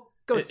 it all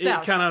goes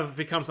south. It kind of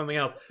becomes something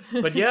else.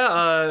 But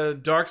yeah,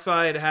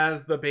 Darkseid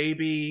has the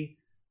baby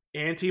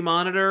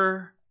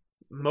Anti-Monitor,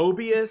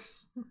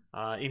 Mobius,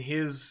 in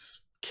his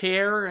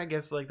care. I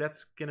guess, like,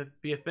 that's gonna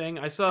be a thing.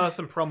 I saw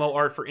some promo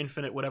art for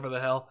Infinite, whatever the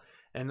hell,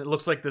 and it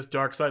looks like this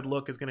Darkseid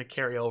look is gonna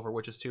carry over,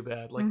 which is too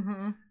bad. Like,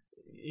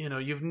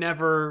 you've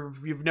never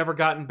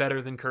gotten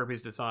better than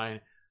Kirby's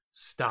design.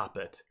 Stop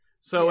it.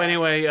 So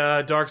anyway,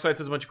 Darkseid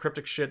says a bunch of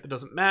cryptic shit that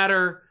doesn't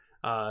matter.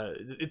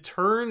 It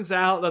turns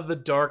out that the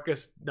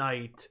Darkest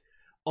Night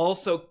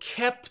also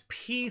kept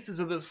pieces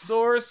of the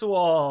Source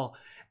Wall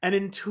and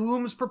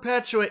entombs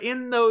Perpetua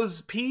in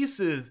those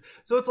pieces.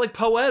 So it's like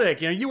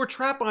poetic. You were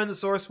trapped behind the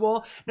Source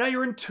Wall. Now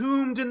you're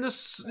entombed in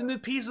the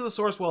piece of the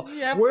Source Wall.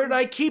 Yep. Where did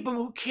I keep them?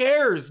 Who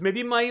cares?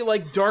 Maybe my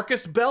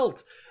darkest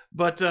belt.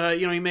 But,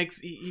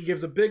 he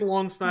gives a big,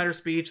 long Snyder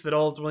speech that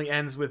ultimately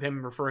ends with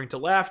him referring to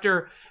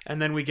laughter,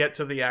 and then we get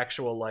to the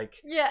actual,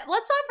 Yeah,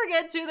 let's not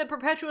forget, too, that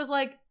Perpetua's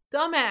like,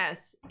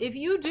 dumbass, if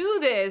you do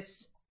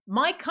this,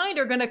 my kind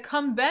are gonna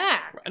come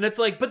back. And it's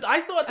like, but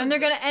I thought... and they're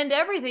gonna end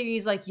everything.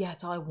 He's like, yeah,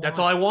 that's all I want. That's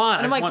all I want.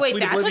 And I'm like, wait,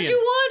 that's what you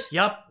want?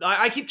 Yep.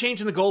 I keep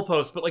changing the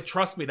goalposts, but,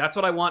 trust me, that's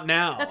what I want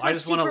now. That's my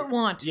secret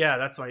want. Yeah,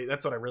 that's what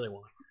I really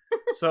want.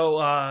 So,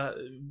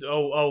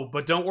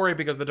 but don't worry,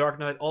 because the Dark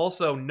Knight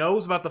also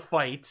knows about the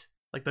fight,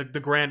 like the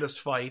grandest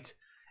fight,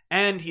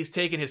 and he's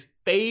taken his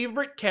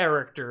favorite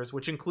characters,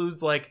 which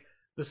includes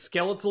the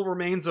skeletal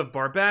remains of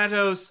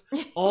Barbatos,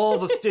 all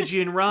the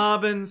Stygian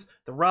Robins,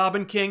 the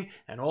Robin King,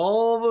 and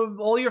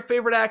all your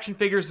favorite action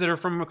figures that are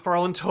from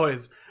McFarlane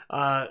Toys,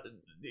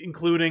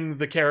 including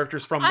the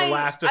characters from the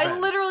last event. I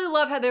literally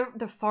love how they're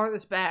the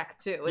farthest back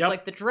too. It's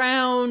like the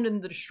Drowned and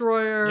the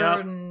Destroyer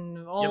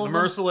and all the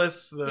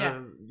Merciless,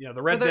 the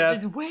Red Death.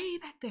 It's way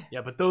back there.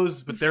 Yeah, but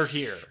they're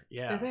here.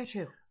 Yeah, they're there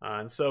too.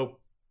 And so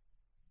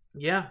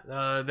Yeah,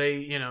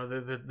 they,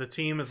 the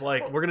team is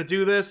like, we're gonna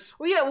do this.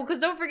 Well, yeah, because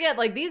don't forget,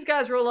 like, these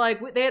guys were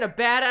like, they had a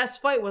badass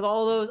fight with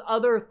all those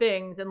other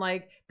things, and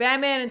like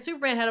Batman and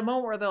Superman had a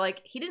moment where they're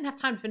like, he didn't have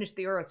time to finish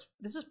the Earth.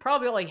 This is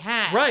probably all he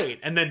has. Right,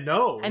 and then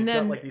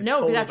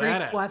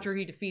after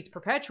he defeats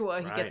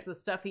Perpetua, he gets the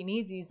stuff he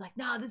needs. He's like,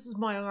 nah, this is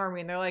my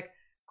army, and they're like,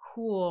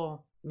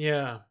 cool.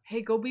 Yeah.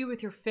 Hey, go be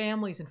with your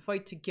families and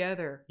fight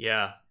together.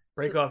 Yeah.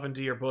 Break off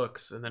into your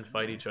books and then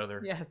fight each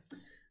other. Yes.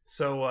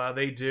 So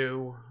they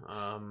do.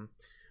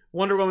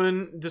 Wonder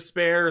Woman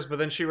despairs, but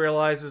then she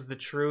realizes the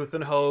truth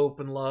and hope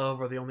and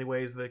love are the only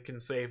ways that can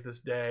save this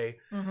day.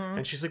 Mm-hmm.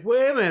 And she's like,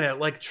 wait a minute,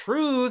 like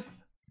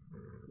truth?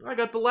 I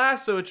got the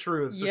lasso of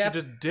truth. So she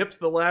just dips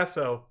the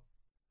lasso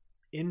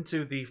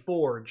into the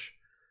forge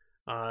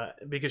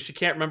because she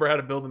can't remember how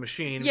to build the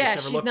machine. Yeah,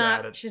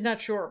 she's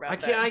not sure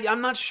about that.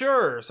 I'm not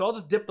sure, so I'll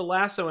just dip the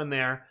lasso in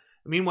there.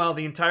 Meanwhile,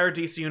 the entire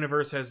DC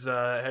universe has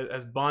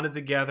bonded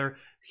together.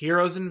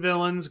 Heroes and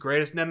villains,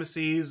 greatest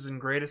nemesis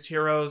and greatest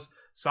heroes,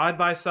 side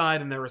by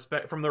side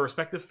from their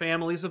respective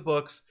families of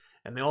books,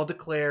 and they all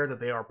declare that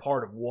they are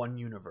part of one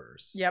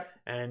universe. Yep.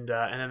 And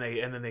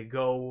then they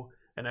go,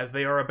 and as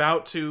they are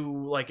about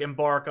to like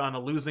embark on a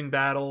losing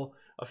battle,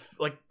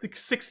 like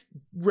 6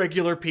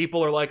 regular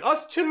people are like,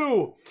 us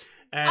too.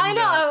 And, I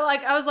know.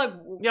 I was like,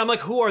 yeah, I'm like,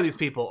 who are these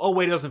people? Oh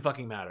wait, it doesn't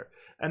fucking matter.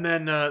 And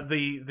then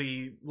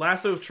the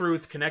lasso of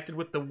truth connected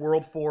with the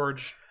World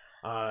Forge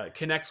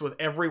connects with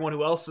everyone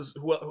who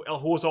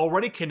is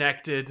already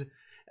connected,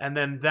 and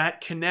then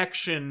that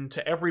connection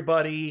to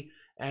everybody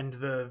and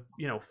the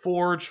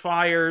forge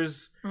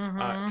fires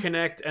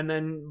connect and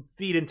then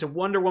feed into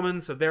Wonder Woman,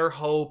 so their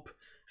hope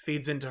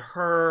feeds into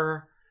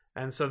her,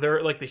 and so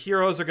they're like the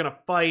heroes are gonna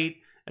fight,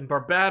 and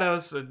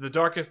Barbatos, the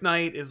Darkest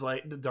Night, is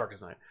like,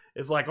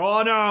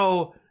 oh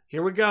no,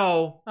 here we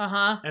go.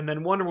 And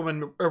then Wonder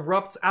Woman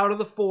erupts out of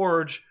the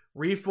forge,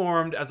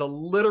 reformed as a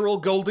literal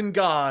golden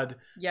god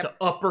to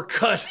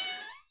uppercut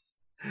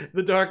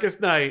the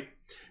Darkest Night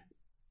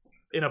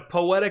in a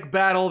poetic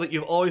battle that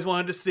you've always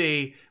wanted to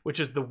see, which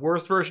is the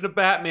worst version of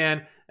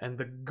Batman and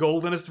the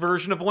goldenest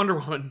version of Wonder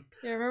Woman.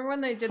 Yeah, remember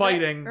when they did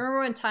fighting? Remember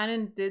when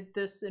Tynan did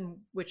this in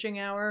Witching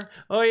Hour?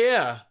 Oh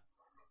yeah,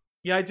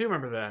 yeah, I do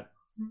remember that.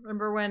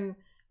 Remember when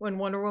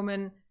Wonder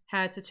Woman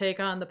had to take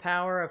on the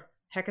power of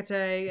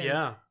Hecate,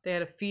 and they had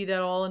to feed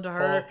that all into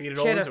her. She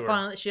had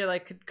to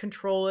like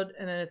control it,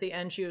 and then at the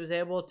end she was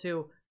able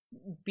to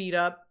beat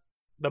up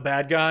the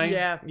bad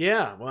guy.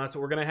 Yeah. Well, that's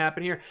what we're gonna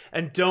happen here.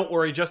 And don't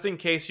worry, just in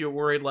case you're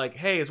worried, like,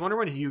 hey, is Wonder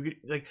Woman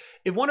like,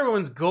 if Wonder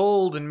Woman's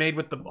gold and made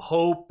with the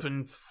hope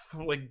and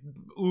like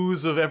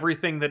ooze of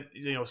everything that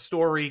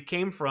story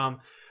came from,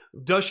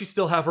 does she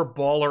still have her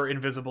baller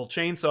invisible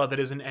chainsaw that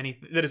is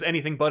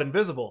anything but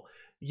invisible?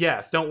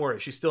 Yes, don't worry.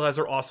 She still has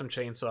her awesome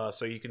chainsaw,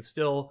 so you can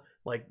still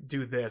like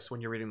do this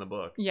when you're reading the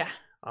book. Yeah.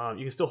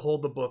 You can still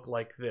hold the book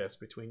like this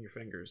between your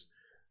fingers.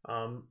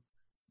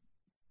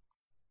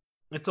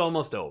 It's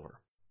almost over.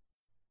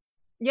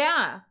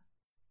 Yeah.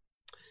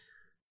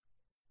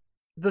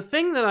 The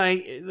thing that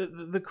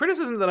the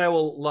criticism that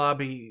I'll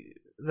lob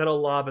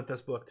at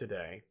this book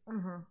today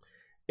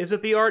is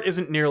that the art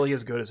isn't nearly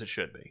as good as it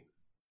should be.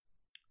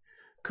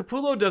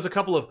 Capullo does a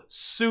couple of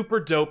super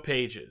dope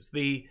pages.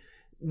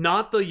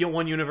 Not the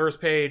One Universe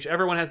page.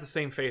 Everyone has the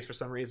same face for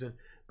some reason.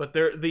 But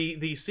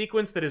the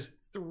sequence that is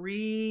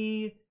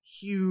 3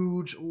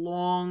 huge,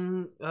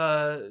 long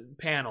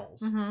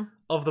panels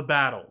of the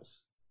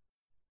battles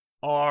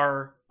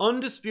are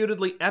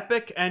undisputedly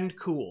epic and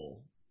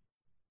cool.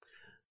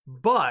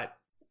 But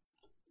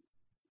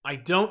I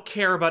don't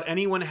care about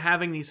anyone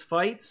having these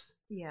fights.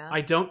 Yeah.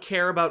 I don't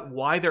care about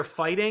why they're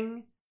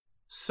fighting.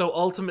 So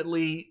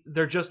ultimately,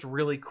 they're just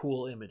really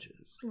cool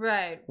images.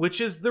 Right.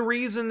 Which is the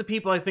reason the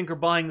people I think are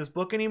buying this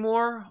book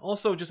anymore.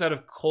 Also just out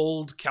of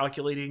cold,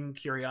 calculating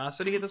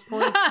curiosity at this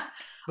point.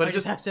 But I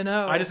just have to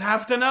know. I just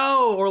have to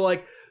know. Or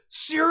like,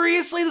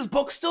 seriously, this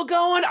book's still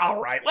going? All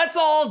right, let's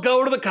all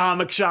go to the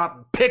comic shop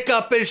and pick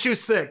up issue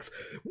 6.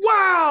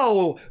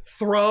 Wow!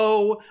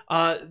 Throw.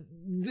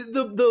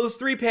 Those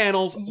 3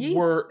 panels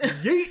were...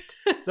 Yeet!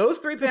 Those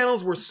 3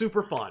 panels were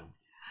super fun.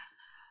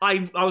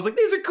 I was like,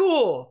 these are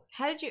cool.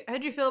 How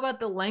did you feel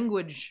about the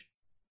language?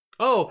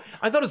 Oh,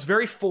 I thought it was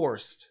very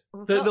forced.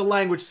 The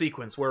language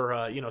sequence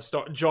where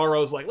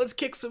Jarro's like, let's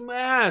kick some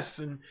ass,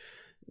 and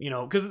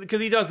because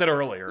he does that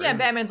earlier. Yeah, and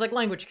Batman's like,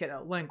 language,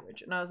 kiddo,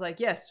 language, and I was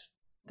like, yes,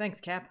 thanks,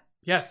 Cap.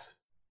 Yes.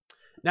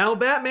 Now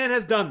Batman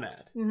has done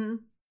that,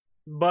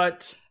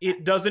 but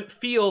it doesn't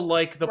feel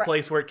like the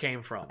place where it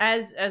came from.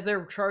 As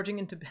they're charging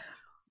into battle.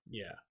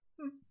 Yeah.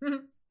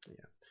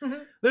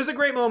 There's a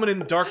great moment in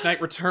Dark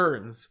Knight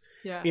Returns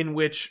in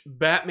which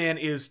Batman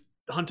is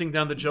hunting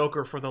down the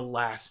Joker for the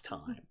last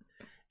time,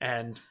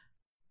 and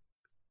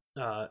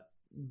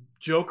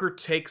Joker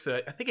takes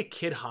I think a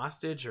kid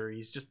hostage, or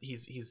he's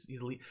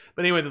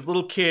but anyway, this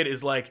little kid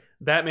is like,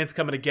 Batman's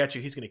coming to get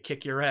you, he's gonna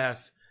kick your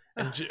ass,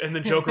 and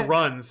then Joker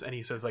runs and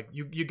he says like,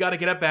 you got to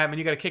get up, Batman,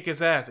 you got to kick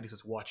his ass, and he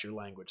says, watch your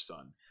language,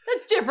 son.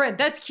 That's different.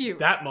 That's cute.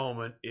 That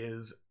moment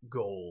is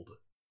gold.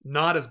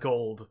 Not as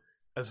gold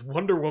as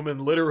Wonder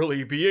Woman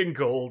literally being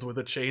gold with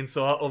a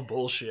chainsaw of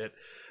bullshit,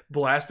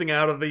 blasting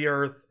out of the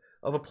earth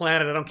of a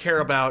planet I don't care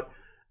about.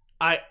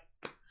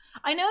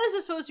 I know this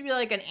is supposed to be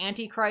like an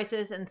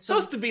anti-crisis and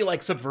supposed to be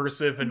like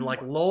subversive and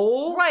like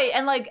lol. Right,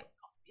 and like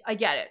I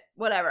get it.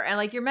 Whatever. And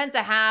like you're meant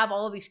to have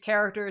all of these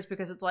characters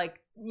because it's like,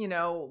 you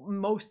know,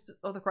 most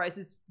of the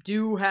crises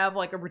do have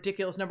like a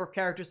ridiculous number of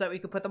characters that we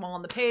could put them all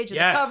on the page and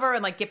the cover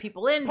and like get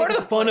people in. Part of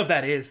the fun of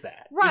that is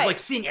that. Right. It's like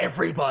seeing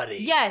everybody.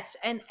 Yes.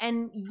 And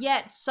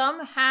yet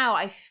somehow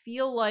I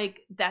feel like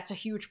that's a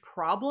huge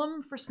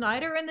problem for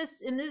Snyder in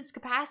this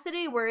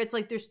capacity where it's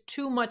like there's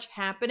too much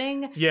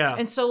happening. Yeah.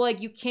 And so like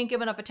you can't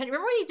give enough attention.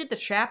 Remember when he did the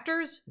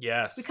chapters?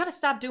 Yes. We kind of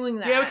stopped doing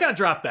that. Yeah, we kind of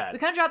dropped that. We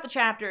kind of dropped the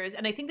chapters,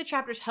 and I think the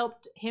chapters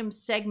helped him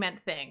segment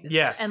things.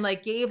 Yes. And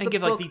like gave book,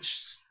 like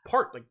each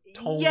part like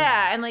tone.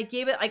 Yeah, and like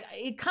gave it like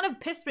it kind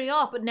of pissed me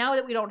off, but now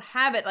that we don't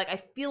have it, like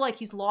I feel like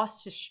he's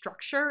lost his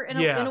structure in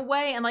a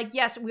way. And like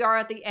yes, we are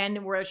at the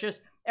end where it's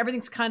just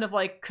everything's kind of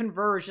like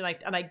converged,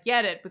 and I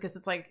get it because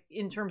it's like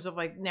in terms of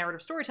like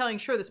narrative storytelling,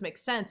 sure this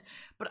makes sense,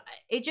 but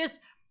it just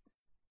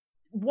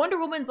Wonder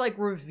Woman's like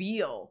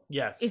reveal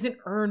isn't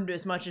earned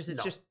as much as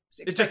it's just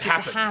it just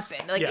happens. To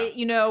happen. Like it,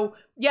 you know,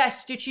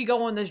 yes, did she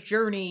go on this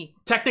journey?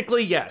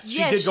 Technically, yes.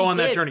 She did go on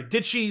that journey.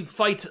 Did she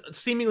fight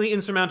seemingly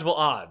insurmountable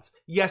odds?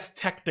 Yes,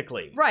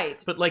 technically.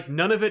 Right. But like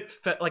none of it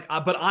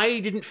but I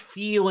didn't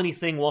feel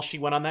anything while she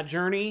went on that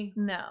journey.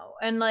 No.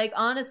 And like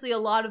honestly, a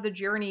lot of the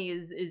journey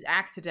is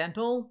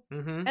accidental.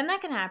 Mm-hmm. And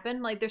that can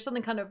happen. Like there's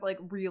something kind of like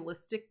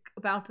realistic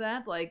about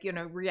that. Like, you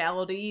know,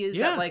 reality is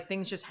that like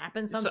things just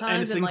happen sometimes.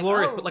 And it's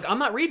inglorious, like, but like I'm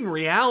not reading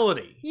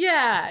reality.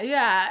 Yeah,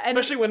 yeah. And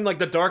especially when like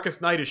the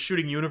Darkest Knight is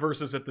shooting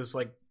universes at this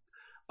like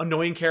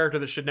annoying character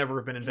that should never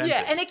have been invented.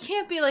 Yeah, and it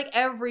can't be like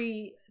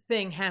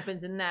everything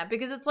happens in that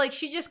because it's like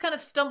she just kind of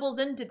stumbles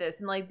into this,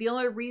 and like the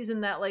only reason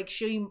that like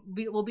she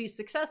will be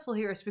successful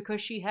here is because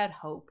she had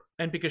hope.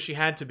 And because she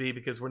had to be,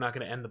 because we're not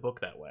going to end the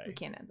book that way. We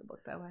can't end the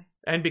book that way.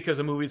 And because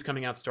a movie's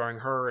coming out starring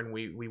her, and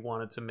we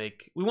wanted to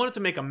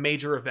make a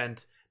major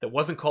event that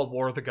wasn't called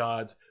War of the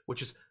Gods,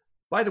 which is,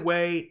 by the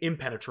way,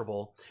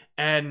 impenetrable.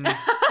 And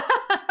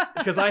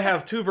because I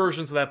have 2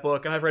 versions of that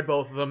book, and I've read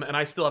both of them, and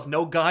I still have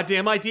no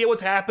goddamn idea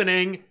what's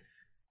happening.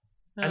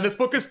 And this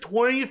book is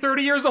 20,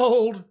 30 years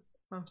old.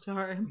 I'm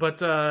sorry.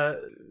 But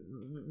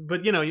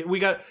you know, we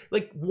got,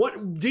 like,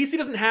 what, DC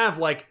doesn't have,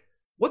 like,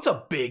 what's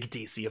a big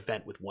DC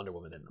event with Wonder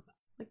Woman in them?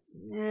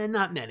 Like,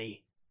 not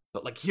many.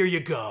 But, like, here you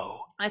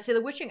go. I'd say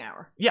The Witching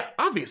Hour. Yeah,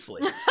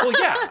 obviously. Well,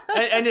 yeah.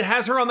 and it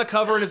has her on the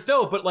cover, and it's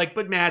dope.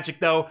 But Magic,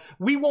 though,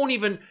 we won't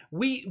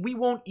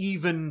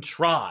even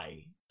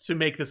try to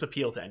make this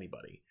appeal to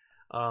anybody.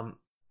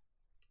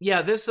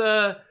 Yeah, this,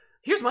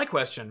 here's my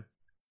question.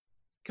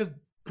 Because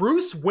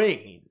Bruce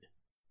Wayne,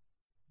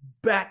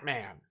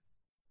 Batman,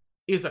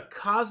 is a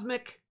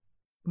cosmic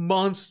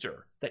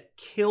monster that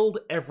killed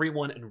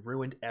everyone and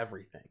ruined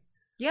everything.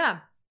 Yeah.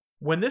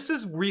 When this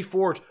is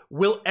reforged,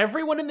 will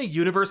everyone in the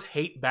universe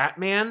hate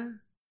Batman?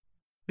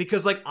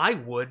 Because, like, I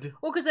would.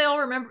 Well, because they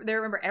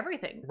remember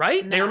everything.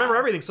 Right? Now. They remember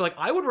everything. So, like,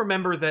 I would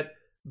remember that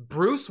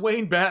Bruce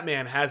Wayne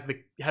Batman has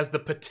the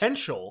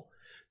potential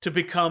to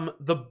become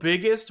the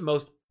biggest,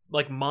 most,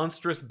 like,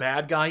 monstrous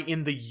bad guy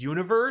in the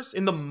universe,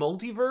 in the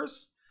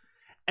multiverse,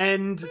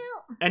 and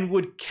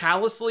would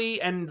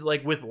callously and,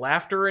 like, with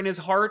laughter in his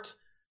heart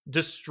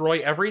destroy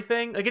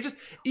everything. Like, it just,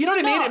 you know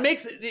what I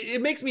mean?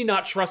 It makes me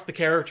not trust the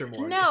character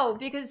more. No,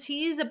 because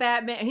he's a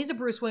Batman. He's a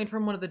Bruce Wayne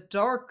from one of the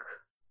dark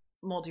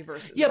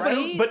multiverses. Yeah,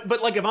 right?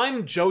 but like, if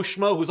I'm Joe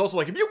Schmo, who's also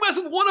like, if you mess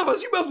with one of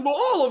us, you mess with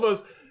all of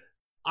us.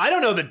 I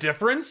don't know the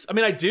difference. I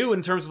mean, I do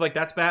in terms of like,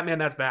 that's Batman,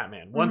 that's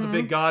Batman. One's a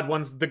big god,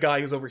 one's the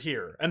guy who's over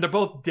here, and they're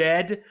both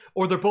dead,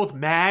 or they're both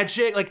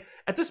magic. Like,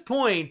 at this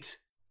point,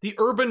 the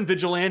urban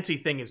vigilante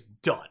thing is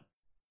done.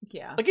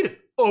 Yeah, like, it is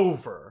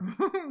over.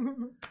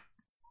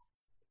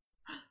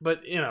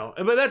 But, you know,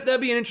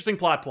 that'd be an interesting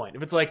plot point.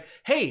 If it's like,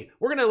 hey,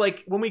 we're gonna,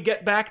 like, when we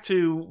get back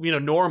to, you know,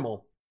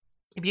 normal,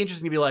 it'd be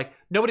interesting to be like,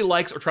 nobody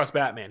likes or trusts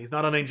Batman. He's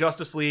not on any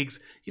Justice Leagues.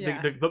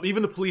 Yeah.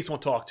 Even the police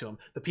won't talk to him.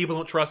 The people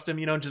don't trust him,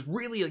 you know, and just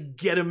really like,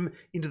 get him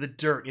into the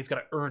dirt. And he's got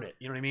to earn it.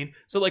 You know what I mean?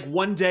 So, like,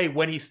 one day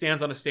when he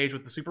stands on a stage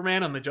with the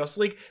Superman on the Justice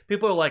League,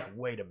 people are like,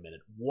 wait a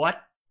minute,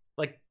 what?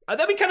 Like,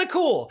 that'd be kind of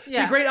cool.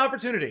 Yeah. Be a great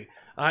opportunity.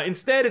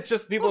 Instead, it's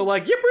just people are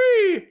like,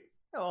 yippee!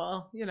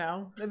 Well, you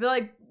know, they'd be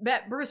like,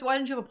 Bruce, why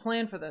didn't you have a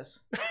plan for this?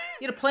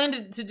 You had a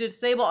plan to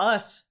disable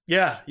us.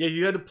 Yeah,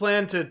 you had a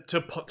plan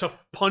to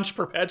punch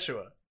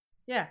Perpetua.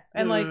 Yeah,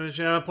 and like,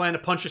 you have a plan to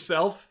punch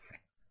yourself?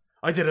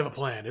 I did have a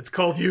plan. It's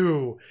called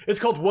you. It's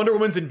called Wonder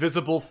Woman's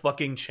invisible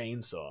fucking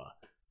chainsaw.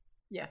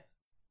 Yes,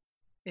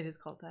 it is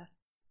called that.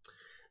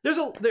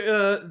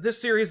 This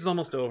series is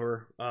almost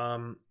over.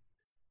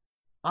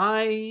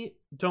 I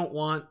don't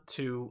want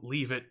to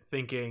leave it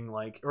thinking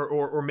like,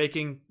 or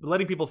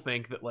letting people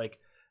think that like,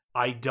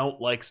 I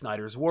don't like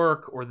Snyder's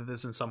work, or that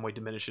this in some way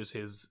diminishes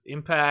his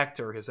impact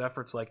or his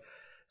efforts. Like,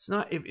 it's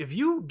not. If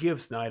you give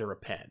Snyder a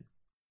pen,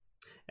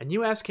 and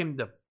you ask him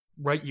to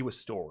write you a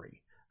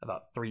story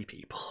about 3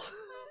 people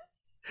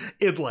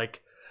in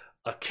like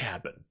a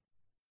cabin,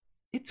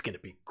 it's going to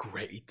be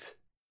great.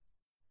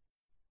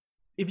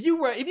 If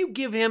you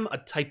give him a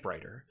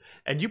typewriter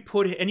and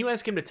you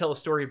ask him to tell a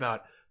story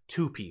about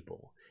two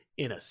people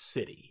in a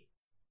city,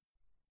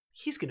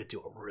 he's going to do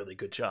a really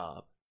good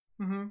job.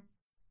 Mm-hmm.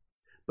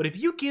 But if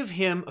you give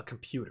him a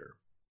computer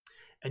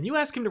and you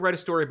ask him to write a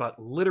story about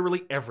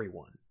literally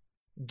everyone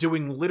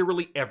doing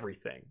literally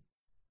everything,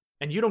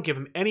 and you don't give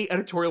him any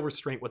editorial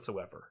restraint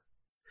whatsoever,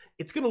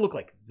 it's going to look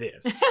like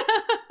this.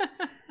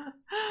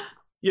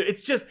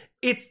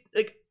 It's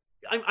like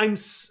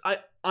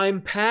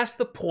I'm past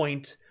the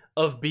point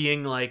of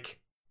being like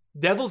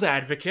devil's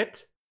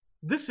advocate.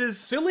 This is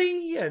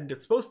silly and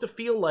it's supposed to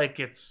feel like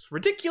it's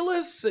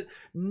ridiculous.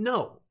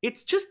 No,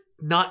 it's just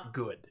not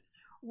good.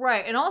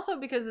 Right, and also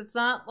because it's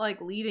not like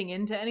leading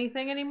into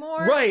anything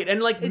anymore. Right,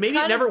 and like maybe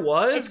it never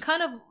was. It's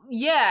kind of,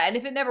 yeah, and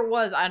if it never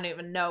was, I don't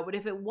even know. But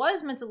if it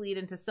was meant to lead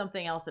into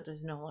something else that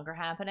is no longer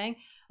happening,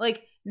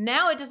 like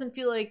now it doesn't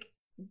feel like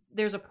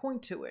there's a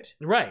point to it.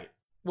 Right.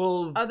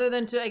 Well, other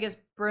than to, I guess,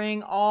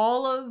 bring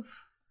all of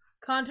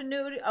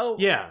continuity. Oh,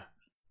 yeah.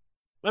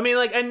 I mean,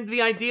 like, and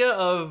the idea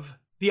of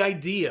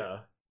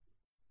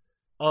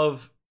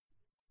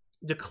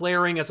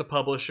declaring as a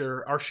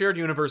publisher, our shared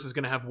universe is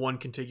going to have one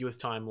contiguous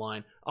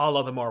timeline, a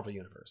la the Marvel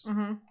universe.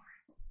 Mm-hmm.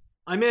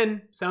 I'm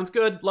in. Sounds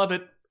good. Love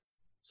it.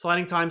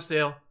 Sliding time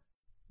scale.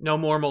 No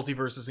more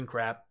multiverses and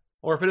crap.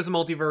 Or if it is a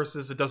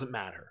multiverses, it doesn't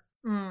matter.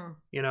 Mm.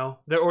 You know,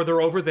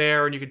 they're over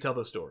there, and you can tell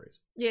those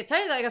stories. Yeah,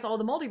 technically, I guess all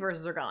the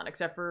multiverses are gone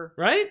except for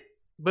right,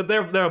 but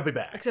they'll be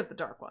back. Except the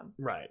dark ones.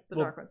 Right. The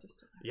dark ones are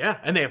still. Yeah,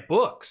 and they have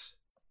books.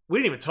 We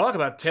didn't even talk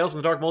about Tales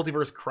from the Dark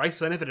Multiverse: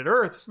 Crisis on Infinite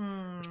Earths.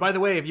 Which, by the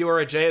way, if you are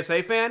a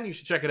JSA fan, you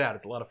should check it out.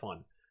 It's a lot of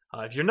fun.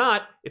 If you're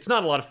not, it's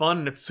not a lot of fun,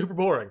 and it's super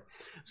boring.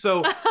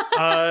 So,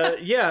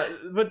 yeah,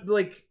 but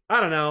like,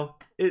 I don't know.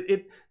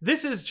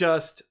 This is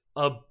just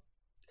a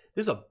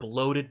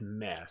bloated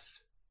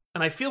mess.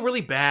 And I feel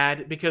really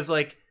bad because,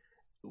 like,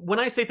 when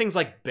I say things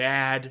like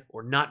bad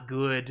or not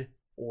good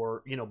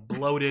or, you know,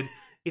 bloated,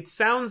 it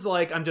sounds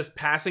like I'm just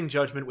passing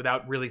judgment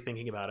without really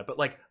thinking about it. But,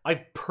 like,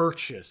 I've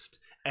purchased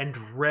and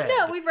read,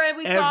 we've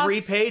every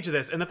talked. Page of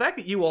this. And the fact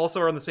that you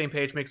also are on the same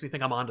page makes me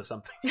think I'm onto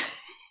something.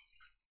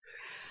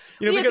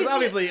 You know, because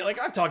obviously, like,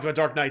 I've talked about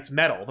Dark Knight's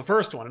Metal, the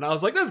first one, and I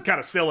was like, this is kind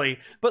of silly.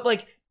 But,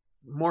 like,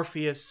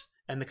 Morpheus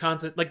and the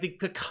concept, like, the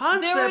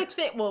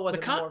concept... Well, it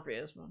wasn't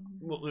Morpheus.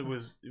 Well, it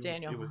was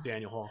Daniel. It was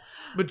Daniel Hall.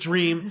 But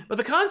Dream. But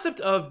the concept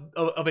of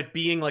it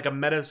being, like, a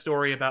meta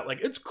story about,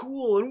 like, it's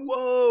cool and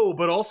whoa,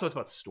 but also it's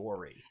about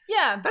story.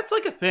 Yeah. That's,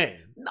 like, a thing.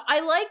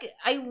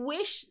 I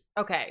wish...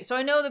 Okay, so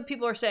I know that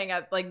people are saying,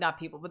 like, not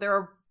people, but there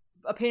are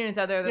opinions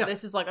out there that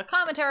this is, like, a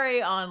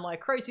commentary on, like,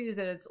 crises,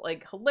 and it's,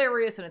 like,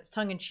 hilarious, and it's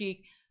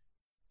tongue-in-cheek.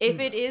 If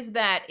it is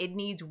that, it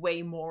needs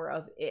way more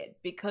of it,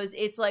 because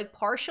it's, like,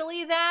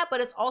 partially that,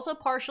 but it's also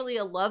partially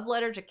a love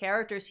letter to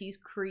characters he's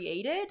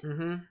created.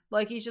 Mm-hmm.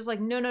 Like, he's just like,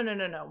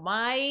 no.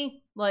 My,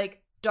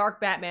 like, Dark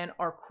Batman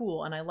are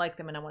cool, and I like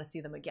them, and I want to see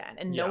them again.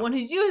 And no one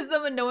has used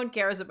them, and no one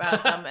cares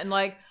about them. And,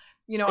 like,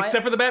 you know...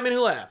 Except for the Batman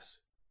Who Laughs.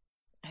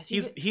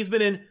 He's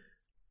been in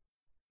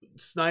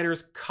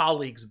Snyder's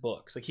colleagues'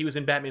 books. Like, he was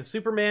in Batman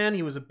Superman.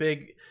 He was a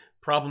big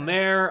problem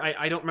there.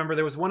 I don't remember.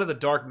 There was one of the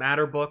Dark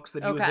Matter books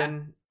that he was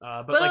in.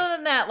 But like, other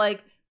than that,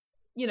 like,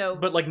 you know...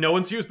 But, like, no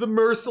one's used the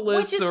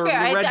Merciless or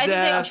fair. the Red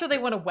Death. I'm sure they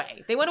went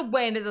away. They went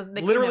away, and it doesn't...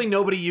 Literally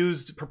nobody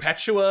used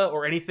Perpetua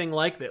or anything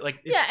like that. Like,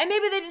 yeah, and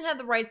maybe they didn't have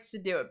the rights to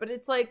do it, but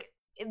it's like,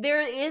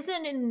 there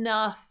isn't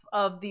enough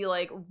of the,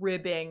 like,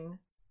 ribbing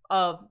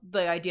of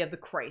the idea of the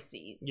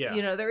crises. Yeah.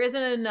 You know, there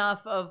isn't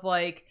enough of,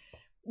 like...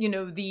 you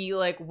know, the,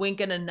 like, wink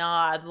and a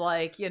nod,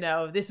 like, you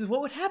know, this is what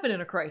would happen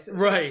in a crisis.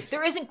 Right.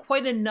 There isn't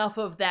quite enough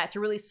of that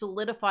to really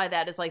solidify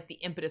that as, like, the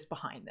impetus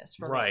behind this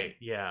for right. me.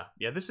 Yeah.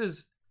 Yeah, this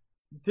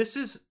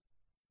is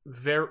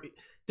very...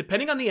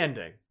 Depending on the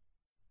ending,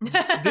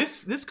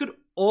 this could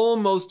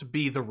almost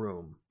be The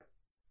Room.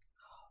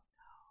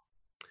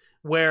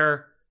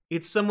 Where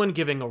it's someone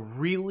giving a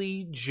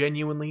really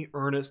genuinely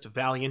earnest,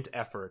 valiant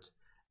effort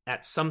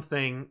at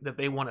something that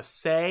they want to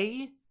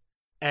say,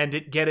 and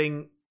it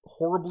getting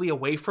horribly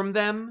away from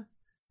them,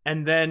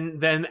 and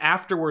then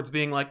afterwards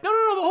being like, no,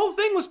 the whole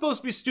thing was supposed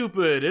to be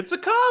stupid, it's a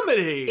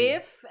comedy.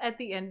 If at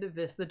the end of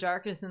this, the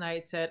Darkest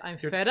Night said, I'm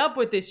fed up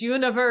with this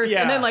universe,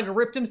 and then, like,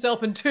 ripped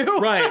himself in two.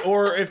 Right,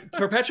 or if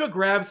Perpetua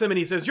grabs him and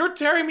he says, you're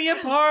tearing me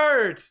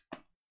apart,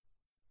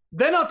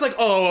 then it's like,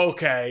 oh,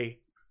 okay,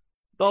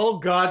 the whole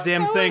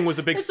goddamn thing was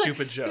a big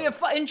stupid joke.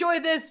 Yeah,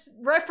 enjoy this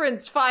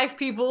reference, 5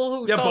 people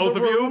who saw both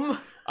The of Room.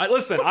 You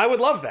listen, I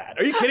would love that.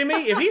 Are you kidding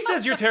me? If he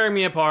says you're tearing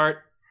me apart,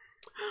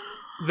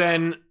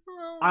 then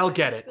I'll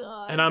get it.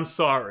 God. And I'm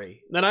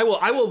sorry. Then I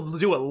will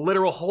do a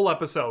literal whole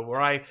episode where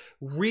I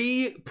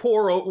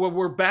where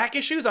we're back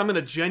issues. I'm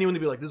gonna genuinely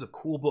be like, this is a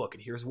cool book,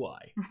 and here's why.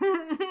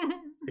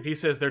 If he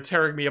says you're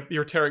tearing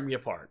me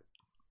apart,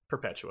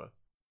 Perpetua,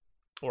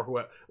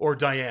 or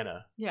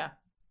Diana. Yeah.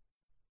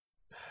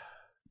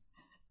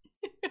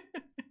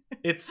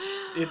 It's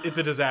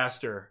a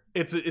disaster.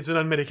 It's an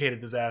unmitigated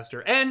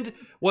disaster. And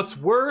what's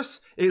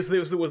worse is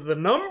this was the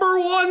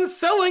 #1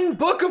 selling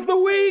book of the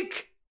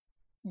week.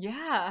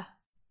 Yeah.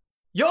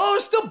 You're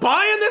still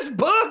buying this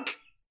book?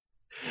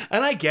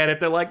 And I get it.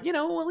 They're like,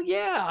 well,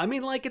 yeah. I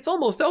mean, like, it's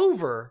almost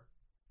over.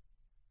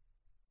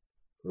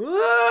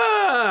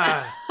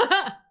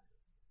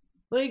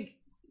 Like,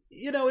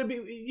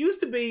 it used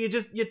to be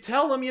you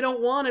tell them you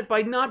don't want it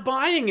by not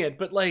buying it.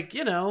 But, like,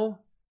 and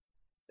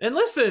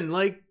listen,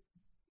 like,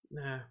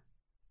 nah.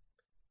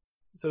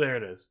 So there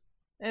it is.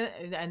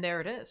 And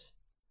there it is.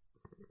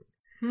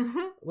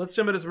 Let's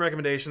jump into some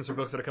recommendations for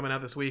books that are coming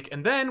out this week,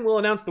 and then we'll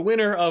announce the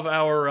winner of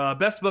our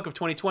Best Book of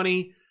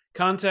 2020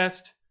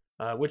 contest,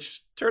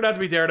 which turned out to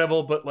be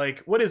Daredevil, but,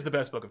 like, what is the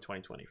best book of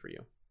 2020 for you?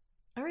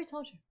 I already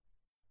told you.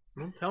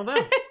 Well, tell them.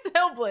 It's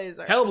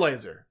Hellblazer.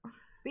 Hellblazer.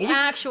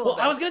 Actual. Well,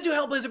 I was going to do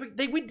Hellblazer,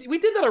 but we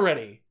did that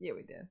already. Yeah,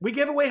 we did. We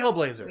gave away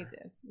Hellblazer.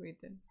 We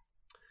did.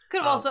 Could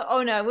have also...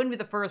 Oh, no, it wouldn't be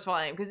the first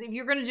volume, because if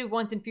you're going to do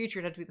Once in Future,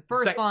 it'd have to be the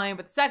first volume,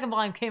 but the second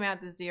volume came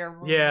out this year.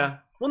 Yeah.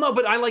 Well, no,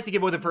 but I like to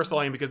give away the first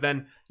volume because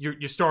then you're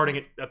starting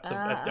it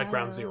at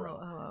ground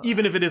zero,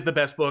 even if it is the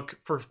best book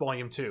for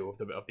volume 2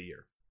 of the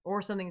year.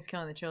 Or Something's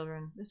Killing the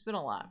Children. There's been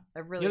a lot.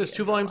 There's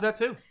 2 volumes of that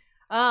too.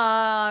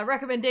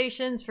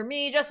 Recommendations for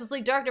me: Justice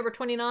League Dark number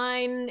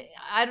 29.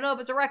 I don't know if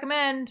it's a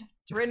recommend.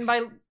 It's written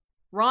by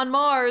Ron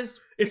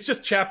Mars. It's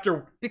just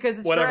chapter because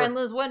it's whatever. For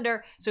Endless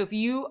Wonder. So if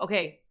you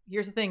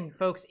here's the thing,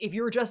 folks. If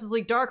you're a Justice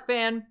League Dark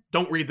fan,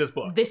 don't read this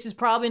book. This is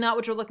probably not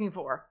what you're looking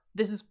for.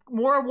 This is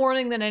more a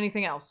warning than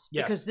anything else.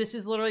 Yes. Because this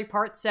is literally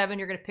part 7.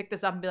 You're going to pick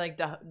this up and be like,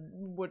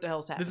 what the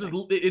hell's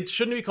happening? It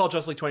shouldn't be called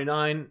Justice League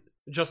 29,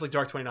 Justice League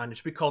Dark 29. It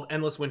should be called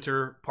Endless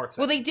Winter Part 7.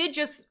 Well, they did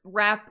just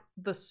wrap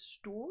the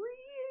story,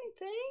 I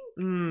think.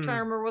 I'm trying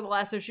to remember what the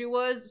last issue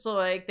was. So,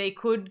 like, they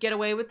could get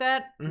away with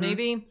that,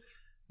 maybe.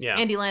 Yeah.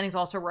 Andy Lanning's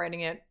also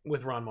writing it.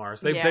 With Ron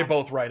Mars. They're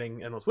both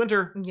writing Endless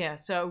Winter. Yeah,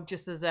 so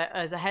just as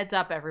a heads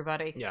up,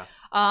 everybody. Yeah.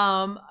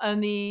 On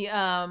the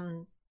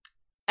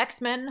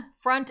X-Men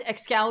front,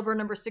 Excalibur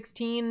number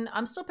 16.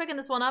 I'm still picking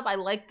this one up. I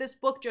like this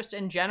book just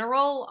in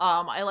general.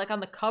 I like on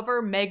the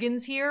cover,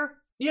 Megan's here.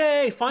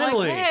 Yay,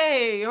 finally. Like,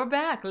 hey, you're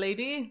back,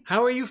 lady.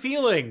 How are you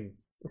feeling?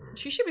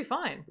 She should be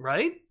fine.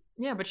 Right?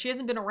 Yeah, but she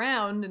hasn't been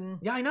around. And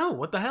yeah, I know.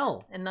 What the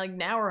hell? And, like,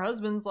 now her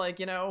husband's, like,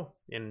 in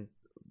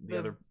the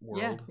other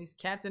world. Yeah, he's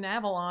Captain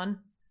Avalon.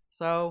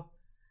 So...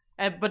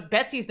 but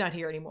Betsy's not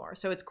here anymore,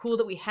 so it's cool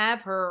that we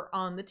have her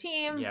on the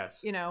team.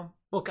 Yes.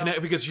 Well,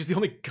 because she's the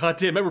only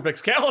goddamn member of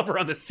Excalibur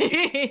on this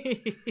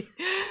team.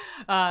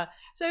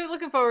 So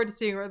looking forward to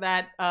seeing where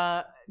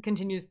that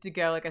continues to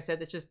go. Like I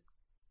said, it's just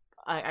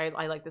I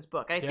like this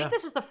book. I think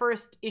this is the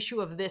first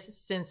issue of this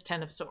since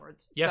Ten of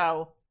Swords. Yes.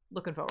 So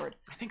looking forward.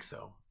 I think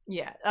so.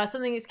 Yeah.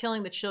 Something is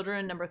Killing the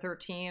Children, number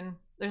 13.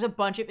 There's a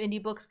bunch of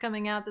indie books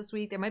coming out this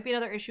week. There might be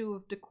another issue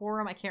of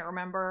Decorum. I can't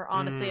remember.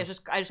 Honestly, I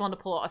just wanted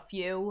to pull a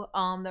few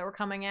that were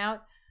coming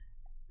out.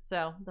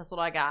 So that's what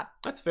I got.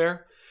 That's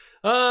fair.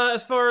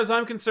 As far as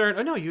I'm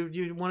concerned, no,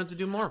 you wanted to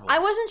do Marvel. I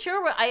wasn't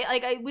sure,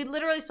 but we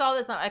literally saw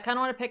this. I kind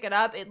of want to pick it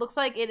up. It looks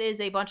like it is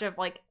a bunch of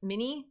like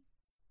mini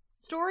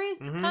stories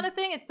kind of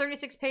thing. It's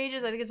 36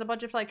 pages. I think it's a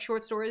bunch of like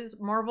short stories.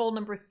 Marvel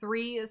number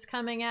 3 is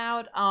coming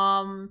out.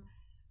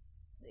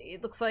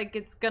 It looks like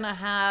it's gonna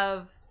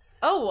have.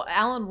 Oh,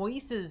 Alan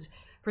Weiss is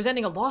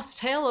presenting a lost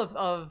tale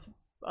of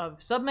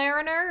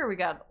Submariner. We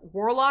got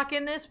Warlock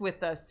in this with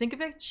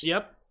Sienkiewicz.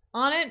 Yep.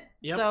 On it.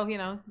 Yep.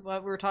 So,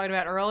 what we were talking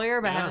about earlier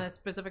about having a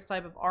specific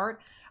type of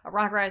art. A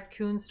Rock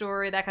Raccoon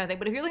story, that kind of thing.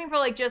 But if you're looking for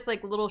like just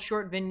like little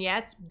short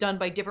vignettes done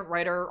by different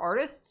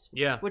writer-artists,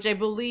 which I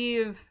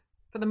believe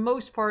for the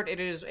most part it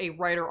is a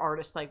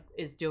writer-artist like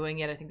is doing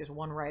it. I think there's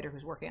one writer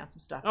who's working on some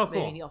stuff. Oh,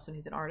 cool. Maybe he also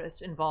needs an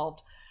artist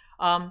involved.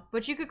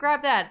 But you could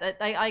grab that.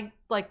 I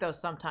like those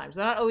sometimes.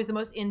 They're not always the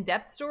most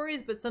in-depth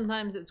stories, but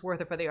sometimes it's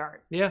worth it for the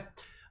art. Yeah.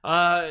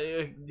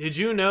 Did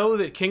you know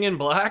that King in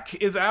Black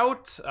is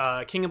out?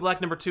 King in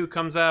Black number 2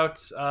 comes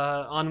out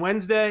on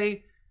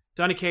Wednesday.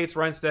 Donny Cates,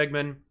 Ryan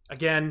Stegman.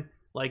 Again,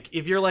 like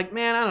if you're like,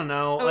 man, I don't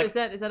know. Oh, like, is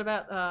that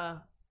about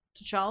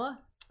T'Challa?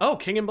 Oh,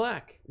 King in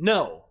Black.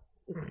 No.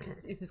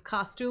 Is his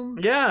costume?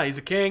 Yeah, he's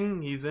a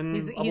king. He's in.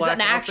 He's a black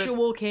an outfit.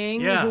 Actual king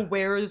who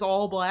wears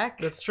all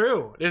black. That's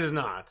true. It is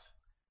not.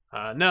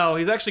 No,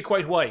 he's actually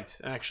quite white.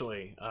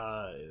 Actually,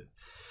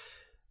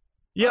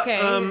 yeah. Okay,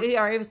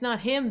 all right. If it's not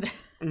him, then...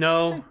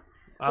 no.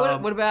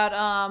 What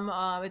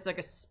about it's like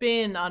a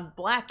spin on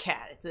Black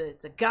Cat?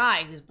 It's a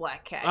guy who's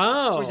Black Cat.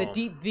 Oh, there's a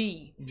deep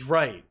V.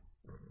 Right.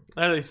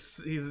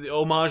 He's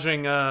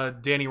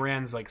homaging Danny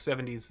Rand's like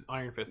 70s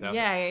Iron Fist outfit.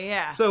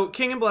 Yeah. So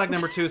King in Black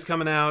number 2 is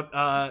coming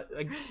out.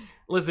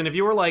 Listen, if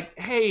you were like,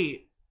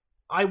 hey,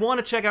 I want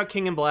to check out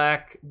King in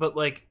Black, but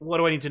like, what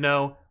do I need to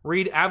know?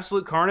 Read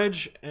Absolute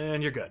Carnage,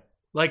 and you're good.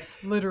 Like,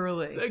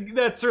 literally.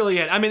 That's really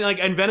it. I mean, like,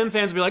 and Venom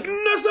fans will be like,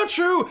 that's not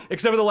true!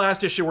 Except for the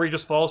last issue where he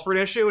just falls for an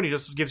issue and he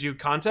just gives you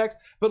context.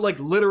 But, like,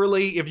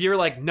 literally, if you're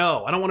like,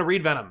 no, I don't want to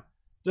read Venom,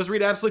 just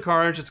read Absolute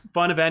Carnage. It's a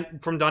fun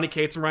event from Donny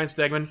Cates and Ryan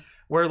Stegman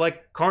where,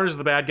 like, Carnage is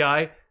the bad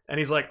guy, and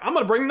he's like, I'm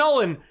gonna bring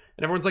Nolan.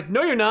 And everyone's like,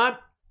 no, you're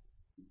not.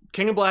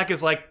 King in Black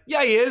is like,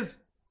 yeah, he is.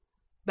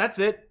 That's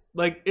it.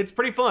 Like, it's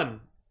pretty fun.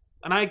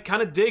 And I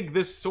kind of dig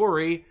this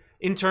story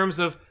in terms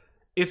of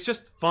It's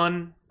just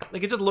fun.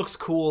 Like, it just looks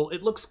cool.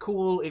 It looks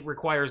cool. It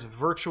requires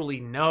virtually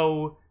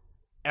no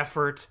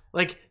effort.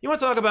 Like, you want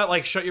to talk about,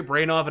 like, shut your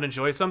brain off and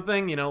enjoy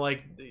something? You know,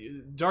 like,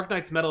 Dark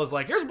Knight's Metal is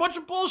like, here's a bunch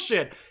of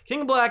bullshit.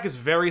 King of Black is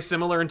very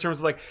similar in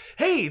terms of, like,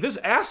 hey, this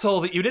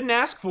asshole that you didn't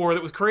ask for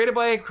that was created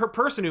by a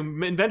person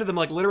who invented them,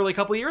 like, literally a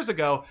couple of years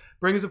ago,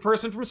 brings a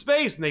person from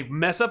space, and they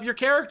mess up your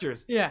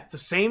characters. Yeah. It's the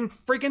same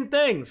freaking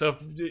thing. So,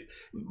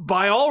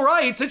 by all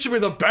rights, it should be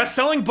the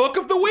best-selling book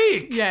of the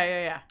week.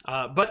 Yeah.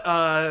 But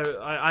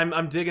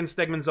I'm digging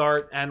Stegman's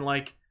art, and,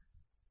 like,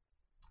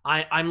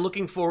 I'm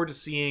looking forward to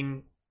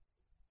seeing...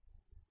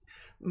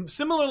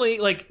 Similarly,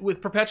 like, with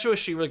Perpetua,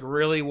 she, like,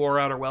 really wore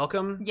out her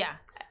welcome. Yeah.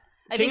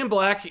 King in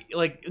Black,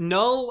 like,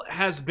 Null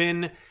has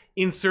been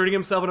inserting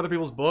himself in other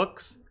people's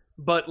books,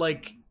 but,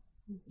 like,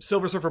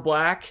 Silver Surfer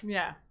Black,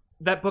 yeah,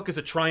 that book is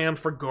a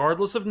triumph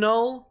regardless of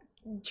Null.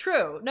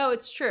 True. No,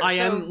 it's true. I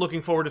am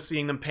looking forward to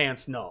seeing them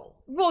pants Null.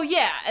 Well,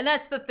 yeah, and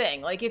that's the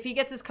thing. Like, if he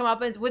gets his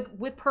comeuppance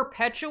with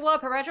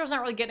Perpetua's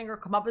not really getting her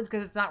comeuppance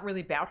because it's not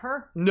really about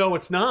her. No,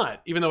 it's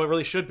not, even though it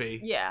really should be.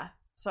 Yeah.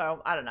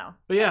 So I don't know.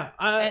 But yeah,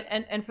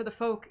 and for the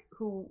folk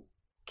who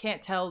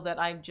can't tell that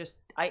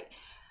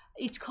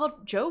it's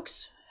called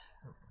jokes.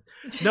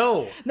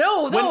 No.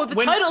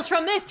 The title's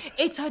from this.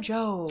 It's a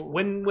joke.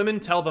 When women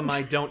tell them,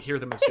 I don't hear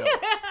them as jokes.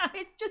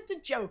 It's just a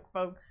joke,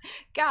 folks.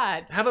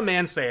 God. Have a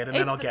man say it, and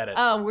then I'll get it.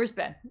 Oh, where's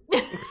Ben?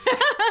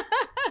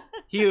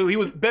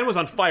 Ben was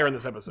on fire in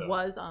this episode.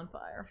 Was on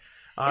fire.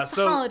 It's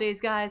the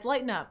holidays, guys.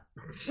 Lighten up.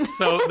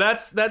 So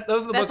those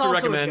are the books we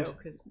recommend. That's also a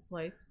joke, 'cause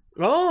lights.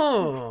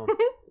 Oh.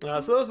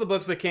 So those are the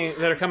books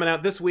that are coming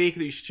out this week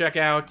that you should check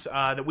out,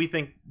 that we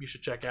think you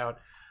should check out.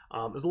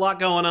 There's a lot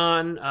going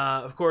on.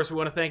 Of course, we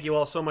want to thank you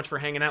all so much for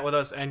hanging out with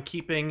us and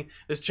keeping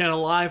this channel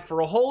alive for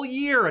a whole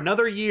year,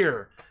 another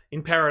year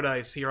in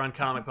paradise here on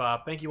Comic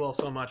Pop. Thank you all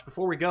so much.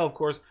 Before we go, of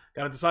course,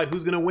 got to decide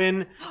who's going to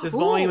win this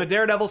volume of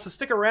Daredevil, so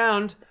stick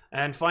around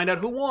and find out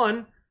who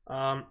won.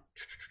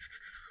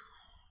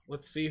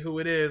 Let's see who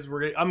it is.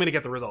 I'm going to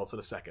get the results in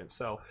a second.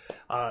 So,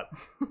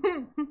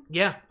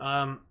 yeah.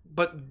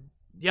 But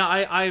yeah,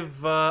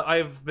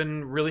 I've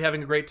been really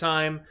having a great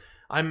time.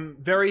 I'm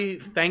very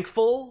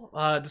thankful,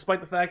 despite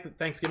the fact that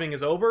Thanksgiving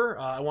is over.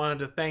 I wanted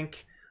to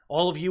thank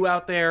all of you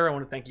out there. I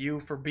want to thank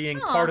you for being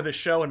part of the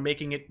show and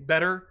making it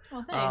better.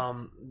 Well,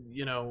 thanks.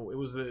 You know, it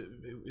was a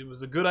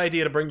good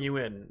idea to bring you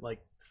in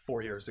like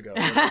 4 years ago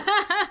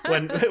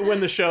when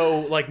the show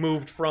like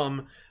moved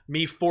from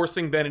me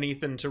forcing Ben and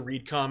Ethan to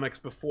read comics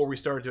before we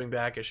started doing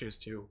back issues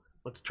to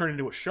let's turn it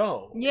into a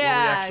show where we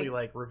actually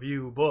like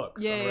review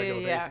books on a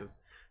regular basis.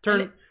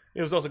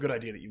 It was also a good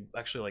idea that you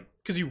actually like,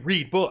 because you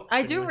read books.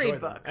 I do read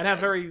books and have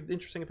very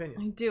interesting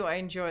opinions. I do. I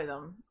enjoy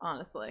them,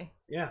 honestly.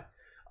 Yeah.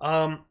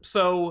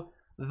 So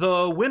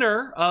the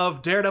winner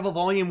of Daredevil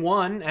Volume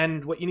 1,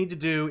 and what you need to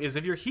do is,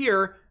 if you're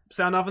here,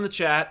 sound off in the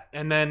chat,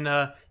 and then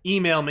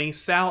email me,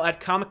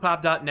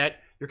 sal@comicpop.net,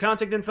 your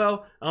contact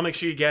info. I'll make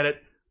sure you get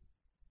it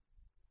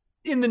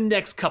in the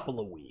next couple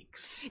of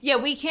weeks. Yeah,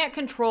 we can't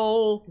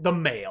control the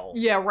mail.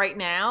 Yeah, right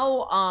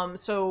now.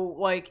 So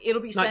like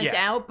it'll be sent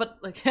out, but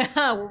like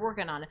we're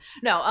working on it.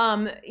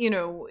 No, you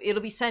know,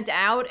 it'll be sent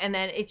out, and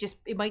then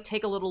it might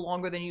take a little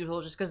longer than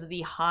usual just because of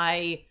the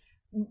high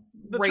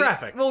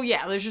traffic. Well,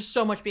 yeah, there's just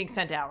so much being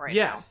sent out right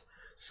now. Yes.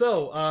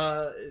 So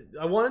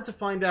I wanted to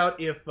find out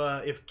if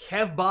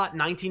Kevbot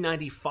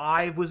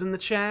 1995 was in the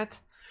chat.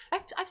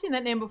 I've seen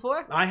that name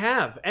before. I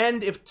have.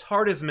 And if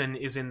Tardisman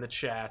is in the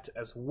chat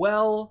as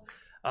well.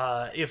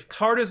 If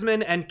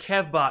Tardisman and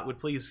Kevbot would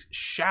please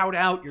shout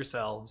out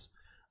yourselves,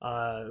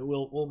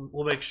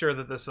 we'll make sure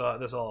that this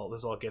all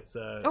gets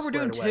we're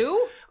doing away.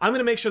 2? I'm going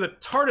to make sure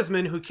that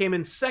Tardisman, who came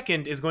in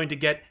second, is going to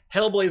get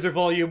Hellblazer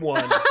Volume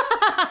 1.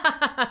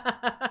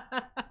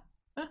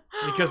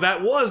 Because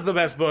that was the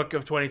best book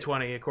of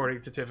 2020 according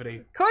to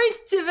Tiffany. According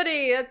to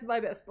Tiffany, that's my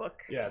best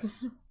book.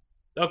 Yes.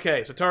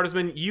 Okay, so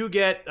Tardisman, you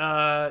get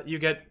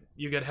Hellblazer,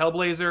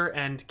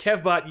 and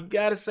Kevbot, you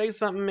gotta say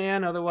something,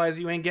 man, otherwise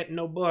you ain't getting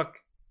no book.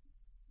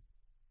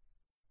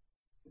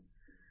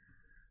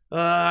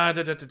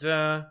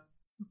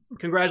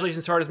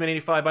 Congratulations,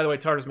 Tardisman85. By the way,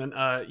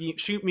 Tardisman,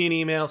 shoot me an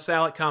email,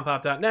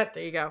 sal@compop.net.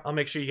 There you go. I'll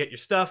make sure you get your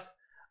stuff.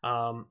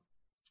 I'm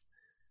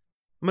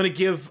gonna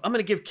give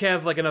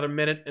Kev like another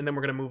minute, and then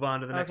we're gonna move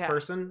on to the next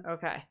person.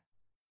 Okay.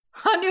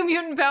 A new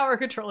mutant power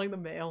controlling the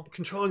mail.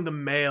 Controlling the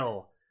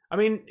mail. I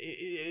mean,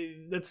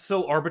 that's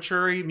so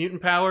arbitrary,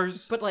 mutant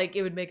powers. But, like,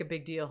 it would make a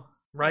big deal.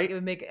 Right?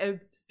 Like, it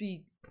would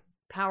be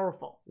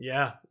powerful.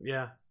 Yeah.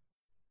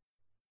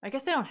 I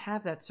guess they don't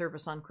have that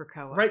service on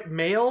Krakoa. Right,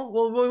 mail?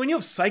 Well, when you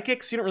have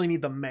psychics, you don't really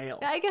need the mail.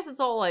 Yeah, I guess it's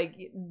all, like,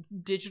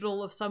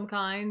 digital of some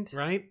kind.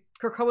 Right?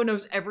 Krakoa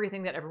knows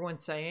everything that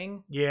everyone's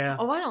saying. Yeah.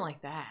 Oh, I don't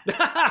like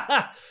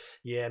that.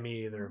 Yeah,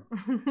 me either.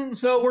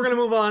 So we're going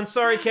to move on.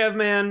 Sorry,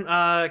 Kevman,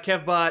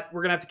 Kevbot.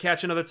 We're going to have to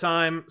catch another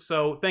time.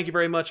 So thank you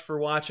very much for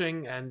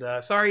watching. And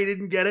sorry you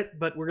didn't get it,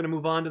 but we're going to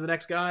move on to the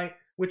next guy,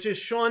 which is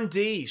Sean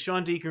D.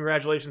 Sean D,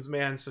 congratulations,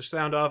 man. So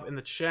sound off in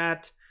the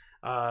chat.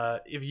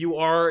 If you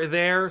are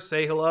there,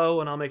 say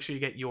hello, and I'll make sure you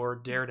get your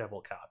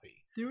Daredevil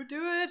copy. Do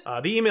it.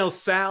 The email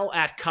is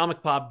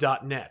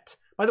sal@comicpop.net.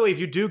 By the way, if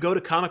you do go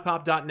to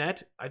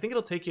comicpop.net, I think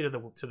it'll take you to the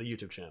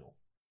YouTube channel.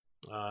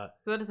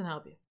 So that doesn't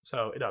help you.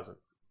 So it doesn't.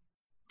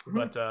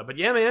 But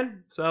yeah,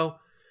 man. So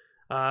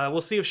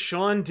we'll see if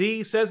Sean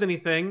D says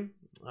anything,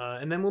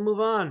 and then we'll move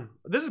on.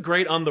 This is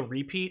great on the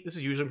repeat. This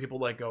is usually when people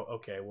like go,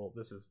 okay, well,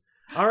 this is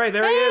all right.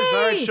 There he is.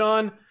 All right,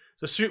 Sean.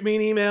 So shoot me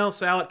an email,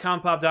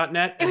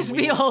 sal@compop.net. It was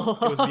me all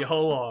along. It was me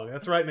all along.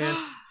 That's right,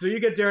 man. So you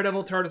get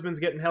Daredevil, Tartisman's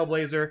getting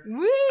Hellblazer.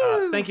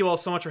 Woo! Thank you all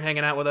so much for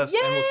hanging out with us. Yay!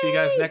 And we'll see you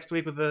guys next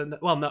week with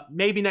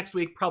maybe next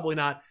week, probably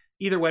not.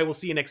 Either way, we'll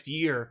see you next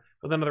year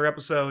with another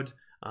episode.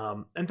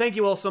 And thank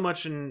you all so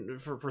much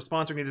for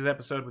sponsoring today's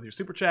episode with your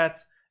super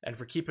chats and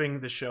for keeping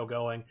the show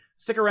going.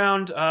 Stick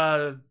around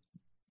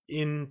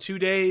in 2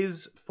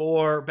 days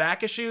for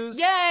Back Issues.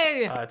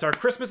 Yay! It's our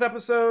Christmas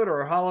episode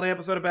or a holiday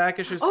episode of Back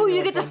Issues. Oh,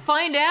 you get to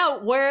find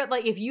out where,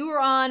 like, if you were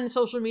on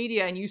social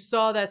media and you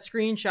saw that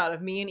screenshot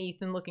of me and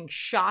Ethan looking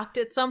shocked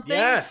at something,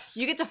 yes,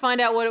 you get to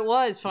find out what it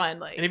was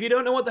finally. And if you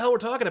don't know what the hell we're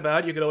talking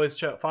about, you could always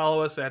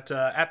follow us at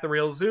The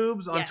Real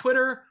Zoobs on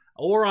Twitter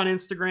or on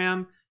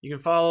Instagram. You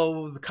can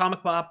follow the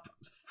Comic Pop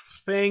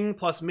thing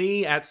plus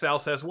me at Sal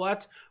Says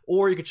What,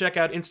 or you can check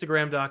out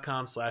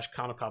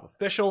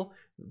Instagram.com/ComicPopOfficial.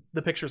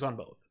 The picture's on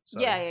both. So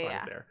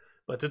yeah. There.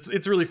 But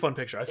it's a really fun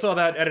picture. I saw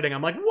that editing.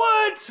 I'm like,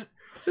 what?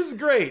 This is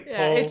great.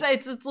 Yeah,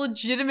 it's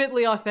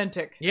legitimately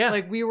authentic. Yeah.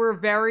 Like, we were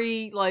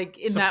very, like,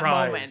 in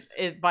surprised. that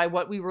moment by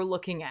what we were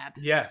looking at.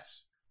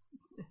 Yes.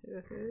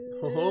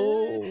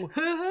 Oh.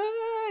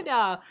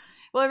 No.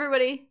 Well,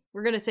 everybody,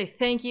 we're going to say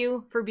thank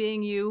you for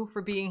being here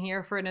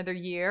for another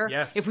year.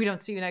 Yes. If we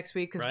don't see you next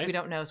week, because we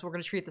don't know. So we're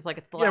going to treat this like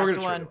it's the last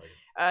one.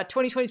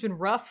 2020's been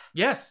rough.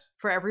 Yes.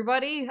 For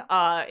everybody,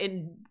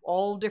 in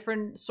all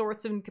different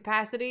sorts and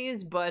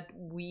capacities, but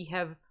we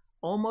have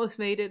almost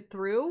made it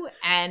through.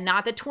 And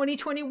not that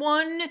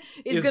 2021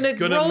 is going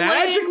to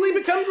magically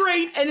become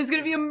great. And it's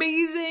going to be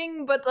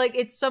amazing, but like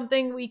it's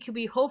something we could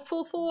be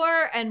hopeful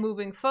for and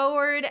moving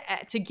forward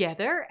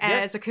together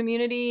as a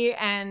community.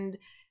 And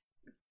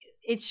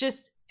it's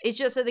just I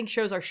think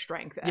shows our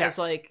strength as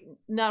like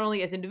not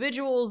only as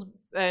individuals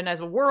and as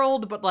a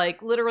world, but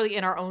like literally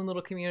in our own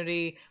little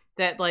community,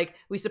 that like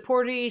we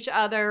supported each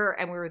other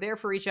and we were there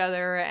for each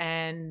other.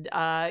 And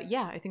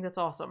I think that's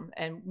awesome.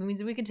 And it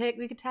means we can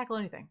tackle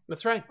anything.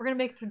 That's right. We're gonna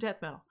make it through death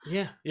metal.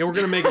 Yeah, we're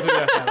gonna make it through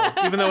death metal,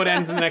 even though it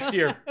ends in the next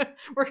year.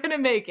 We're gonna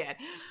make it.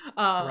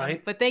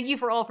 Right. But thank you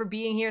for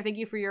being here. Thank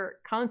you for your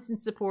constant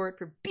support,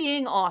 for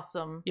being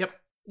awesome. Yep.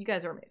 You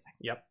guys are amazing.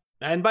 Yep.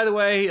 And by the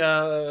way,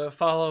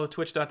 follow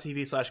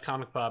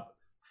twitch.tv/comicpop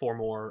for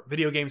more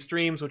video game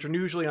streams, which are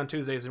usually on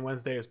Tuesdays and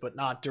Wednesdays, but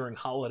not during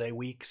holiday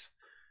weeks.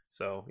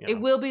 So it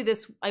will be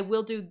this. I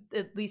will do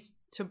at least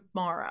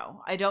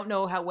tomorrow. I don't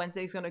know how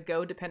Wednesday's going to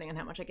go, depending on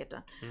how much I get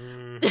done.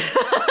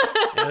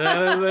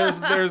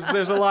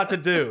 There's a lot to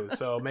do,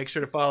 so make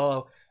sure to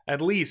follow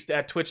at least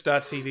at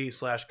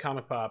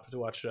twitch.tv/comicpop to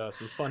watch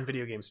some fun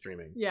video game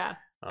streaming. Yeah.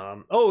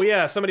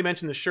 Somebody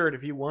mentioned the shirt.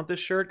 If you want this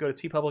shirt, go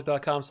to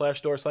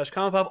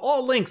tpublic.com/store/comicpop.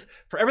 All links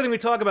for everything we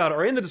talk about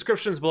are in the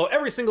descriptions below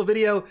every single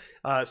video.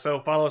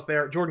 So follow us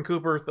there. Jordan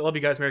Cooper, love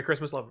you guys. Merry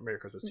Christmas. Merry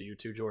Christmas to you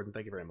too, Jordan.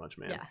 Thank you very much,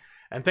 man. Yeah.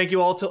 And thank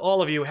you all to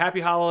all of you.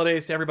 Happy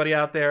holidays to everybody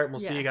out there. We'll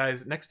see you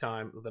guys next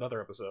time with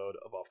another episode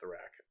of Off the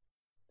Rack.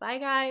 Bye,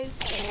 guys.